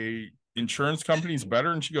a insurance company is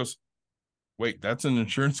better?" And she goes, "Wait, that's an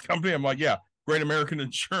insurance company?" I'm like, "Yeah, Great American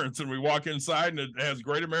Insurance." And we walk inside and it has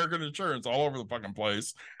Great American Insurance all over the fucking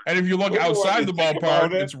place. And if you look outside the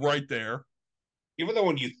ballpark, it's right there. Even though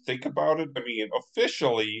when you think about it, I mean,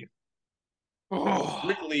 officially,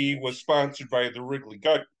 Wrigley was sponsored by the Wrigley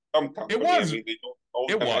Gum Company. It was. I mean, they don't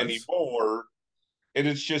own them anymore. And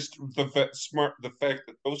it's just the fact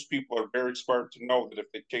that those people are very smart to know that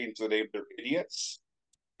if they change the name, they're idiots.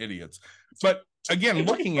 But again,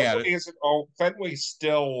 looking at it, Fenway's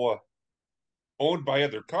still owned by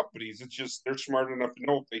other companies. It's just they're smart enough to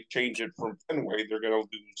know if they change it from Fenway, they're going to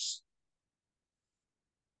lose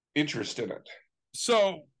interest in it.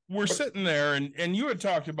 So we're sitting there, and you had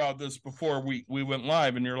talked about this before we went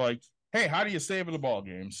live, and you're like, "Hey, how do you savor the ball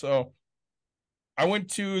game?" So I went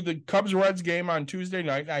to the Cubs-Reds game on Tuesday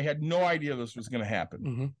night. I had no idea this was going to happen.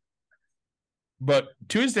 Mm-hmm. But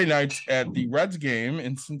Tuesday nights at the Reds game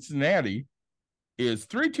in Cincinnati is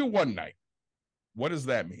 3-2-1 night. What does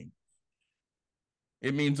that mean?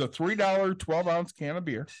 It means a $3 12-ounce can of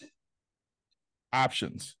beer.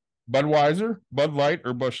 Options: Budweiser, Bud Light,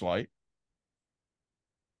 or Busch Light.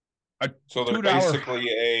 So they're basically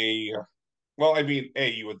you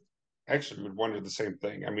would wonder the same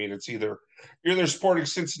thing. I mean, it's you're either supporting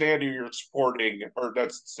Cincinnati or you're supporting, or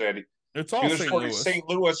that's Cincinnati. It's all St. Louis. St.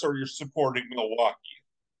 Louis or you're supporting Milwaukee.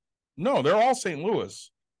 No, they're all St. Louis.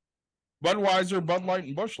 Budweiser, Bud Light,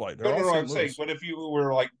 and Busch Light. No, I'm saying, but if you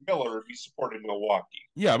were like Miller, it'd be supporting Milwaukee.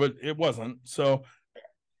 Yeah, but it wasn't. So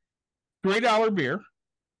 $3 beer,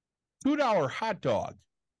 $2 hot dog,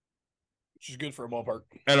 which is good for a ballpark,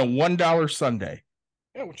 and a $1 sundae.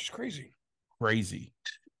 Yeah, which is crazy.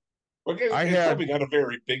 Well, it's probably not a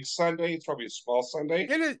very big sundae. It's probably a small sundae.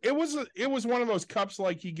 It was one of those cups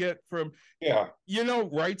like you get from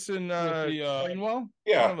Wrights in Plainwell.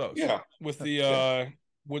 Yeah, one of those. Yeah, with the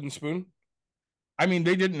wooden spoon. I mean,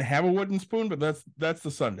 they didn't have a wooden spoon, but that's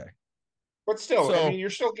the sundae. But still, I mean, you're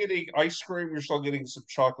still getting ice cream. You're still getting some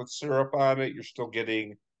chocolate syrup on it. You're still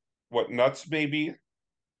getting nuts, maybe?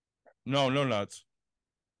 No nuts.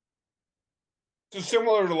 So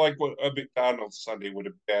similar to like what a McDonald's sundae would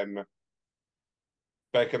have been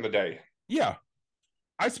back in the day. Yeah.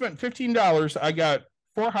 I spent $15. I got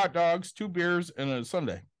 4 hot dogs, 2 beers, and a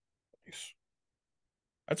sundae. Nice.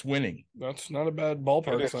 That's winning. That's not a bad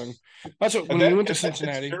ballpark thing. That's what, when we went to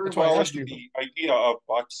Cincinnati, that's why I asked you. The idea of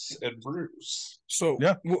Bucks and Brews. So,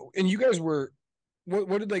 yeah. And you guys were,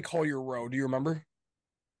 what did they call your row? Do you remember?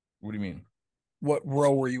 What do you mean? What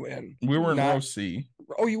row were you in? We were in row C.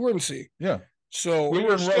 Oh, you were in C. Yeah. So we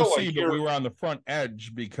were in row C, but we were on the front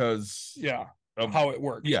edge because of how it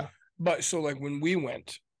worked. Yeah. But so like when we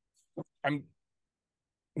went,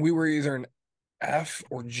 we were either an F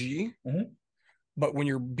or G. Mm-hmm. But when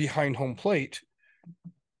you're behind home plate,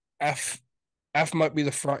 F might be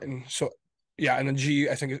the front, and so and then G,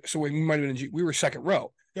 I think so. We might have been in G. We were second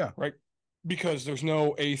row. Yeah. Right. Because there's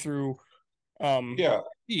no A through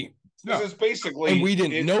E. This is basically, and we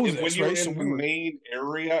didn't know this, when you're right? in the main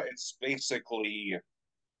area, it's basically,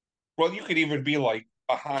 well, you could even be like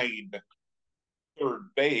behind third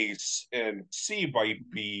base, and C might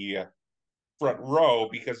be front row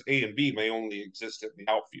because A and B may only exist in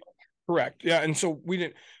the outfield. Correct. Yeah, and so we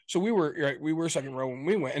didn't. So we were second row when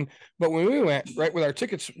we went, but when we went, right, with our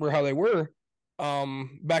tickets were how they were,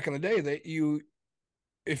 back in the day, that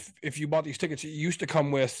if you bought these tickets, it used to come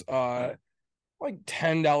with like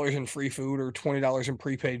 $10 in free food or $20 in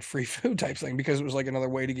prepaid free food type thing, because it was like another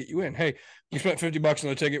way to get you in. Hey, you spent $50 on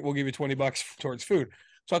the ticket, we'll give you $20 towards food.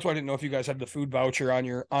 So that's why I didn't know if you guys had the food voucher on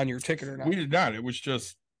your ticket or not. We did not. It was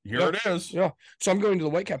just it is. Yeah. So I'm going to the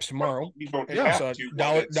Whitecaps tomorrow. You don't have so to.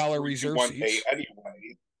 $1 reserve seats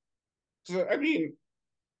anyway. So I mean,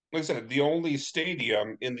 like I said, the only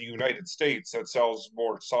stadium in the United States that sells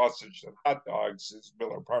more sausage than hot dogs is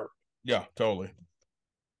Miller Park. Yeah, totally.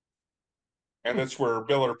 And that's where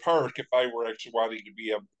Miller Park, if I were actually wanting to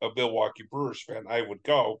be a Milwaukee Brewers fan, I would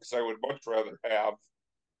go, because I would much rather have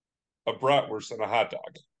a bratwurst than a hot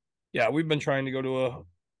dog. Yeah, we've been trying to go to a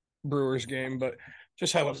Brewers game, but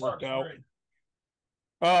just haven't worked out.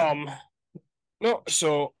 No,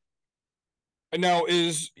 so now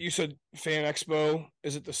you said Fan Expo,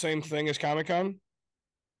 is it the same thing as Comic-Con?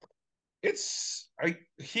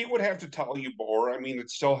 He would have to tell you more. I mean,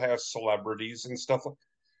 it still has celebrities and stuff.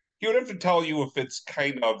 he would have to tell you if it's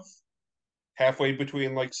kind of halfway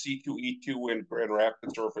between like C2E2 and Grand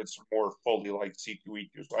Rapids, or if it's more fully like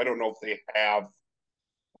C2E2. So I don't know if they have,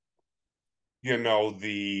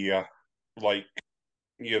 the like,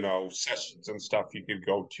 sessions and stuff you could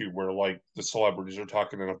go to where like the celebrities are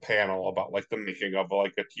talking in a panel about like the making of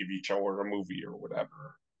like a TV show or a movie or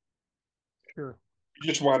whatever. Sure. We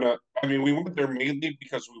just want to, we went there mainly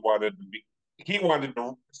because he wanted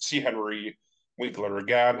to see Henry Winkler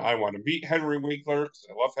again. I want to meet Henry Winkler because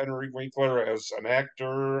I love Henry Winkler as an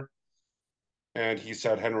actor. And he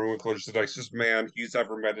said Henry Winkler is the nicest man he's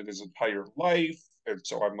ever met in his entire life. And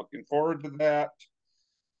so I'm looking forward to that.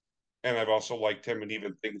 And I've also liked him in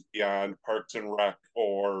even things beyond Parks and Rec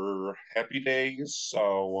or Happy Days.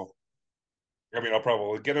 So, I'll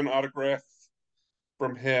probably get an autograph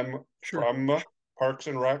from him from Parks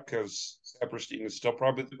and Rec because Saperstein is still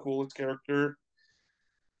probably the coolest character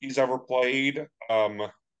he's ever played. But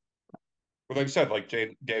like I said, like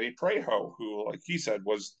Danny Trejo, who, like he said,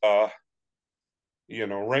 was the,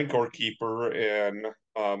 Rancor keeper in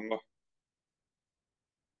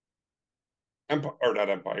Empire, or not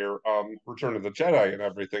Empire, Return of the Jedi and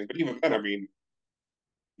everything. But even then,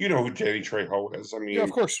 you know who Danny Trejo is. Yeah,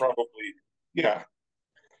 of course. Probably, yeah.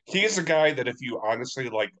 He's a guy that if you honestly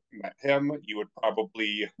like met him, you would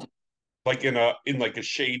probably like in like a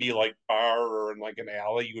shady like bar or in like an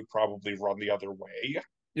alley, you would probably run the other way.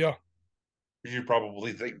 Yeah. You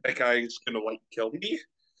probably think that guy is gonna like kill me.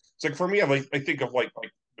 It's like for me, I think of like what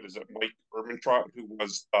is it, Mike Ehrmantraut, who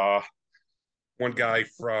was one guy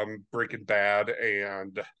from Breaking Bad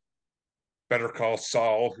and Better Call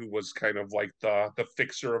Saul, who was kind of like the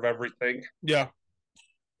fixer of everything. Yeah.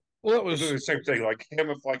 Well, that was the same thing. Like him,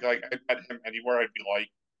 if like I met him anywhere, I'd be like,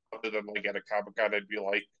 other than like at a Comic-Con, I'd be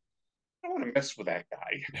like, I don't want to mess with that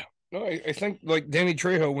guy. Yeah. No, I think like Danny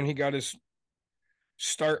Trejo, when he got his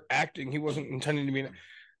start acting, he wasn't intending to be.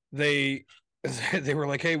 They were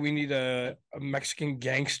like, hey, we need a Mexican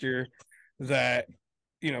gangster that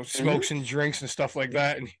smokes and drinks and stuff like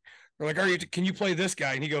that, and they're like, can you play this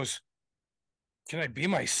guy? And he goes, can I be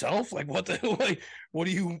myself? Like, what the like? What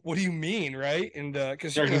do you mean, right? And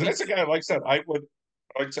because that's a guy, like I said,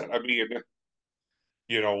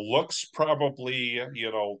 looks probably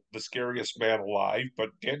the scariest man alive,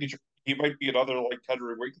 but Danny, he might be another like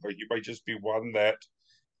Henry Winkler. He might just be one that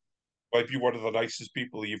might be one of the nicest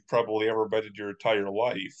people you've probably ever met in your entire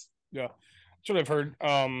life. Yeah, that's what I've heard.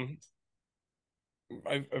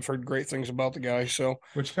 I've heard great things about the guy. So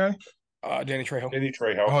which guy? Danny Trejo. Danny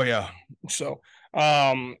Trejo. Oh yeah. So,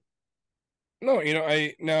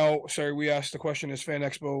 no, sorry, we asked the question: is Fan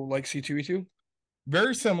Expo like C2E2?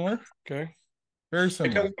 Very similar. Okay. Very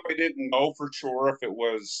similar. I didn't know for sure if it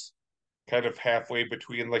was kind of halfway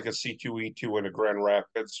between like a C2E2 and a Grand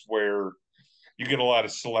Rapids, where you get a lot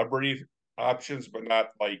of celebrity options, but not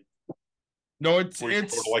like it's go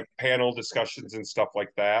to, like panel discussions and stuff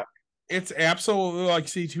like that. It's absolutely like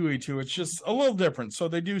C2E2. It's just a little different. So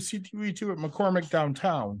they do C2E2 at McCormick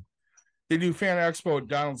downtown. They do Fan Expo at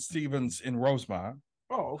Donald Stevens in Rosemont.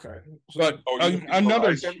 Oh, okay. But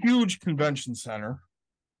another huge convention center.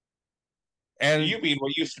 And you mean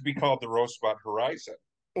what used to be called the Rosemont Horizon?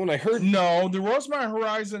 When I heard the Rosemont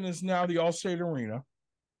Horizon is now the Allstate Arena.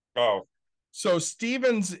 Oh. So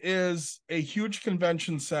Stevens is a huge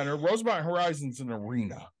convention center. Rosemont Horizon's an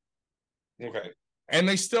arena. Okay. And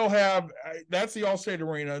they still have, that's the Allstate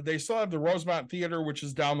Arena. They still have the Rosemont Theater, which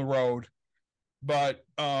is down the road. But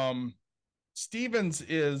Stevens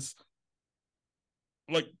is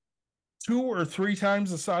like 2 or 3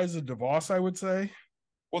 times the size of DeVos, I would say.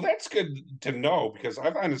 Well, that's good to know because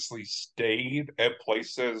I've honestly stayed at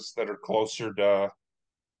places that are closer to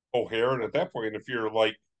O'Hare. And at that point, if you're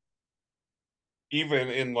like, even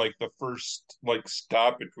in like the first like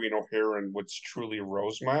stop between O'Hare and what's truly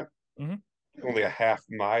Rosemont, only a half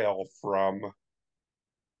mile from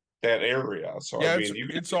that area. So yeah,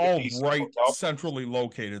 it's all right centrally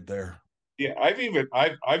located there. Yeah,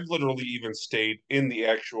 I've literally even stayed in the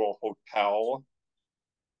actual hotel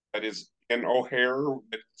that is in O'Hare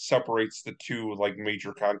that separates the two like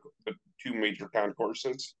major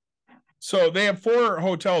concourses. So they have 4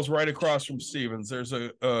 hotels right across from Stevens. There's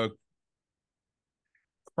a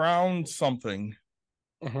Crown something.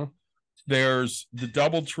 There's the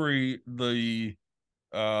DoubleTree, the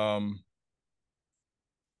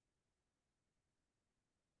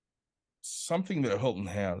something that Hilton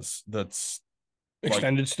has that's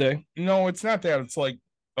extended stay. No, it's not that. It's like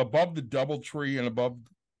above the DoubleTree and above,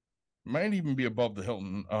 might even be above the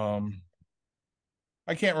Hilton.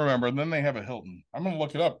 I can't remember. And then they have a Hilton. I'm gonna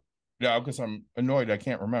look it up now because I'm annoyed I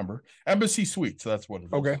can't remember. Embassy Suites, that's what it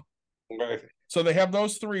is. Okay. So they have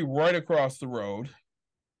those three right across the road.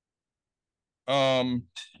 But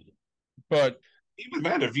even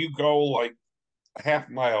then, if you go like a half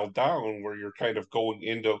mile down where you're kind of going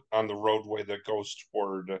into on the roadway that goes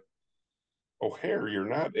toward O'Hare, you're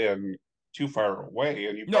not in too far away,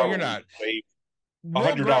 and you no, you're not. save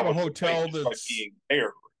We'll grab a $100 hotel just by that's being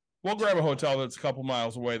there. We'll grab a hotel that's a couple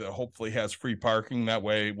miles away that hopefully has free parking. That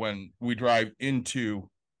way, when we drive into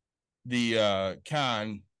the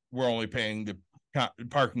con, we're only paying the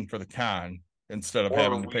parking for the con instead of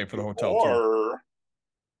having to pay for the hotel too.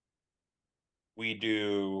 We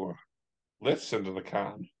do lifts into the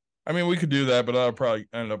con. I mean, we could do that, but that'll probably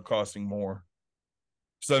end up costing more.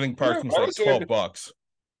 Because I think parking's like $12.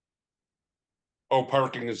 Oh,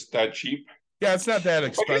 parking is that cheap? Yeah, it's not that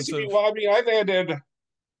expensive. I mean, I've added,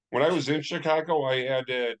 when I was in Chicago, I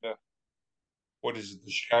added, what is it,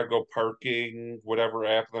 the Chicago parking, whatever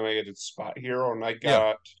app, then I added Spot Hero, and I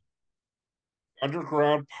got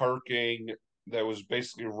underground parking that was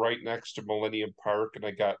basically right next to Millennium Park, and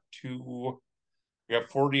I got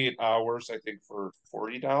 48 hours, I think, for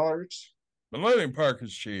 $40. Millennium Park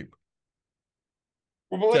is cheap.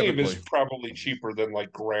 Well, Millennium is probably cheaper than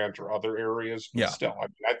like Grant or other areas, but still, I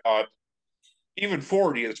mean, I thought even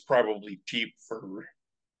 40 is probably cheap for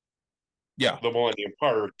the Millennium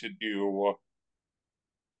Park to do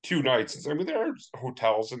 2 nights. I mean, there are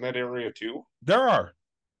hotels in that area too. There are.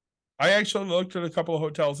 I actually looked at a couple of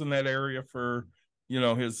hotels in that area for,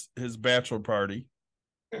 his bachelor party.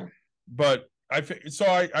 Yeah. But I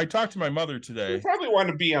talked to my mother today. You probably want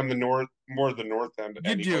to be on the north end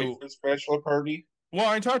anyway for this bachelor party. Well,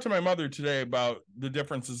 I talked to my mother today about the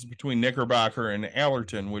differences between Knickerbocker and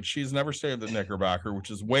Allerton, which she's never stayed at the Knickerbocker, which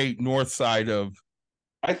is way north side of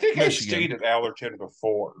I think Michigan. I stayed at Allerton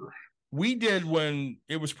before. We did when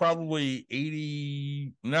it was probably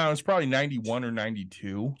 80. No, it's probably 91 or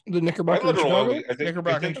 92. The Knickerbocker in Chicago?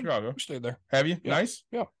 Knickerbocker in Chicago. I stayed there. Have you? Yeah. Nice?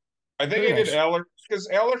 Yeah. I think I did Allerton, because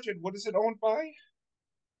Allerton, what is it owned by?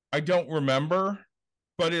 I don't remember,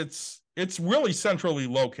 but it's really centrally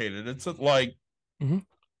located. It's at like,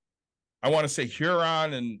 I want to say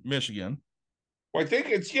Huron and Michigan. Well, I think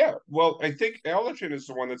I think Allerton is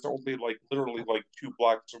the one that's only like literally like 2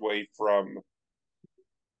 blocks away from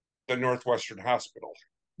the Northwestern Hospital.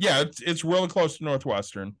 Yeah, it's really close to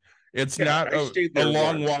Northwestern. It's not a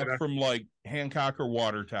long walk from like Hancock or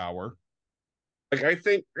Water Tower. Like I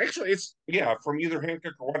think actually it's from either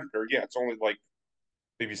Hancock or Water Tower. Yeah, it's only like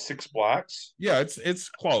maybe 6 blocks. Yeah, it's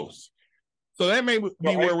close. So that may be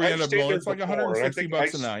where we end up going. It's like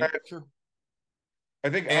 $160 a night. I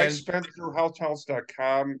think I spent through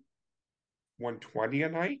hotels.com $120 a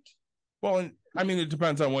night. Well, and I mean, it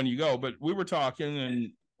depends on when you go, but we were talking,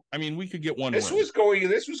 and I mean, we could get one. This was going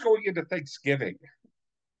into Thanksgiving,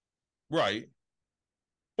 right?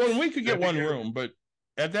 Well, and we could get one room, but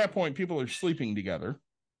at that point, people are sleeping together.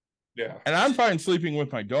 Yeah, and I'm fine sleeping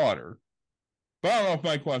with my daughter, but I don't know if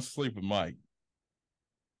Mike wants to sleep with Mike.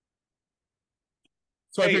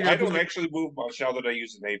 So I don't actually move much now that I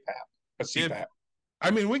use a CPAP.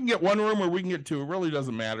 I mean, we can get one room or we can get 2. It really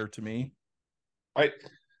doesn't matter to me.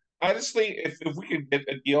 Honestly, if we could get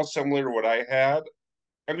a deal similar to what I had,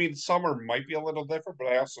 I mean, summer might be a little different, but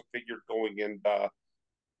I also figured going into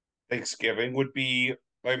Thanksgiving would be.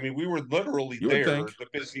 I mean, we were literally the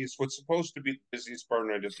busiest. What's supposed to be the busiest bar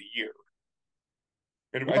night of the year,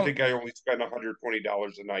 and I think I only spent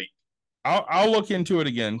 $120 a night. I'll look into it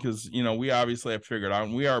again because we obviously have figured out,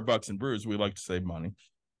 and we are Bucks and Brews. We like to save money,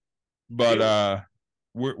 but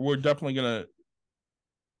we're definitely gonna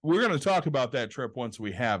talk about that trip once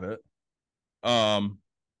we have it.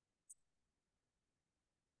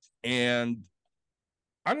 And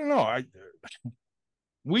I don't know. I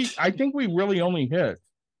think we really only hit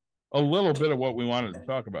a little bit of what we wanted to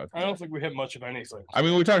talk about. I don't think we hit much of anything. I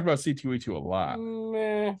mean, we talked about C2E2 a lot.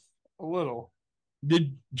 A little.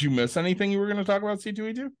 Did you miss anything you were going to talk about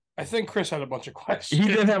C2E2? I think Chris had a bunch of questions.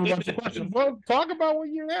 He did have a bunch of questions. Well, talk about what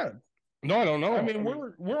you had. No, I don't know. I mean,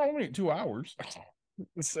 we're only at 2 hours.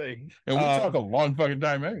 Let's see. And we talk a long fucking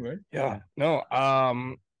time anyway. Yeah. No.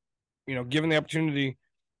 Given the opportunity,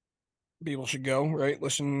 people should go, right?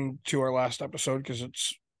 Listen to our last episode because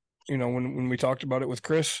it's, when we talked about it with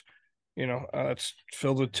Chris, it's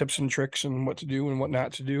filled with tips and tricks and what to do and what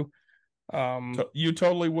not to do. You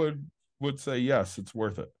totally would say yes, it's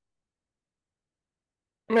worth it.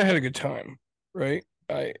 I mean, I had a good time, right?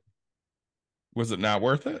 Was it not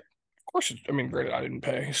worth it? Of course, granted, I didn't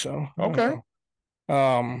pay, so okay.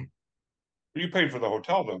 You paid for the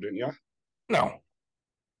hotel though, didn't you? No,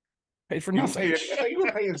 paid for nothing. You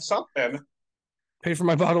were paying something. Paid for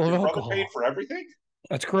my bottle of alcohol. Paid for everything.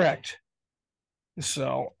 That's correct.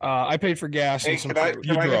 So I paid for gas Hey, and some can I food.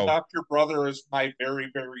 can I drove. adopt your brother as my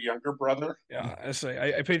very, very younger brother? Yeah, I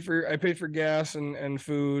say I paid for gas and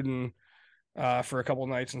food and for a couple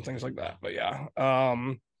nights and things like that. But yeah,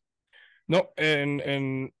 no,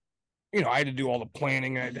 and I had to do all the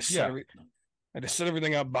planning. I had to set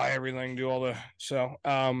everything up, buy everything, do all the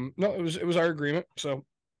no, it was our agreement. So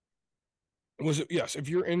yes, if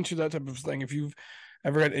you're into that type of thing, if you've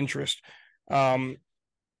ever had interest,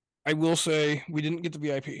 I will say we didn't get the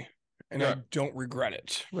VIP, and I don't regret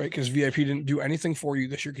it, right? Because VIP didn't do anything for you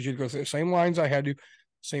this year because you had to go through the same lines I had to,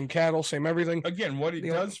 same cattle, same everything. Again, what it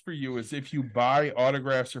does for you is if you buy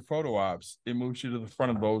autographs or photo ops, it moves you to the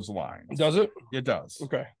front of those lines. Does it? It does.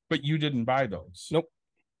 Okay. But you didn't buy those. Nope.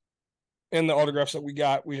 And the autographs that we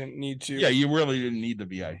got, we didn't need to. Yeah, you really didn't need the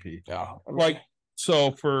VIP. Yeah.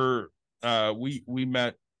 So for we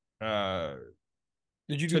met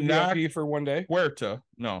did you do Tanak VIP for one day? Huerta.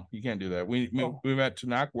 No, you can't do that. We met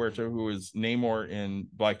Tanak Huerta, who is Namor in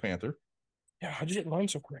Black Panther. Yeah, how'd you get mine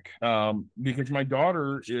so quick? Because my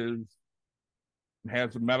daughter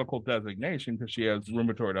has a medical designation because she has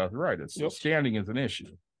rheumatoid arthritis. So standing is an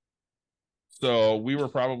issue. So we were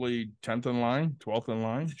probably 10th in line, 12th in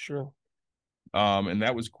line. Sure. And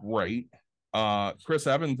that was great. Chris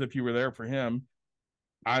Evans, if you were there for him,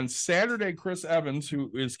 on Saturday, Chris Evans,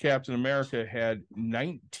 who is Captain America, had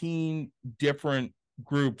 19 different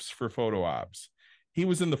groups for photo ops. He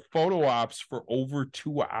was in the photo ops for over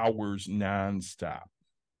 2 hours nonstop,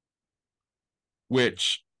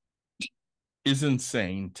 which is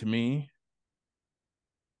insane to me.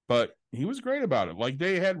 But he was great about it. Like,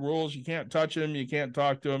 they had rules. You can't touch him. You can't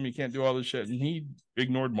talk to him. You can't do all this shit. And he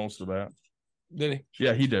ignored most of that. Did he?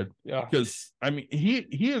 Yeah, he did. Yeah. Because, I mean,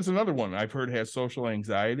 he is another one I've heard has social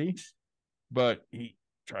anxiety, but he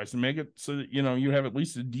tries to make it so that, you have at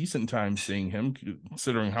least a decent time seeing him,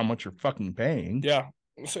 considering how much you're fucking paying. Yeah.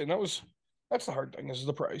 I'm saying that's the hard thing, is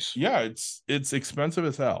the price. Yeah, it's expensive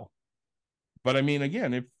as hell. But, I mean,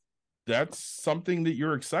 again, if that's something that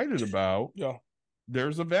you're excited about,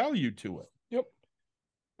 there's a value to it. Yep.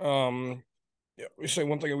 Yeah, we say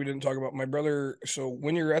one thing we didn't talk about. My brother, so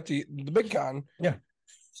when you're at the big con, and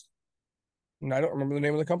I don't remember the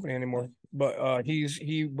name of the company anymore, but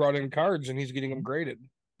he brought in cards and he's getting them graded.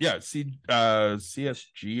 Yeah,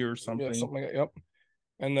 CSG or something. Yeah, something like that. Yep.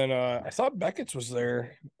 And then I thought Beckett's was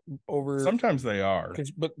there over. Sometimes they are.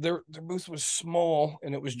 But their booth was small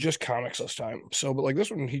and it was just comics this time. So, but like this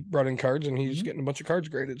one, he brought in cards and he's getting a bunch of cards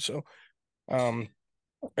graded. So I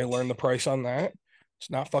learned the price on that. It's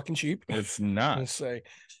not fucking cheap. It's not. Let's say,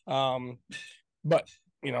 but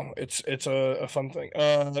it's a fun thing.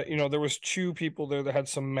 There was 2 people there that had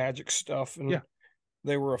some magic stuff, and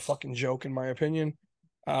they were a fucking joke in my opinion.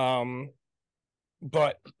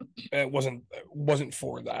 But it wasn't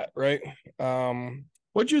for that, right?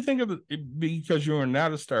 What'd you think of it? Because you were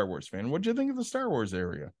not a Star Wars fan, what'd you think of the Star Wars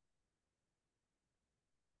area?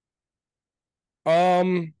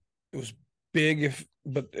 It was big,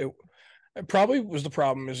 but it probably was the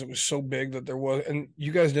problem is it was so big that there was, and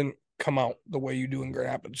you guys didn't come out the way you do in Grand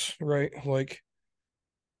Rapids, right? Like,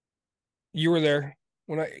 you were there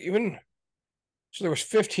when so there was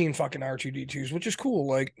 15 fucking R2D2s, which is cool.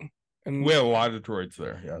 Like, and we had a lot of droids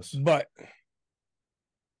there, yes, but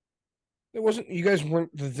it wasn't. You guys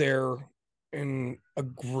weren't there in a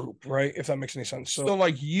group, right? If that makes any sense. So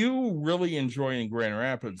like, you really enjoy in Grand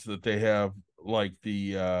Rapids that they have like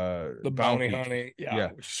the bounty hunting, which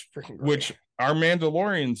is freaking great. Which our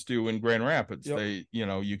Mandalorians do in Grand Rapids. They,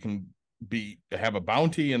 you can have a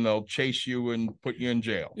bounty and they'll chase you and put you in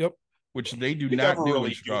jail. Yep. Which they do not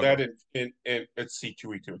really do that in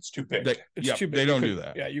C2E2. It's too big. It's too big. They don't do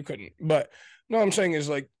that. Yeah, you couldn't. But no, I'm saying is,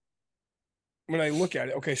 like, when I look at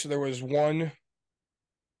it, okay, so there was one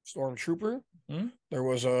stormtrooper, there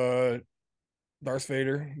was a Darth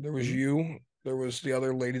Vader, there was you, there was the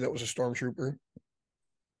other lady that was a stormtrooper,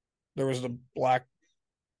 there was the black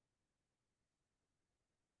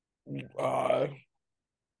coat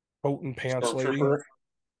and pants lady.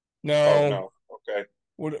 No. Okay.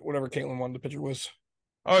 Whatever Caitlin wanted the picture was.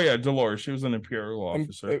 Oh yeah, Dolores. She was an Imperial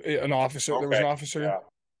officer. An officer. Okay. There was an officer.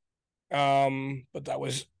 Yeah. But that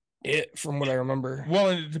was it from what I remember. Well,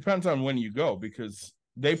 and it depends on when you go, because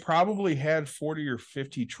they probably had 40 or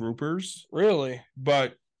 50 troopers. Really?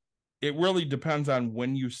 But it really depends on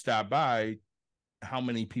when you stop by, how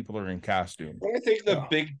many people are in costume. I think the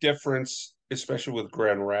big difference, especially with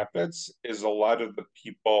Grand Rapids, is a lot of the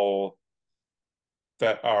people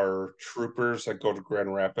that are troopers that go to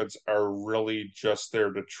Grand Rapids are really just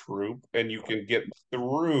there to troop, and you can get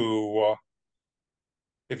through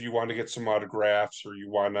if you want to get some autographs or you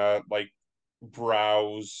want to like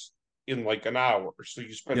browse in like an hour. So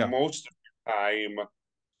you spend most of your time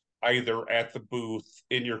either at the booth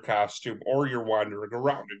in your costume or you're wandering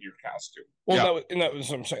around in your costume. Well, that was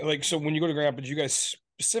what I'm saying. Like, so when you go to Grand Rapids, you guys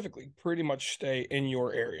specifically pretty much stay in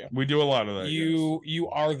your area. We do a lot of that. You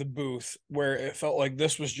are the booth, where it felt like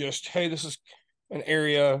this was just, hey, this is an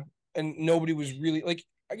area, and nobody was really like.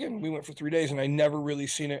 Again, we went for 3 days, and I never really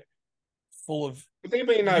seen it full of. But they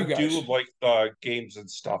may not do like the games and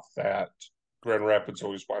stuff that Grand Rapids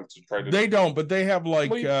always wants to try to. They don't, but they have like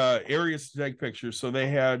areas to take pictures. So they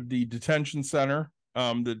had the detention center,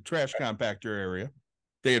 the trash compactor area.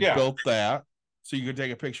 They had built that, so you could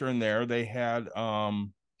take a picture in there. They had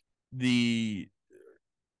the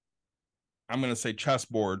I'm going to say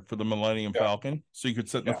chessboard for the Millennium Falcon, so you could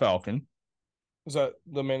sit in the Falcon. Is that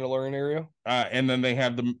the Mandalorian area? And then they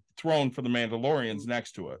have the throne for the Mandalorians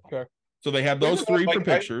next to it. Okay. So they had those three for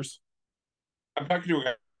pictures. I'm talking to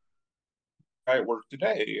a guy at work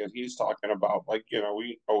today, and he's talking about, like, you know,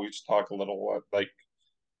 we always talk a little, like,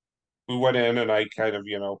 we went in and I kind of,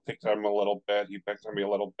 you know, picked on him a little bit. He picked on me a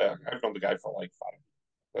little bit. I've known the guy for like 5 years.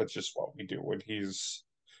 That's just what we do when he's,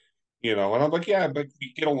 you know, and I'm like, yeah, but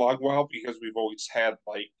we get along well because we've always had,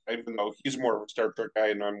 like, even though he's more of a Star Trek guy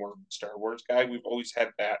and I'm more of a Star Wars guy, we've always had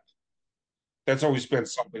that. That's always been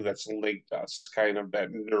something that's linked us, kind of that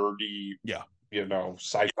nerdy, you know,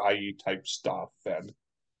 sci-fi type stuff. And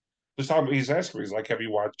this time he's asking me, he's like, have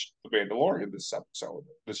you watched The Mandalorian this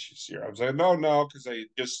year? I was like, no, because I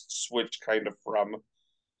just switched kind of from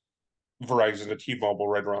Verizon to T-Mobile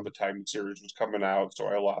right around the time the series was coming out, so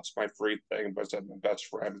I lost my free thing. But I said my best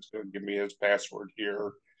friend is going to give me his password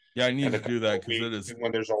here. Yeah, I need to do that because it is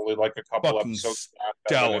when there's only like a couple episodes.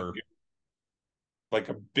 Stellar. Like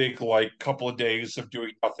a big, like, couple of days of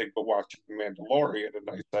doing nothing but watching The Mandalorian, and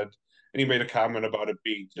I said, and he made a comment about it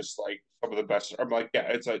being just like some of the best. I'm like, yeah,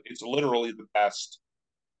 it's literally the best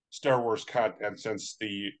Star Wars content since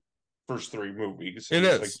the first 3 movies. It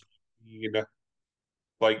is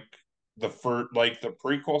like the first, like the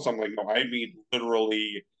prequels. I'm like, no, I mean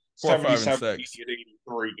literally 4, 5, and 77, 6.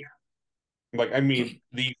 83. Like, I mean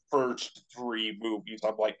the first 3 movies.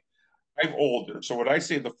 I'm like, I'm older, so when I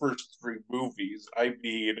say the first 3 movies, I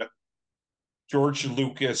mean George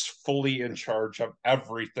Lucas fully in charge of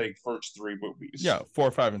everything. First 3 movies. Yeah,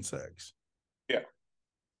 4, 5, and 6. Yeah.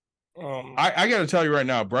 I got to tell you right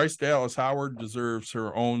now, Bryce Dallas Howard deserves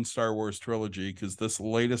her own Star Wars trilogy because this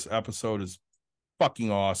latest episode is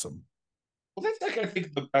fucking awesome. Well, that's like, I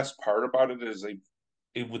think the best part about it is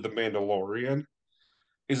with The Mandalorian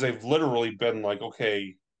is they've literally been like,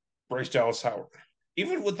 okay, Bryce Dallas Howard.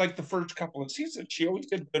 Even with like the first couple of seasons, she always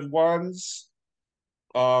did good ones.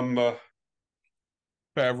 Favreau.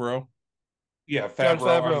 Yeah, Favreau.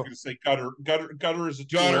 I was going to say Gutter is a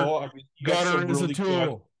tool. I mean, Gutter is a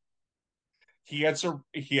tool. He had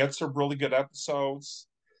some really good episodes.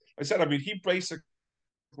 I said, I mean, he basically,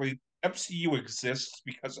 MCU exists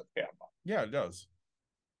because of him. Yeah, it does.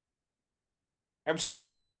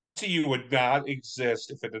 MCU would not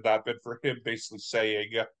exist if it had not been for him basically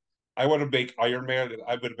saying, I want to make Iron Man, and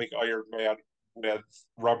I'm going to make Iron Man with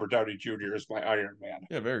Robert Downey Jr. as my Iron Man.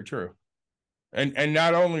 Yeah, very true. And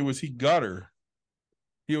not only was he Gutter,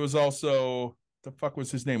 he was also, the fuck was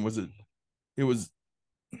his name? It was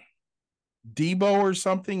Debo or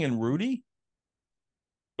something and Rudy?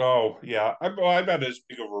 Oh, yeah. I'm not as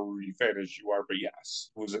big of a Rudy fan as you are, but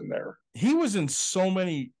yes, was in there. He was in so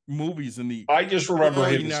many movies in the I just remember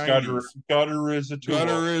him as Gutter. Gutter is a tool.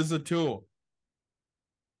 Gutter is a tool.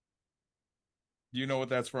 Do you know what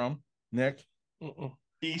that's from, Nick?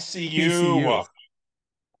 PCU.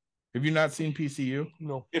 Have you not seen PCU?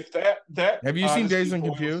 No. If that have you seen Dazed and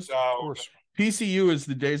Confused? Of course. PCU is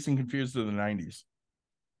the Dazed and Confused of the 90s.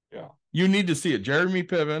 Yeah. You need to see it. Jeremy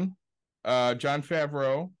Piven, Jon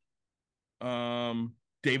Favreau,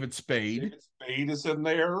 David Spade. David Spade is in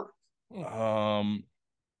there.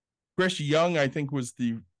 Chris Young, I think, was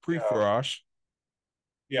the pre-Frosh.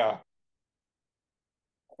 Yeah.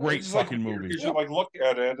 Great fucking movie. Because you like look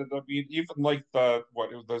at it, and I mean, even like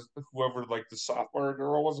whoever like the sophomore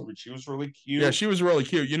girl was, I mean, she was really cute. Yeah, she was really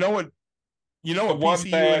cute. You know what? You know what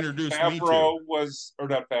PCU introduced me to?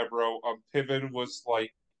 Piven was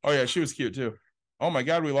like. Oh yeah, she was cute too. Oh my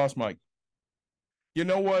God, we lost Mike. You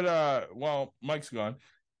know what? Well, Mike's gone.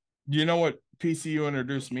 Do you know what PCU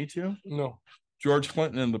introduced me to? No. George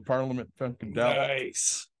Clinton and the Parliament Funkadelic.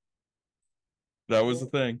 Nice. That was the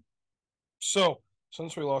thing. So,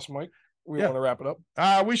 since we lost Mike, we want to wrap it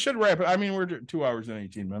up. We should wrap it. I mean, we're 2 hours and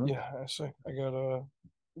 18 minutes. Yeah, I see. I gotta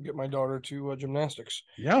get my daughter to gymnastics.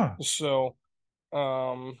 Yeah. So,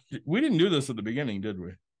 we didn't do this at the beginning, did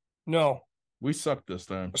we? No. We suck this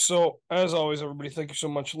time. So, as always, everybody, thank you so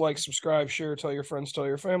much. Like, subscribe, share, tell your friends, tell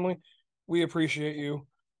your family. We appreciate you.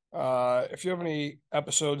 If you have any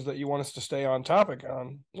episodes that you want us to stay on topic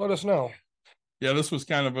on, let us know. Yeah, this was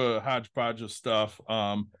kind of a hodgepodge of stuff.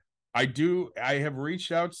 I have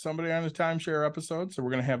reached out to somebody on a timeshare episode, so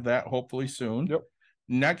we're going to have that hopefully soon. Yep.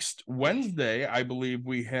 Next Wednesday, I believe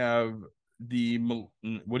we have what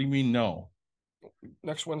do you mean no?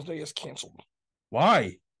 Next Wednesday is canceled.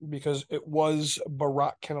 Why? Because it was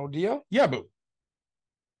Barack Kenodia. Yeah, but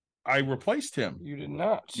I replaced him. You did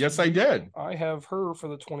not. Yes, I did. I have her for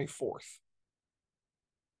the 24th.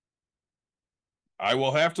 I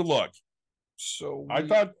will have to look. So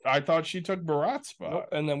I thought she took Barack's spot. Nope.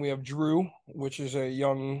 And then we have Drew, which is a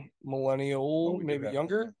young millennial, maybe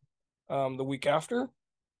younger. The week after.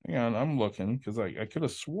 Hang on, I'm looking because I could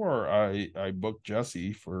have swore I booked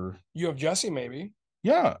Jesse for. You have Jesse, maybe.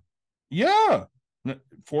 Yeah.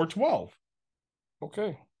 4/12.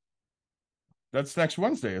 Okay. That's next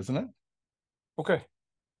Wednesday, isn't it? Okay.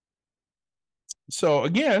 So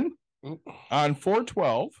again, on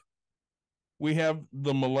 4/12, we have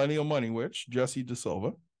the Millennial Money Witch, Jesse De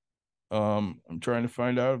Silva. I'm trying to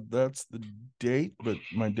find out if that's the date, but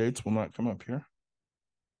my dates will not come up here.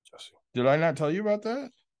 Jesse. Did I not tell you about that?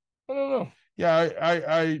 I don't know. Yeah,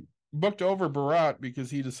 I booked over Barat because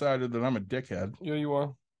he decided that I'm a dickhead. Yeah, you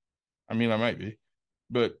are. I mean, I might be,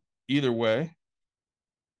 but either way,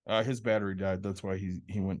 his battery died. That's why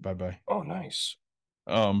he went bye-bye. Oh, nice.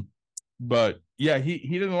 But yeah, he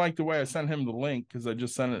didn't like the way I sent him the link because I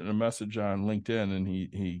just sent it in a message on LinkedIn, and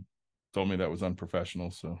he told me that was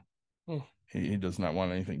unprofessional. So he does not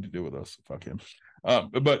want anything to do with us. Fuck him.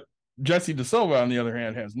 But Jesse De Silva, on the other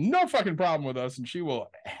hand, has no fucking problem with us, and she will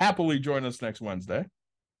happily join us next Wednesday.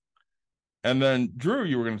 And then Drew,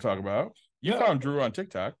 you were going to talk about. You found Drew on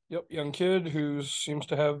TikTok. Yep, young kid who seems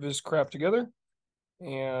to have his crap together.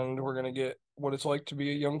 And we're going to get what it's like to be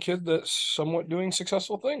a young kid that's somewhat doing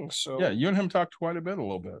successful things. So yeah, you and him talked quite a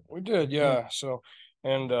little bit. We did, yeah. So,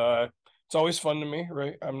 and it's always fun to me,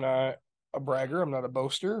 right? I'm not a bragger. I'm not a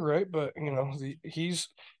boaster, right? But,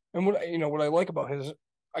 what I like about his,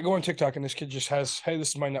 I go on TikTok and this kid just has, hey, this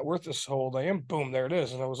is my net worth, this is how old I am. Boom, there it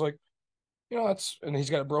is. And I was like, and he's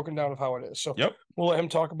got it broken down of how it is. So we'll let him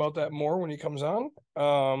talk about that more when he comes on.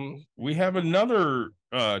 We have another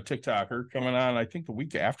TikToker coming on, I think the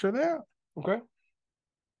week after that. Okay.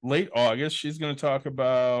 Late August. She's going to talk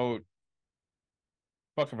about,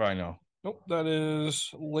 fuck if I know. Nope, that is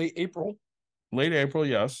late April. Late April,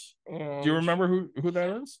 yes. Do you remember who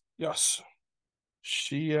that is? Yes.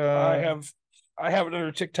 She I have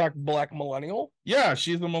another TikTok Black Millennial. Yeah,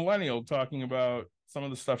 she's a millennial talking about some of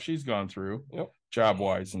the stuff she's gone through, job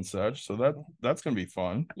wise and such. So that's gonna be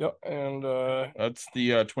fun. Yep, and that's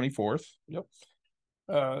the 24th. Yep.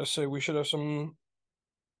 So we should have some.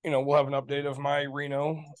 We'll have an update of my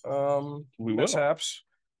Reno mishaps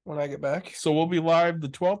when I get back. So we'll be live the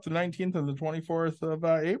 12th, the 19th, and the 24th of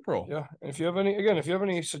April. Yeah, and if you have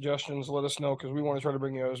any suggestions, let us know because we want to try to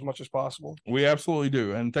bring you as much as possible. We absolutely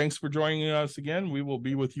do. And thanks for joining us again. We will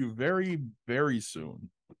be with you very, very soon.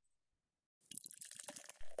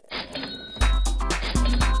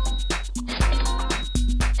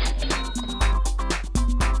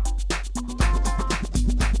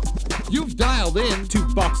 You've dialed in to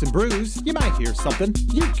Box and Brews. You might hear something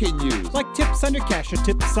you can use. like tips on your cash or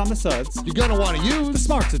tips on the suds. You're gonna want to The use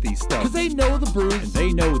smarts of these stuff. because they know the brews. And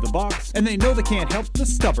they know the box. And they know they can't help the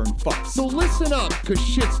stubborn fucks. So listen up, cause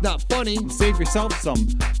shit's not funny. And save yourself some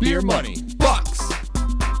Beer money, bucks,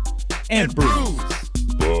 and brews.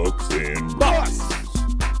 Bucks and bucks, brews.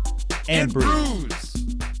 And brews. brews.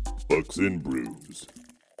 Bucks and brews.